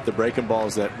combined with the breaking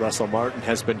balls that Russell Martin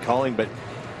has been calling. But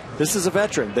this is a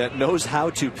veteran that knows how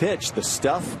to pitch. The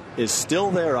stuff is still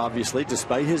there, obviously,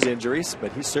 despite his injuries,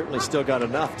 but he's certainly still got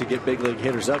enough to get big league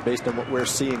hitters up based on what we're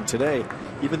seeing today,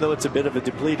 even though it's a bit of a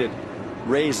depleted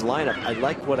Rays lineup. I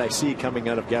like what I see coming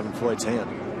out of Gavin Floyd's hand.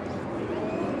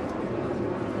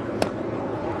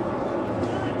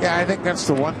 Yeah, I think that's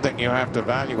the one thing you have to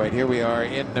evaluate. Here we are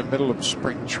in the middle of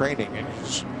spring training, and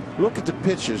just look at the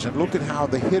pitches and look at how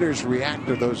the hitters react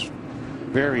to those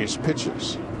various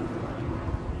pitches.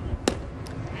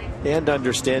 And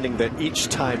understanding that each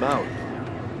time out,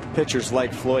 pitchers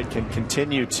like Floyd can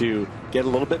continue to get a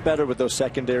little bit better with those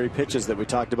secondary pitches that we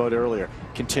talked about earlier.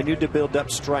 Continue to build up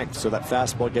strength so that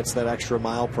fastball gets that extra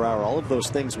mile per hour. All of those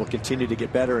things will continue to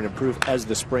get better and improve as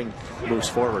the spring moves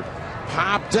forward.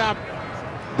 Popped up.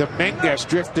 Dominguez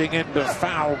drifting into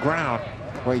foul ground.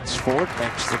 Waits for it,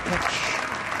 makes the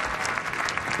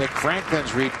catch. Nick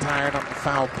Franklin's retired on the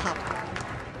foul pop.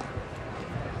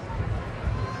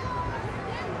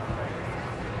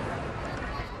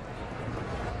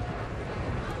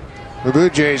 The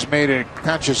Blue Jays made a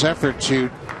conscious effort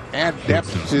to add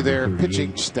depth to their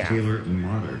pitching staff.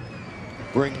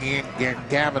 Bringing in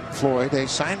Gavin Floyd. They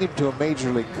signed him to a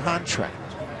major league contract,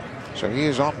 so he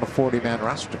is on the 40-man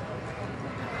roster.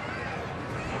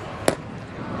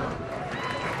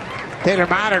 Taylor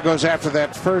Matter goes after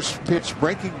that first pitch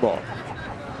breaking ball.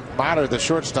 Matter, the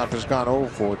shortstop, has gone 0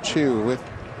 for 2 with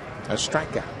a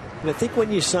strikeout. And I think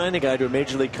when you sign a guy to a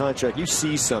major league contract, you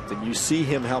see something. You see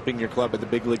him helping your club at the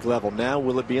big league level. Now,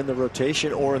 will it be in the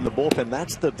rotation or in the bullpen?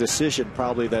 That's the decision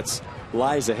probably that's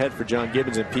lies ahead for John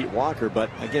Gibbons and Pete Walker.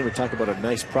 But again, we talk about a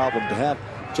nice problem to have.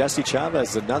 Jesse Chavez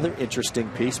is another interesting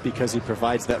piece because he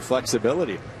provides that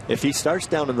flexibility. If he starts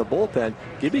down in the bullpen,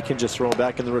 Gibby can just throw him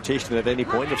back in the rotation at any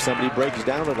point if somebody breaks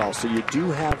down at all. So you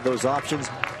do have those options.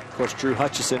 Of course, Drew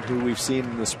Hutchison, who we've seen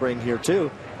in the spring here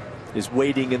too, is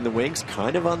waiting in the wings,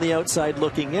 kind of on the outside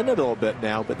looking in a little bit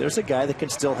now, but there's a guy that can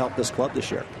still help this club this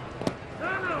year.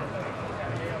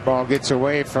 Ball gets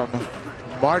away from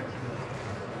Martin.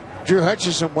 Drew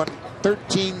Hutchison won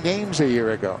 13 games a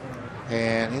year ago,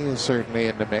 and he is certainly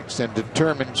in the mix and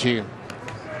determined to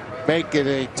make it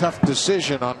a tough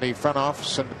decision on the front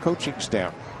office and the coaching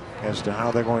staff as to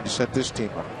how they're going to set this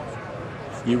team up.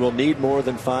 You will need more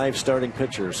than 5 starting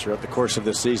pitchers throughout the course of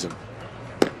this season.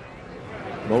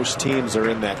 Most teams are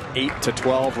in that 8 to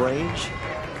 12 range.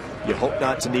 You hope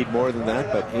not to need more than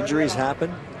that, but injuries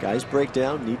happen. Guys break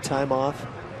down, need time off.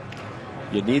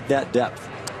 You need that depth.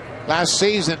 Last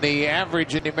season, the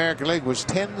average in the American League was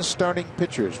 10 starting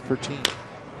pitchers per team.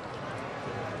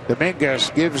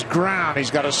 Dominguez gives ground.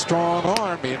 He's got a strong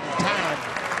arm in time.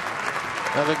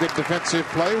 Another good defensive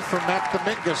play from Matt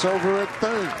Dominguez over at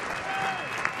third.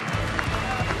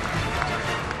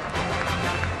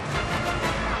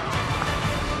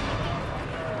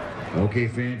 Okay,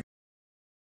 fans.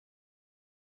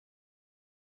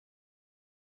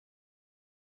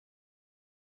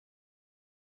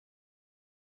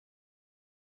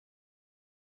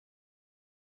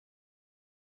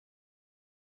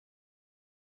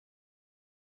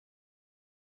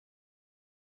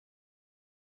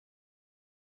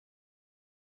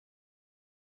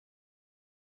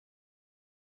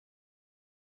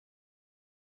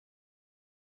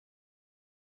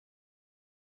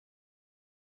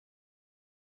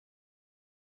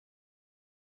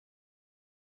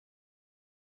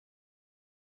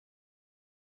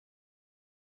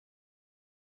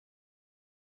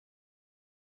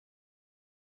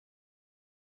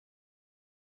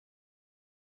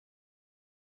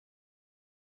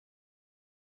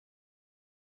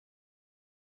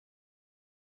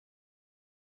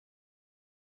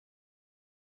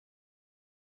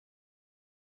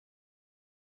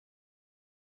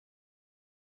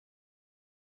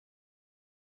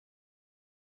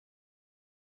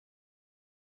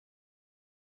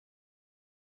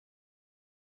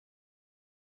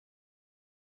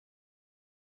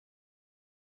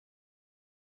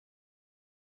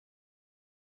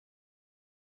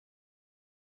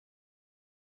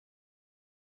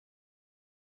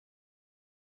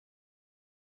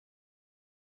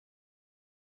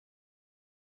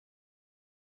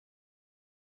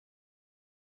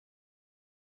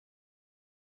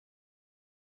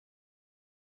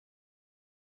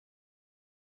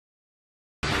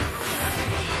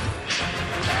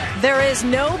 There is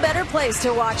no better place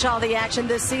to watch all the action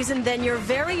this season than your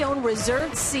very own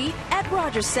reserved seat at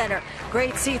Rogers Center.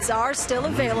 Great seats are still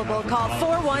available. Call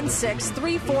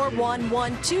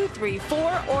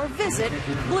 416-341-1234 or visit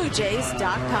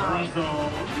BlueJays.com.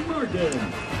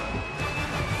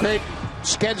 Great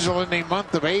schedule in the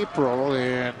month of April,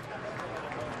 and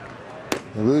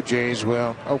the Blue Jays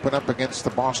will open up against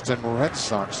the Boston Red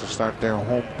Sox to start their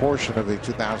home portion of the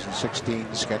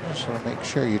 2016 schedule. So make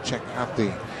sure you check out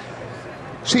the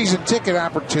season ticket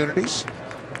opportunities.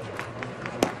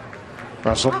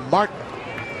 Russell Martin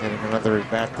getting another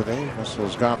at bat today.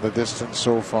 Russell's gone the distance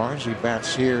so far as he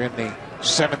bats here in the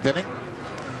 7th inning.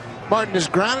 Martin is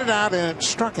grounded out and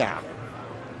struck out.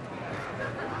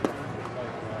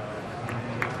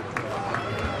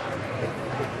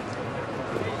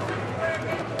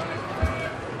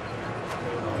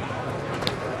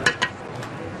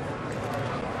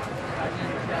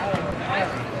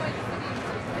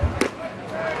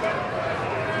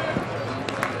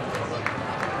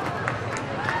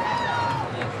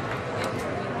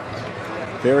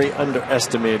 Very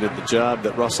underestimated the job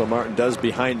that Russell Martin does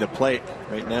behind the plate.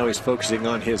 Right now he's focusing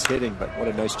on his hitting, but what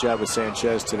a nice job with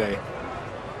Sanchez today.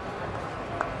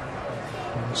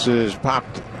 This is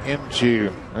popped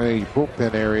into a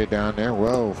bullpen area down there.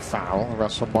 Well, foul.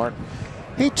 Russell Martin.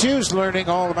 He too is learning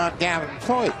all about Gavin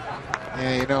Floyd.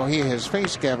 And, you know, he has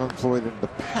faced Gavin Floyd in the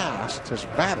past as a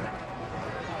batter.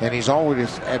 And he's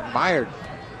always admired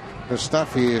the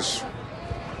stuff he has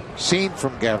seen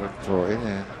from Gavin Floyd.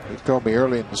 And he told me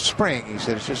early in the spring, he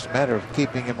said it's just a matter of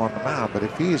keeping him on the mound. But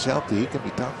if he is healthy, he can be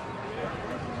tough.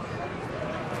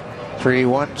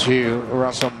 3-1 to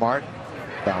Russell Martin.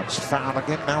 Bounce foul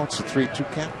again. Now it's a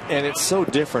 3-2 count. And it's so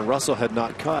different. Russell had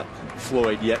not caught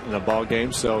Floyd yet in a ball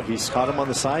game, so he's caught him on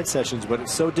the side sessions, but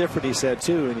it's so different, he said,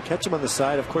 too. And you catch him on the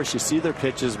side, of course, you see their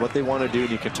pitches, what they want to do,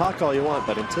 and you can talk all you want,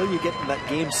 but until you get in that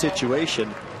game situation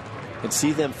and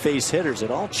see them face hitters, it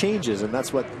all changes, and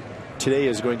that's what today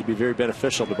is going to be very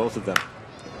beneficial to both of them.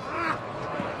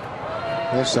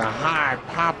 This is a high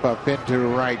pop-up into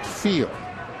right field.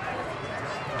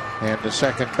 And the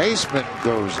second baseman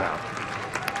goes out.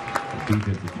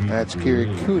 That's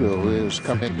Kirikudo, who's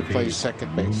come in to play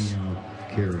second base.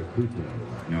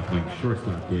 Now playing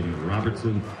shortstop, Daniel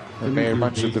Robertson. They made a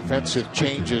bunch of defensive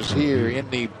changes here in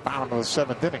the bottom of the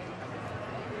 7th inning.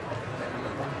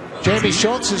 Jamie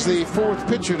Schultz is the 4th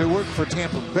pitcher to work for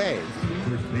Tampa Bay.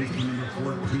 First baseman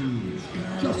number 14,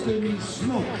 Justin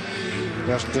Smoke.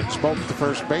 Justin Smoke, the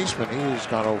first baseman, he's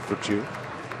gone 0 for 2.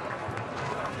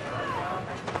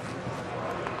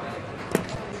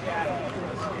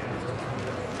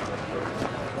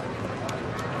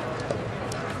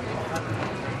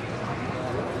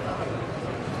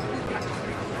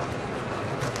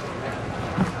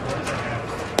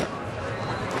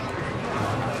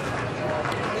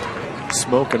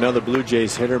 Smoke, another Blue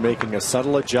Jays hitter, making a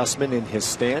subtle adjustment in his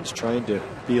stance, trying to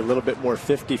be a little bit more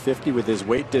 50-50 with his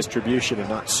weight distribution and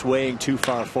not swaying too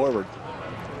far forward.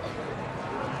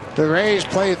 The Rays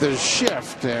play the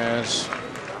shift as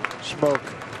Smoke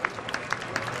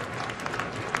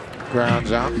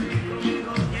grounds out.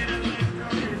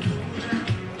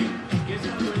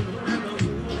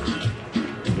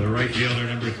 The right fielder,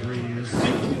 number 3, is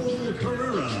Cole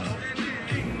Carrera.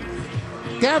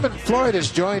 Gavin Floyd has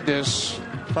joined us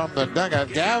from the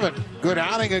dugout. Gavin, good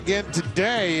outing again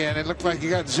today, and it looked like you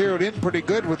got zeroed in pretty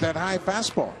good with that high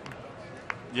fastball.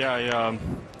 Yeah, I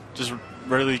just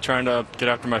really trying to get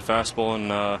after my fastball and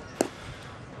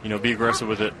be aggressive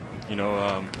with it. And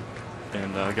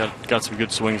got some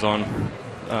good swings on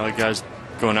guys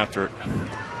going after it.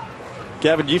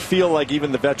 Gavin, do you feel like,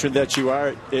 even the veteran that you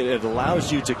are, it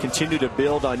allows you to continue to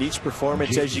build on each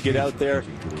performance as you get out there,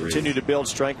 continue to build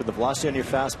strength with the velocity on your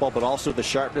fastball, but also the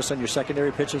sharpness on your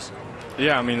secondary pitches?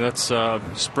 Yeah, I mean, that's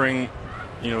spring.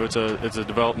 It's a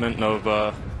development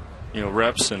of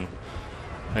reps and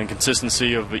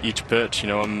consistency of each pitch.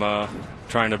 I'm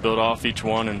trying to build off each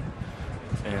one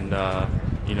and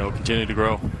continue to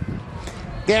grow.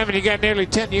 Gavin, you got nearly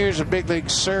 10 years of big league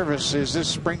service. Is this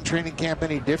spring training camp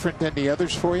any different than the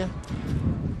others for you?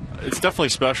 It's definitely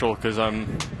special because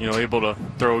I'm able to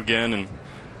throw again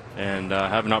and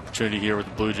have an opportunity here with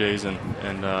the Blue Jays and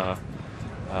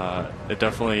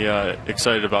definitely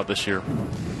excited about this year.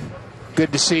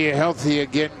 Good to see you healthy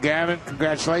again, Gavin.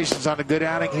 Congratulations on a good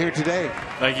outing here today.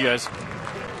 Thank you, guys.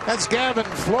 That's Gavin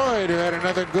Floyd, who had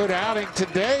another good outing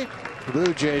today. The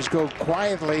Blue Jays go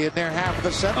quietly in their half of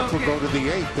the 7th. Will go to the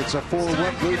 8th. It's a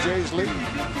 4-1 Blue Jays lead.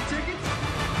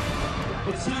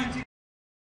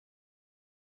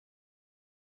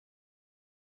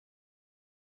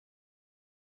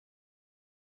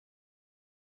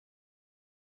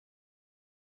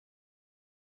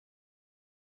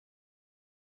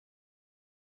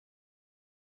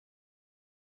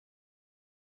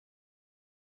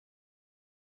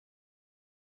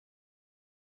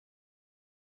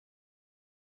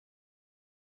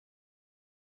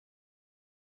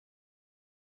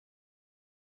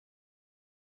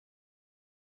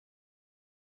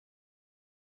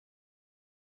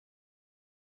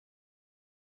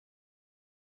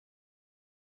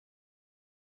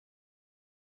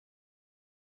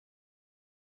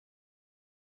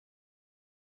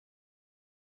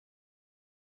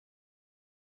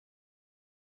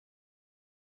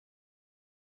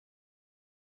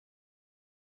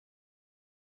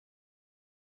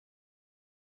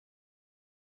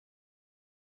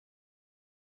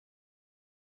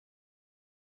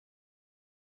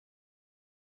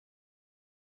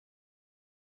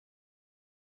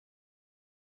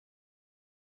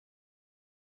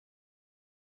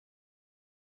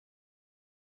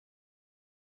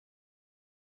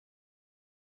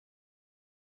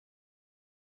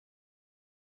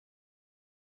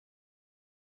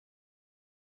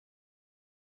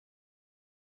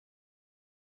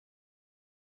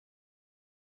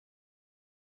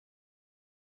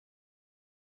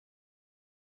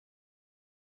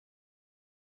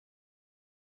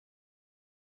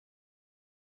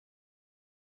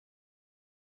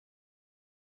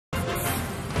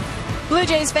 Blue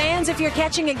Jays fans, if you're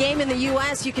catching a game in the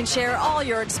U.S., you can share all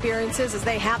your experiences as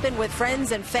they happen with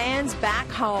friends and fans back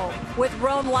home. With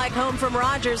Roam Like Home from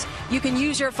Rogers, you can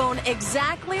use your phone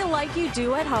exactly like you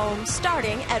do at home,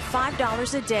 starting at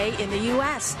 $5 a day in the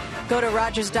U.S. Go to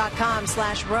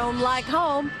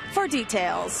Rogers.com/roamlikehome for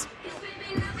details.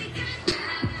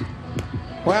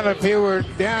 Well, if you were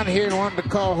down here and wanted to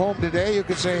call home today, you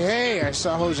could say, hey, I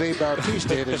saw Jose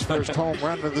Bautista hit his first home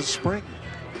run of the spring.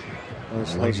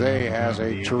 Jose has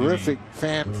a terrific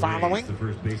fan following.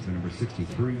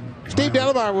 Steve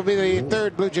Delabar will be the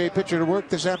third Blue Jay pitcher to work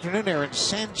this afternoon. Aaron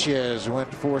Sanchez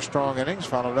went 4 strong innings,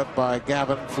 followed up by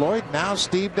Gavin Floyd. Now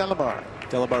Steve Delabar.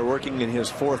 Delabar working in his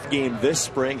 4th game this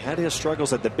spring. Had his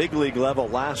struggles at the big league level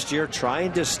last year,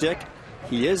 trying to stick.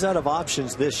 He is out of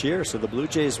options this year, so the Blue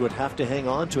Jays would have to hang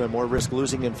on to him or risk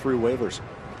losing him through waivers.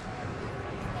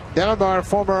 Delabar,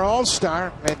 former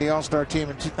All-Star, made the All-Star team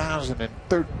in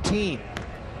 2013.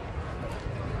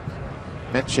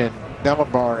 Mentioned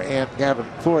Delabar and Gavin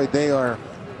Floyd. They are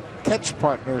catch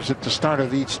partners at the start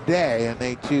of each day, and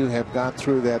they too have gone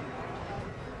through that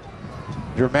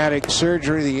dramatic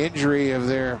surgery, the injury of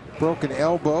their broken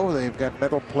elbow. They've got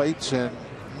metal plates and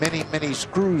many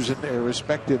screws in their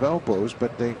respective elbows,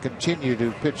 but they continue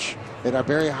to pitch at a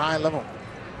very high level.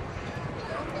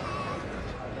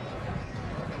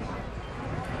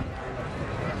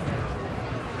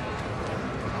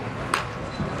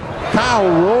 Kyle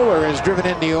Roller has driven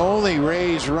in the only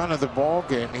Rays run of the ball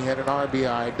game. He had an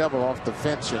RBI double off the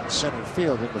fence in center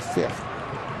field in the 5th.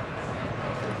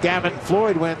 Gavin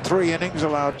Floyd went 3 innings,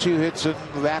 allowed 2 hits in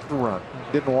that run.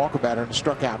 Didn't walk a batter and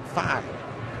struck out 5.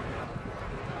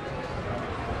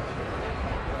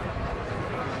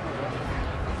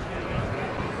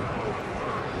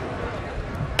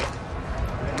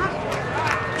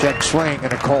 Check swing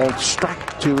and a called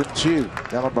strike, 2-2.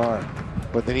 Delabar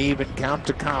with an even count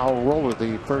to Kyle Roller,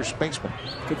 the first baseman.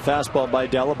 Good fastball by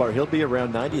Delabar. He'll be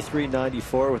around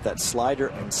 93-94 with that slider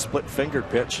and split finger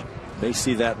pitch. May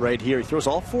see that right here. He throws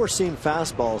all 4-seam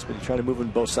fastballs, but he's trying to move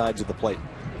them both sides of the plate.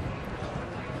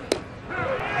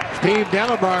 Steve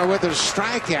Delabar with a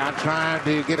strikeout, trying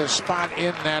to get a spot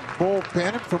in that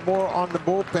bullpen. And for more on the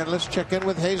bullpen, let's check in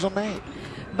with Hazel May.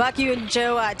 Buck, you and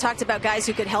Joe talked about guys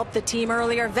who could help the team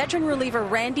earlier. Veteran reliever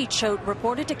Randy Choate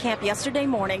reported to camp yesterday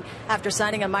morning after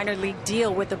signing a minor league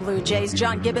deal with the Blue Jays.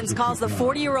 John Gibbons calls the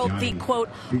 40-year-old the, quote,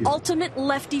 ultimate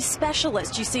lefty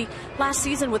specialist. You see, last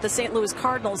season with the St. Louis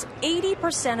Cardinals,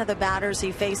 80% of the batters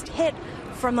he faced hit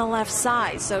from the left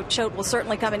side. So Choate will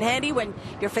certainly come in handy when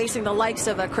you're facing the likes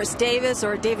of Chris Davis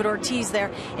or David Ortiz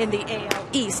there in the AL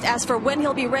East. As for when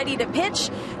he'll be ready to pitch,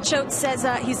 Choate says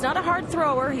he's not a hard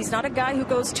thrower. He's not a guy who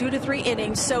goes 2 to 3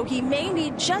 innings, so he may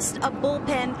need just a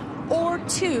bullpen or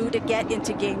 2 to get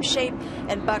into game shape.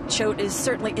 And Buck, Choate is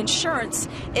certainly insurance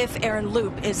if Aaron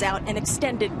Loop is out an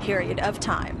extended period of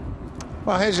time.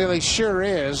 Well, Hazel, he sure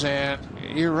is, and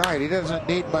you're right. He doesn't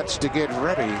need much to get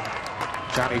ready.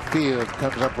 Johnny Field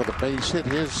comes up with a base hit,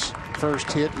 his first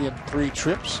hit in 3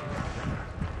 trips.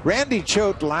 Randy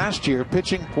Choate last year,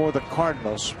 pitching for the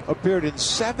Cardinals, appeared in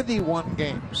 71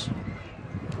 games.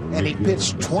 And he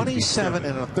pitched 27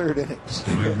 1/3 innings.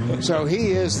 So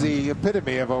he is the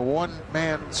epitome of a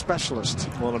one-man specialist.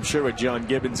 Well, I'm sure what John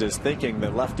Gibbons is thinking,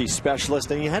 the lefty specialist,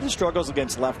 and he had his struggles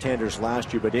against left-handers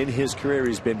last year, but in his career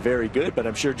he's been very good. But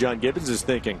I'm sure John Gibbons is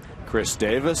thinking Chris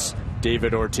Davis,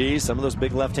 David Ortiz, some of those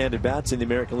big left-handed bats in the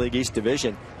American League East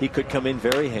Division, he could come in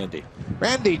very handy.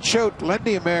 Randy Choate led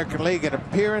the American League in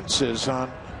appearances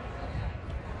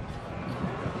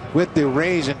with the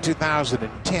Rays in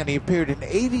 2010. He appeared in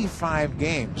 85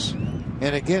 games,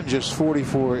 and again just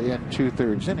 44 in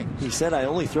 2/3 innings. He said, I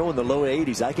only throw in the low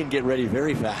 80s. I can get ready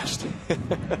very fast.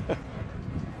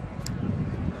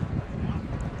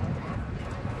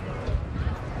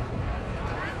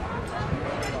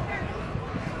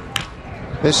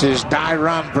 This is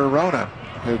Dairon Verona,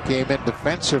 who came in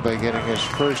defensively, getting his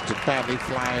first at bat. He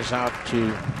flies out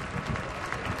to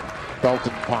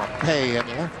Dalton Pompey,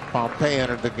 and Pompey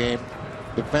entered the game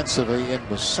defensively in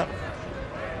the 7th.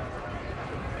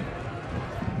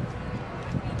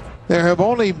 There have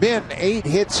only been 8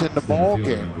 hits in the ball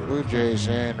game. Blue Jays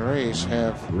and Rays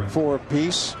have 4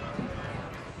 apiece.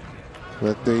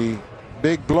 With the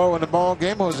big blow in the ball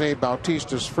game, Jose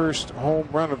Bautista's first home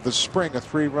run of the spring, a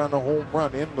 3-run home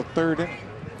run in the 3rd inning,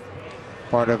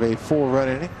 part of a 4-run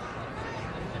inning.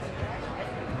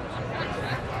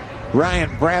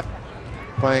 Ryan Bratt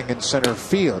playing in center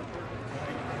field.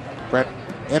 Brett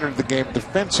entered the game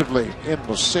defensively in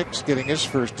the 6th, getting his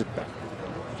first at bat.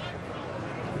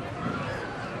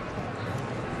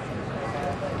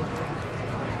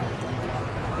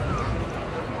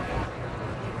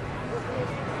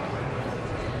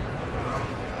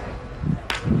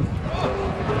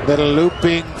 Little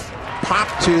looping pop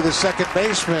to the second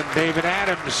baseman, David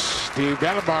Adams. Steve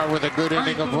Delabar with a good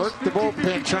inning of work. The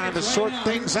bullpen trying to sort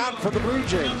things out for the Blue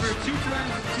Jays.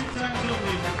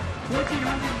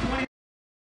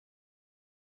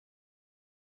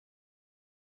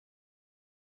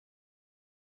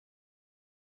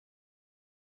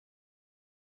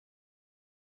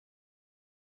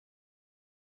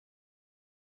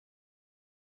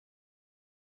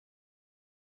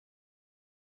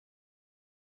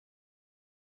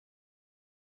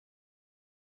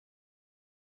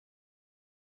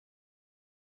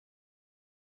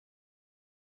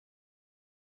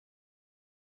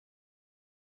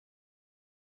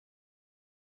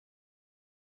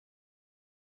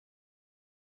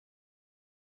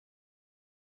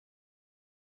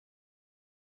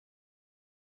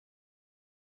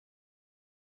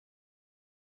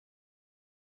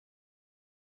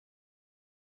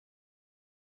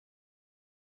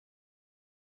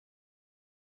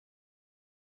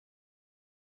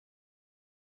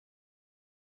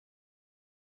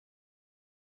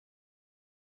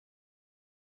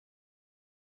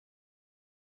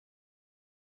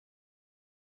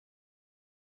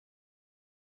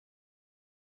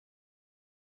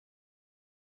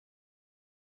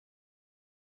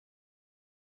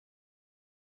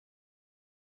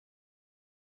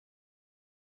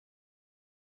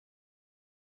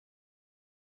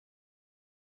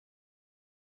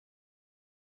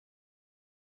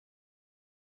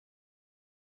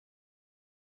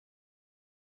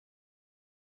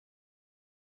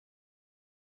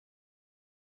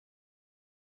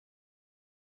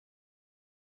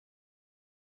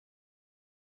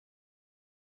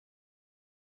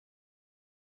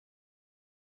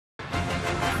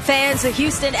 Fans, the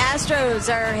Houston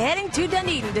Astros are heading to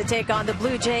Dunedin to take on the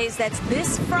Blue Jays. That's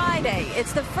this Friday.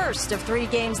 It's the first of 3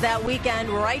 games that weekend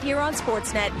right here on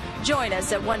Sportsnet. Join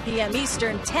us at 1 p.m.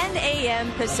 Eastern, 10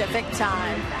 a.m. Pacific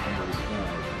time.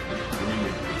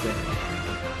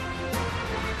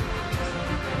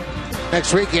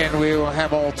 Next weekend, we will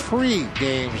have all 3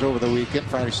 games over the weekend,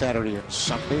 Friday, Saturday, and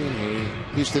Sunday.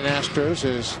 The Houston Astros,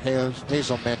 as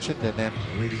Hazel mentioned, and then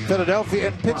Philadelphia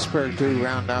and Pittsburgh to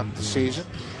round out the season.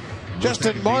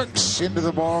 Justin Marks into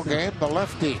the ball game, the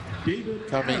lefty,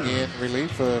 coming in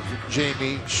relief of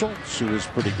Jamie Schultz, who was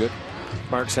pretty good.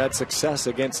 Marks had success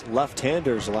against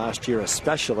left-handers last year,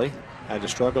 especially. Had to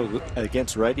struggle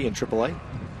against righty in AAA.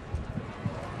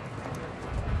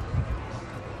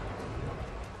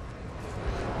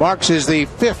 Marks is the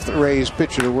 5th Rays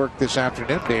pitcher to work this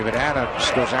afternoon. David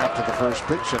Adams goes out to the first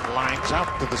pitch and lines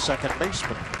out to the second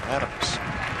baseman. Adams,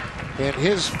 in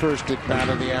his first at bat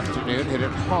of the afternoon, hit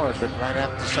it hard, but right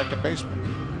at the second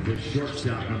baseman. The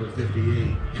shortstop, number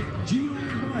 58,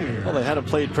 Gio Meyer. Well, they had him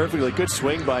played perfectly. Good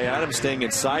swing by Adams, staying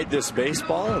inside this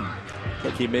baseball. And I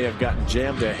think he may have gotten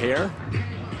jammed a hair,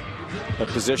 but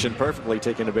positioned perfectly,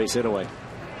 taking a base hit away.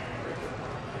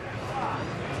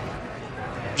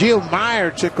 Gio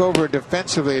Meyer took over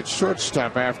defensively at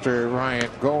shortstop after Ryan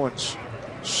Goins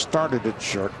started at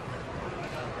short.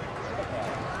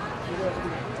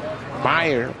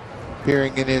 Meyer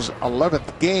appearing in his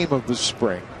 11th game of the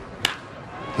spring.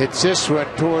 Hits this one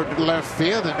toward left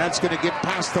field, and that's going to get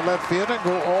past the left field and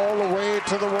go all the way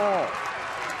to the wall.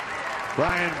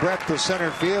 Brian Brett, the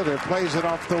center fielder, plays it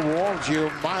off the wall.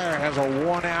 Gio Meyer has a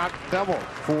 1-out double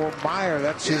for Meyer.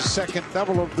 That's his second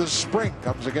double of the spring.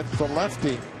 Comes against the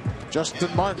lefty,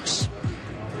 Justin Marks.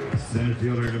 Center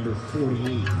fielder number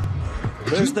 48.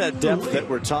 There's that depth that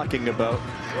we're talking about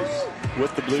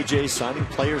with the Blue Jays signing.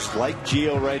 Players like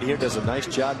Gio right here does a nice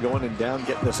job going and down,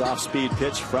 getting this off-speed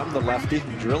pitch from the lefty,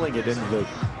 drilling it into the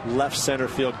left center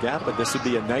field gap. But this would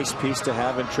be a nice piece to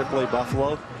have in AAA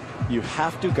Buffalo. You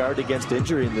have to guard against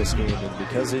injury in this game, and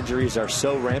because injuries are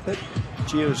so rampant,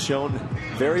 Gio's shown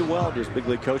very well to his big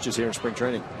league coaches here in spring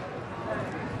training.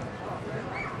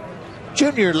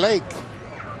 Junior Lake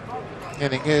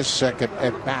hitting his second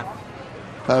at bat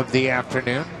of the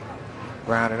afternoon,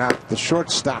 rounding out the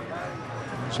shortstop.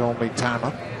 It's only time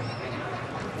up.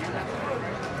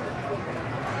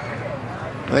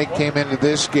 They came into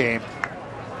this game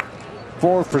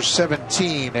 4 for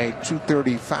 17, a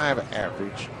 .235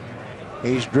 average.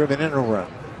 He's driven in a run.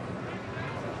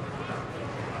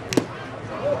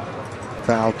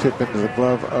 Foul tip into the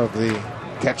glove of the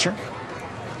catcher.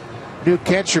 New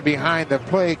catcher behind the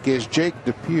plate is Jake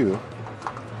Depew.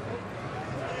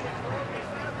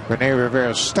 Rene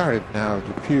Rivera started. Now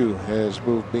Depew has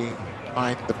moved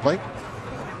behind the plate.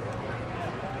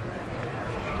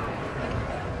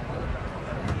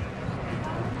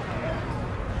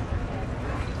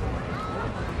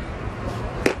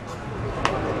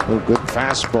 A good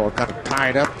fastball kind of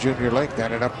tied up. Junior Lake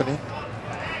got it up and in.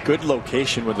 Good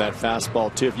location with that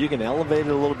fastball, too. If you can elevate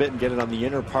it a little bit and get it on the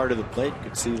inner part of the plate, you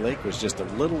could see Lake was just a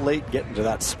little late getting to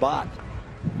that spot.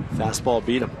 Fastball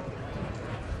beat him.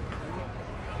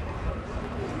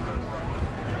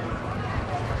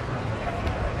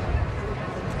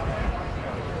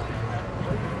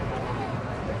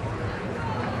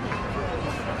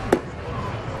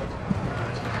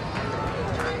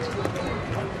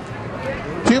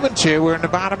 Two and two. We're in the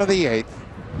bottom of the 8th.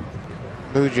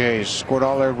 Blue Jays scored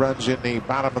all their runs in the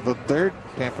bottom of the 3rd.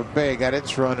 Tampa Bay got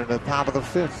its run in the top of the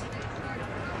 5th.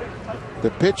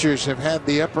 The pitchers have had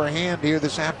the upper hand here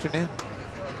this afternoon.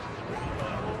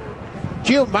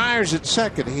 Gio Myers at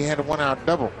second. He had a 1-out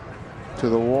double to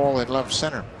the wall in left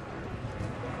center.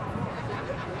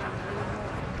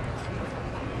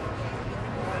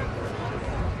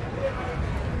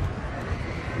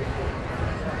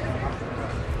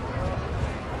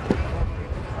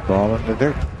 Ball in the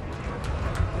dirt.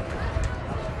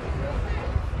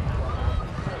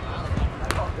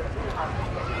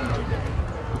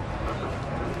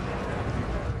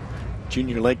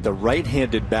 Junior Lake, the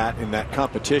right-handed bat in that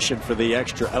competition for the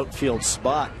extra outfield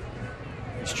spot.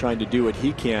 He's trying to do what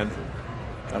he can.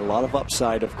 Got a lot of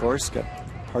upside, of course. Got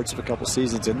parts of a couple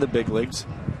seasons in the big leagues.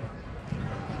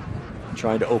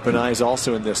 Trying to open eyes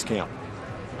also in this camp.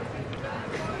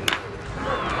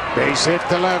 Base hit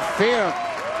to left field.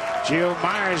 Gio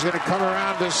Myers going to come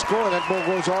around to score. That ball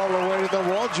goes all the way to the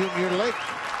wall. Junior Lake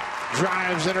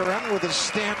drives it around with a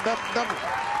stand-up double.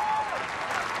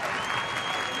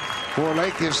 For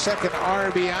Lake, his second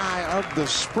RBI of the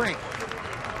spring.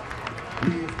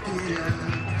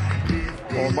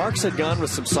 Well, Marks had gone with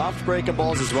some soft breaking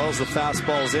balls as well as the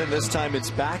fastballs in. This time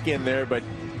it's back in there, but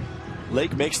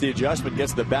Lake makes the adjustment,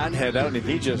 gets the bat head out, and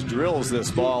he just drills this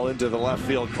ball into the left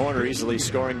field corner, easily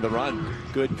scoring the run.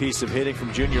 Good piece of hitting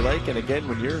from Junior Lake. And again,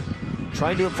 when you're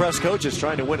trying to impress coaches,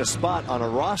 trying to win a spot on a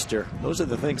roster, those are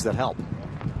the things that help.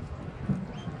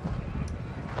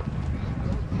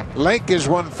 Lake is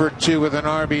 1 for 2 with an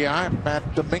RBI.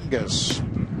 Matt Dominguez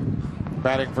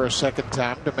batting for a second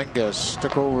time. Dominguez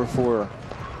took over for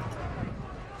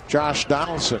Josh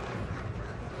Donaldson.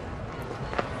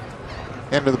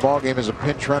 End of the ball game as a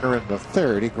pinch runner in the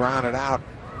 3rd. He grounded out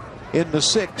in the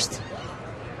 6th.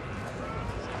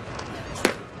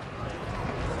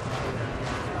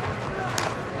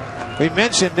 We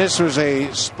mentioned this was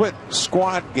a split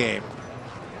squad game.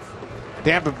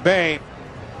 Tampa Bay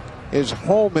is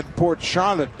home in Port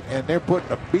Charlotte, and they're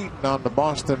putting a beating on the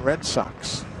Boston Red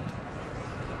Sox.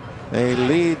 They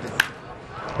lead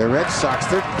the Red Sox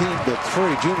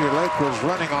 13-3. Junior Lake was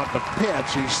running on the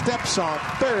pitch. He steps on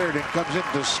 3rd and comes in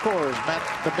to score as Matt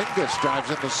Dominguez drives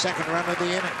in the 2nd run of the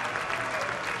inning.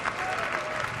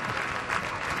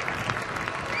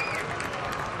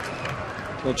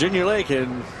 Well, Junior Lake,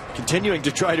 and continuing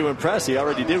to try to impress, he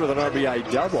already did with an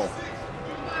RBI double.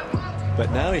 But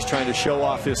now he's trying to show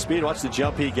off his speed. Watch the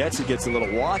jump he gets. He gets a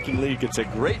little walking lead. Gets a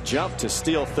great jump to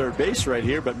steal 3rd base right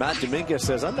here. But Matt Dominguez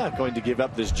says, I'm not going to give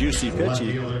up this juicy pitch.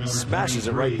 He smashes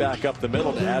it right back up the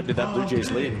middle to add to that Blue Jays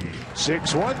lead.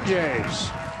 6-1 Jays.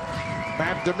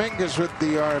 Matt Dominguez with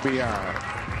the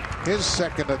RBI. His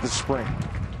 2nd of the spring.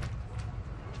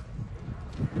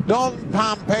 Dalton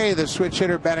Pompey, the switch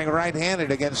hitter, batting right-handed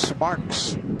against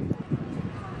Marks.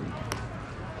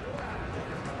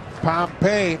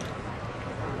 Pompey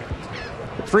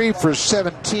 3 for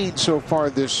 17 so far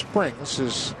this spring. This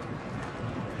is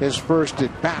his first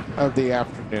at bat of the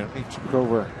afternoon. He took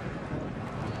over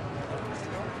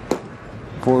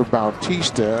for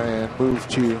Bautista and moved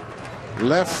to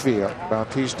left field.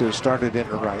 Bautista started in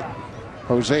the right.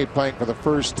 Jose playing for the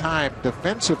first time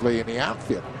defensively in the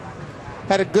outfield.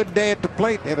 Had a good day at the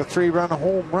plate. Had a 3-run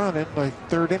home run in the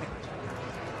 3rd inning.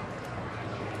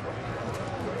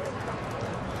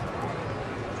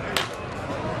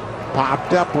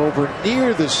 Popped up over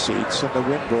near the seats, and the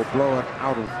wind will blow it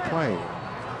out of play.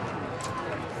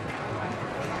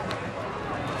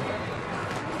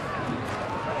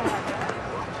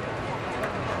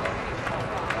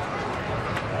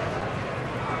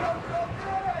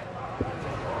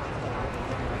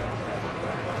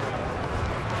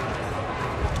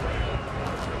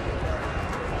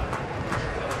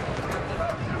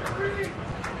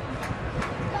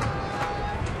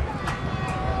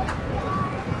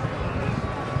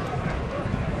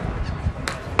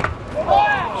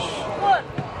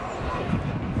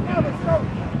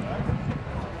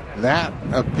 That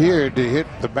appeared to hit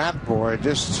the bat boy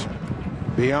just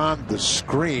beyond the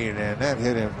screen, and that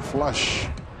hit him flush.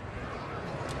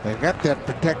 They got that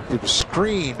protective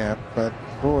screen up, but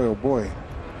boy, oh boy.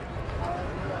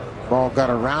 Ball got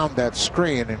around that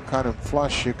screen and cut him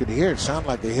flush. You could hear it sound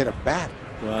like they hit a bat.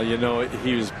 Well, you know,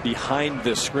 he was behind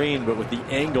the screen, but with the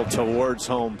angle towards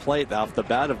home plate off the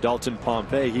bat of Dalton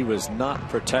Pompey, he was not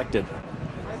protected.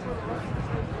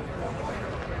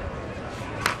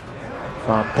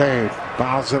 Pompey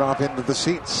fouls it off into the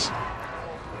seats.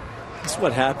 That's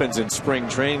what happens in spring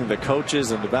training. The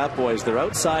coaches and the bat boys, they're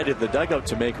outside of the dugout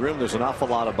to make room. There's an awful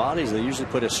lot of bodies. They usually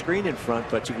put a screen in front,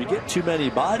 but if you get too many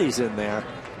bodies in there,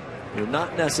 you're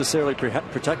not necessarily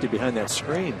protected behind that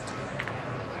screen.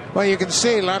 Well, you can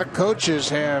see a lot of coaches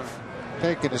have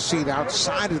taken a seat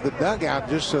outside of the dugout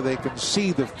just so they can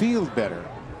see the field better.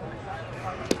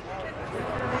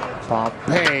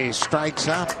 Pompey strikes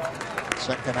out.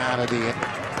 Second out of the inning.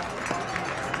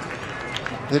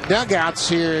 The dugouts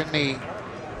here in the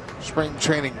spring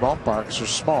training ballparks are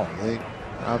small. They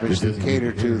obviously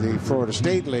cater to the Florida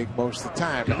State League most of the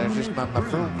time, and there's just not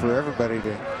enough room for everybody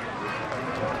to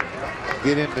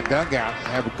get in the dugout and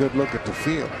have a good look at the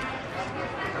field.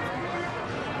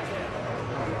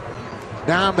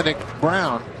 Dominic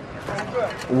Brown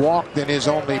walked in his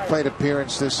only plate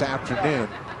appearance this afternoon,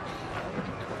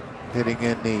 hitting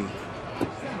in the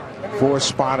fourth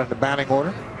spot in the batting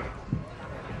order.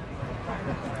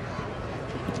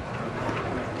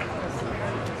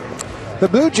 The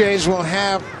Blue Jays will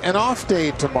have an off day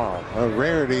tomorrow, a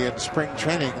rarity in spring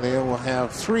training. They will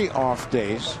have 3 off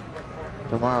days.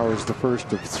 Tomorrow is the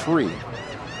first of 3.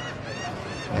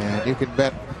 And you can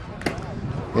bet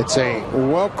it's a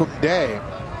welcome day.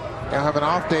 They'll have an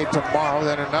off day tomorrow,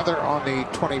 then another on the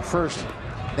 21st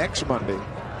next Monday.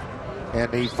 And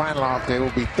the final off day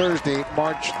will be Thursday,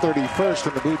 March 31st,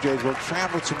 and the Blue Jays will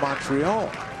travel to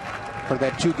Montreal for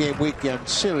that 2-game weekend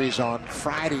series on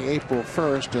Friday, April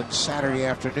 1st, and Saturday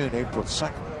afternoon, April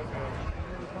 2nd.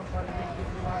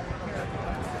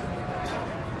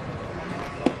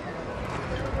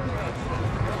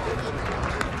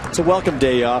 It's a welcome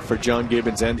day off for John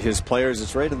Gibbons and his players.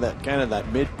 It's right in that kind of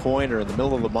that midpoint or in the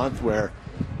middle of the month where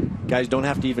guys don't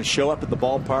have to even show up at the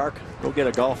ballpark. Go get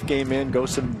a golf game in,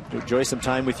 enjoy some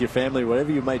time with your family,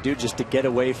 whatever you might do just to get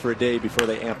away for a day before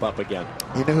they amp up again.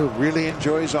 You know who really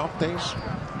enjoys off days?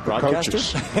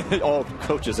 Broadcasters? Oh,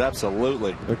 coaches,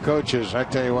 absolutely. The coaches, I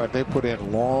tell you what, they put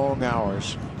in long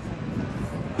hours.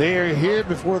 They are here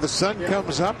before the sun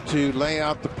comes up to lay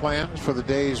out the plans for the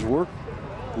day's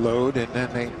workload, and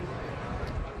then they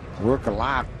work a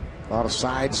lot of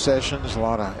side sessions, a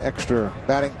lot of extra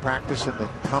batting practice in the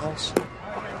tunnels,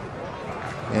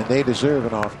 and they deserve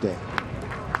an off day.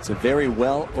 It's a very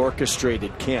well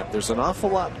orchestrated camp. There's an awful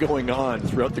lot going on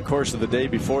throughout the course of the day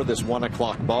before this 1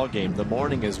 o'clock ball game. The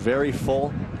morning is very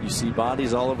full. You see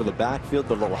bodies all over the backfield,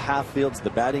 the little half fields,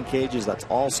 the batting cages. That's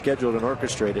all scheduled and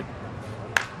orchestrated.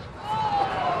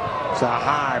 It's a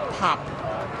high pop.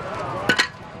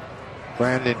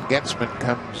 Brandon Getzman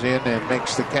comes in and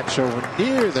makes the catch over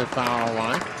near the foul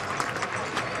line.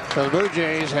 So the Blue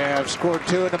Jays have scored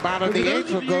 2 in the bottom of the 8th.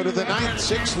 We'll go to the 9th,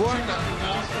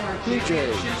 6-1. Blue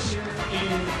Jays.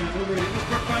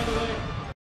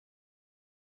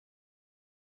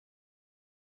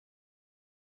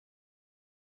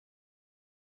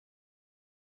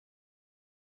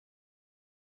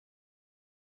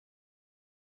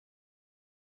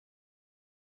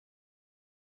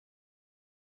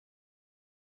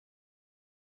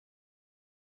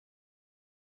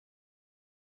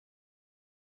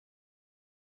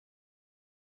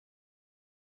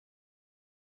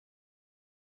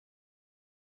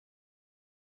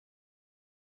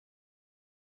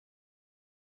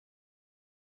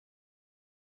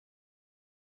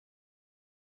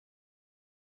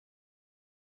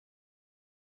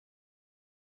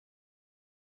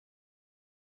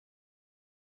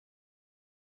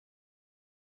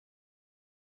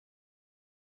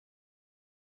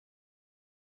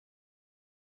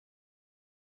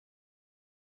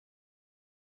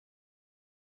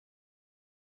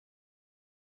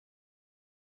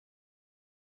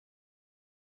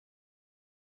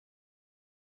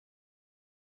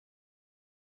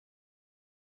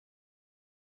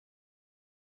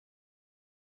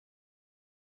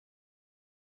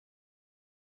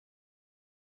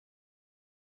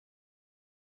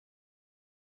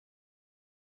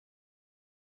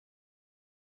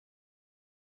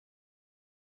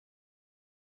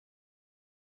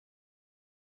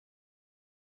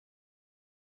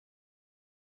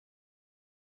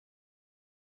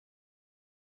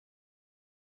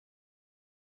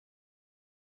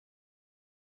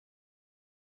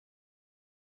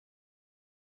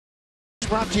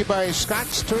 Brought to you by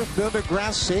Scott's Turf Builder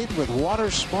Grass Seed with Water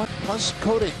Smart Plus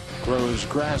coating. Grows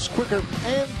grass quicker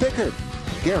and thicker.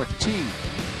 Guaranteed.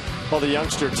 Well, the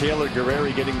youngster Taylor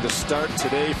Guerrero getting the start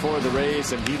today for the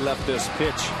Rays, and he left this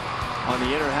pitch on the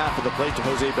inner half of the plate to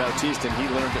Jose Bautista, and he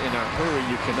learned in a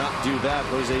hurry you cannot do that.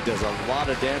 Jose does a lot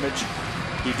of damage.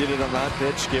 He did it on that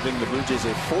pitch, giving the Blue Jays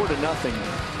a 4-0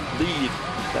 lead.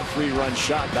 That 3-run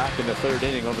shot back in the third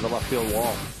inning over the left field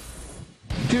wall.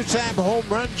 Two-time home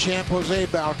run champ Jose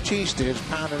Bautista has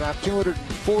pounded out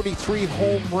 243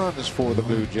 home runs for the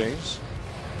Blue Jays.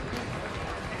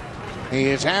 He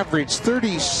has averaged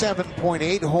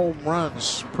 37.8 home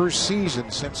runs per season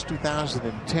since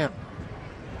 2010.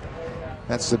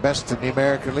 That's the best in the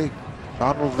American League.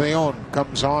 Donald Leon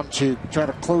comes on to try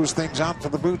to close things out for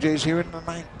the Blue Jays here in the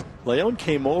ninth. Leon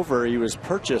came over. He was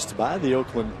purchased by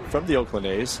from the Oakland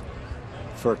A's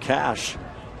for cash,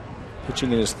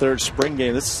 pitching in his third spring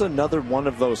game. This is another one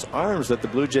of those arms that the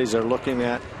Blue Jays are looking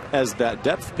at as that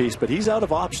depth piece, but he's out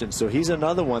of options, so he's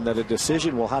another one that a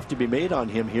decision will have to be made on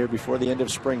him here before the end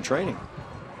of spring training.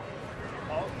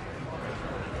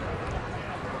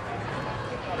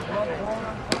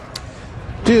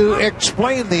 To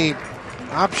explain the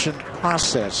option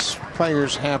process,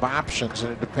 players have options,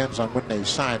 and it depends on when they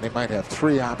sign. They might have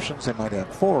 3 options, they might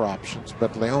have 4 options,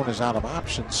 but Leon is out of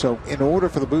options. So in order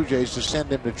for the Blue Jays to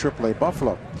send him to AAA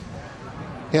Buffalo,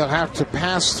 he'll have to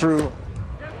pass through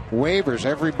waivers.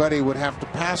 Everybody would have to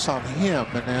pass on him,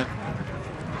 and then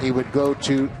he would go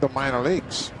to the minor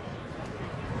leagues.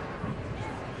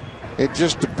 It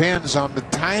just depends on the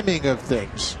timing of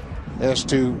things as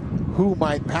to who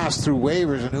might pass through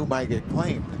waivers and who might get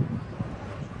claimed.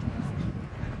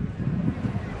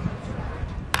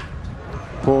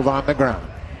 Pulled on the ground.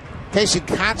 Casey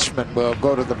Kotzman will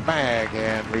go to the bag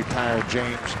and retire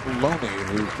James Loney,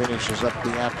 who finishes up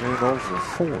the afternoon over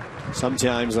 4.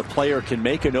 Sometimes a player can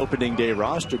make an opening day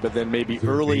roster, but then maybe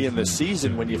early in the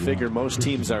season when you figure most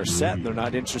teams are set and they're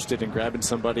not interested in grabbing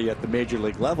somebody at the major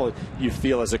league level, you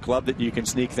feel as a club that you can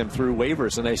sneak them through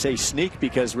waivers. And I say sneak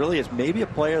because really it's maybe a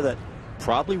player that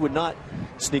probably would not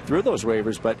sneak through those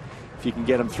waivers, but if you can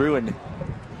get him through and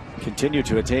continue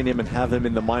to attain him and have him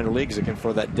in the minor leagues again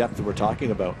for that depth that we're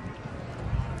talking about.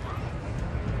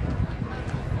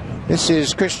 This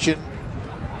is Christian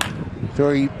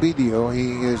Toribio.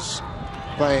 He is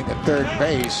playing at third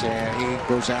base, and he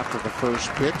goes after the first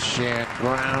pitch and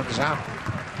grounds out.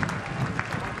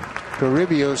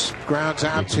 Toribio grounds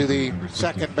out to the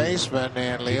second baseman,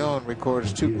 and Leon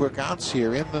records 2 quick outs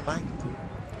here in the ninth.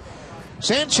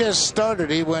 Sanchez started.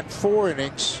 He went 4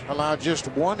 innings, allowed just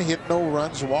 1 hit, no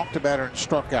runs, walked a batter, and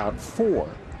struck out 4.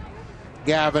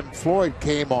 Gavin Floyd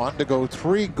came on to go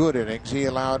 3 good innings. He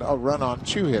allowed a run on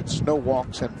 2 hits, no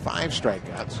walks, and 5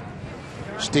 strikeouts.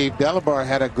 Steve Delabar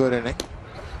had a good inning.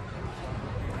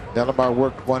 Delabar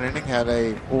worked 1 inning, had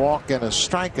a walk and a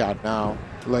strikeout. Now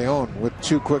Leon with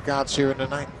 2 quick outs here in the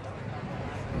ninth.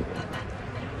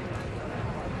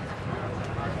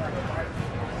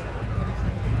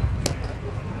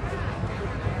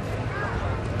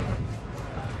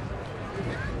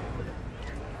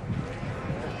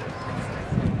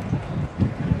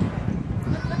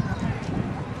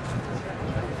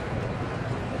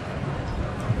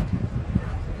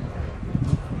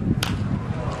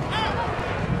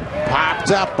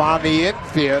 Up on the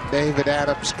infield. David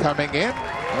Adams coming in,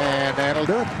 and that'll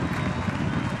do it.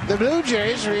 The Blue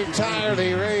Jays retire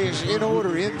the Rays in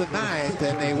order in the ninth,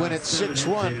 and they win it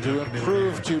 6-1 to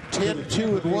improve to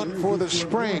 10-2-1 for the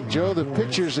spring. Joe, the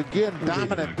pitchers again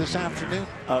dominant this afternoon.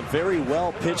 A very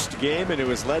well pitched game, and it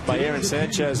was led by Aaron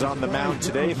Sanchez on the mound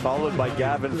today, followed by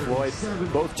Gavin Floyd.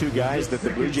 Both 2 guys that the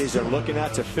Blue Jays are looking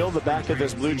at to fill the back of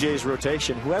this Blue Jays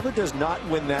rotation. Whoever does not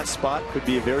win that spot could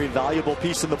be a very valuable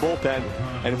piece in the bullpen.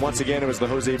 And once again, it was the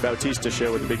Jose Bautista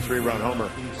show with a big 3-run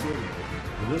homer.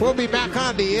 We'll be back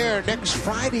on the air next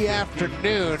Friday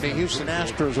afternoon. The Houston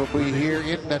Astros will be here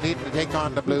in Dunedin to take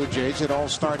on the Blue Jays. It all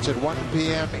starts at 1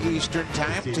 p.m. Eastern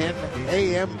Time, 10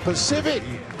 a.m. Pacific.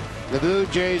 The Blue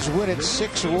Jays win it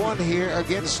 6-1 here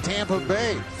against Tampa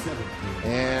Bay.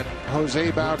 And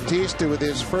Jose Bautista with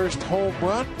his first home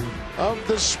run of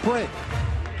the spring.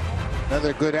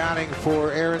 Another good outing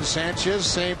for Aaron Sanchez.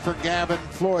 Same for Gavin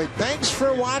Floyd. Thanks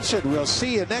for watching. We'll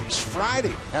see you next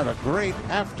Friday. Have a great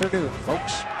afternoon,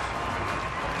 folks.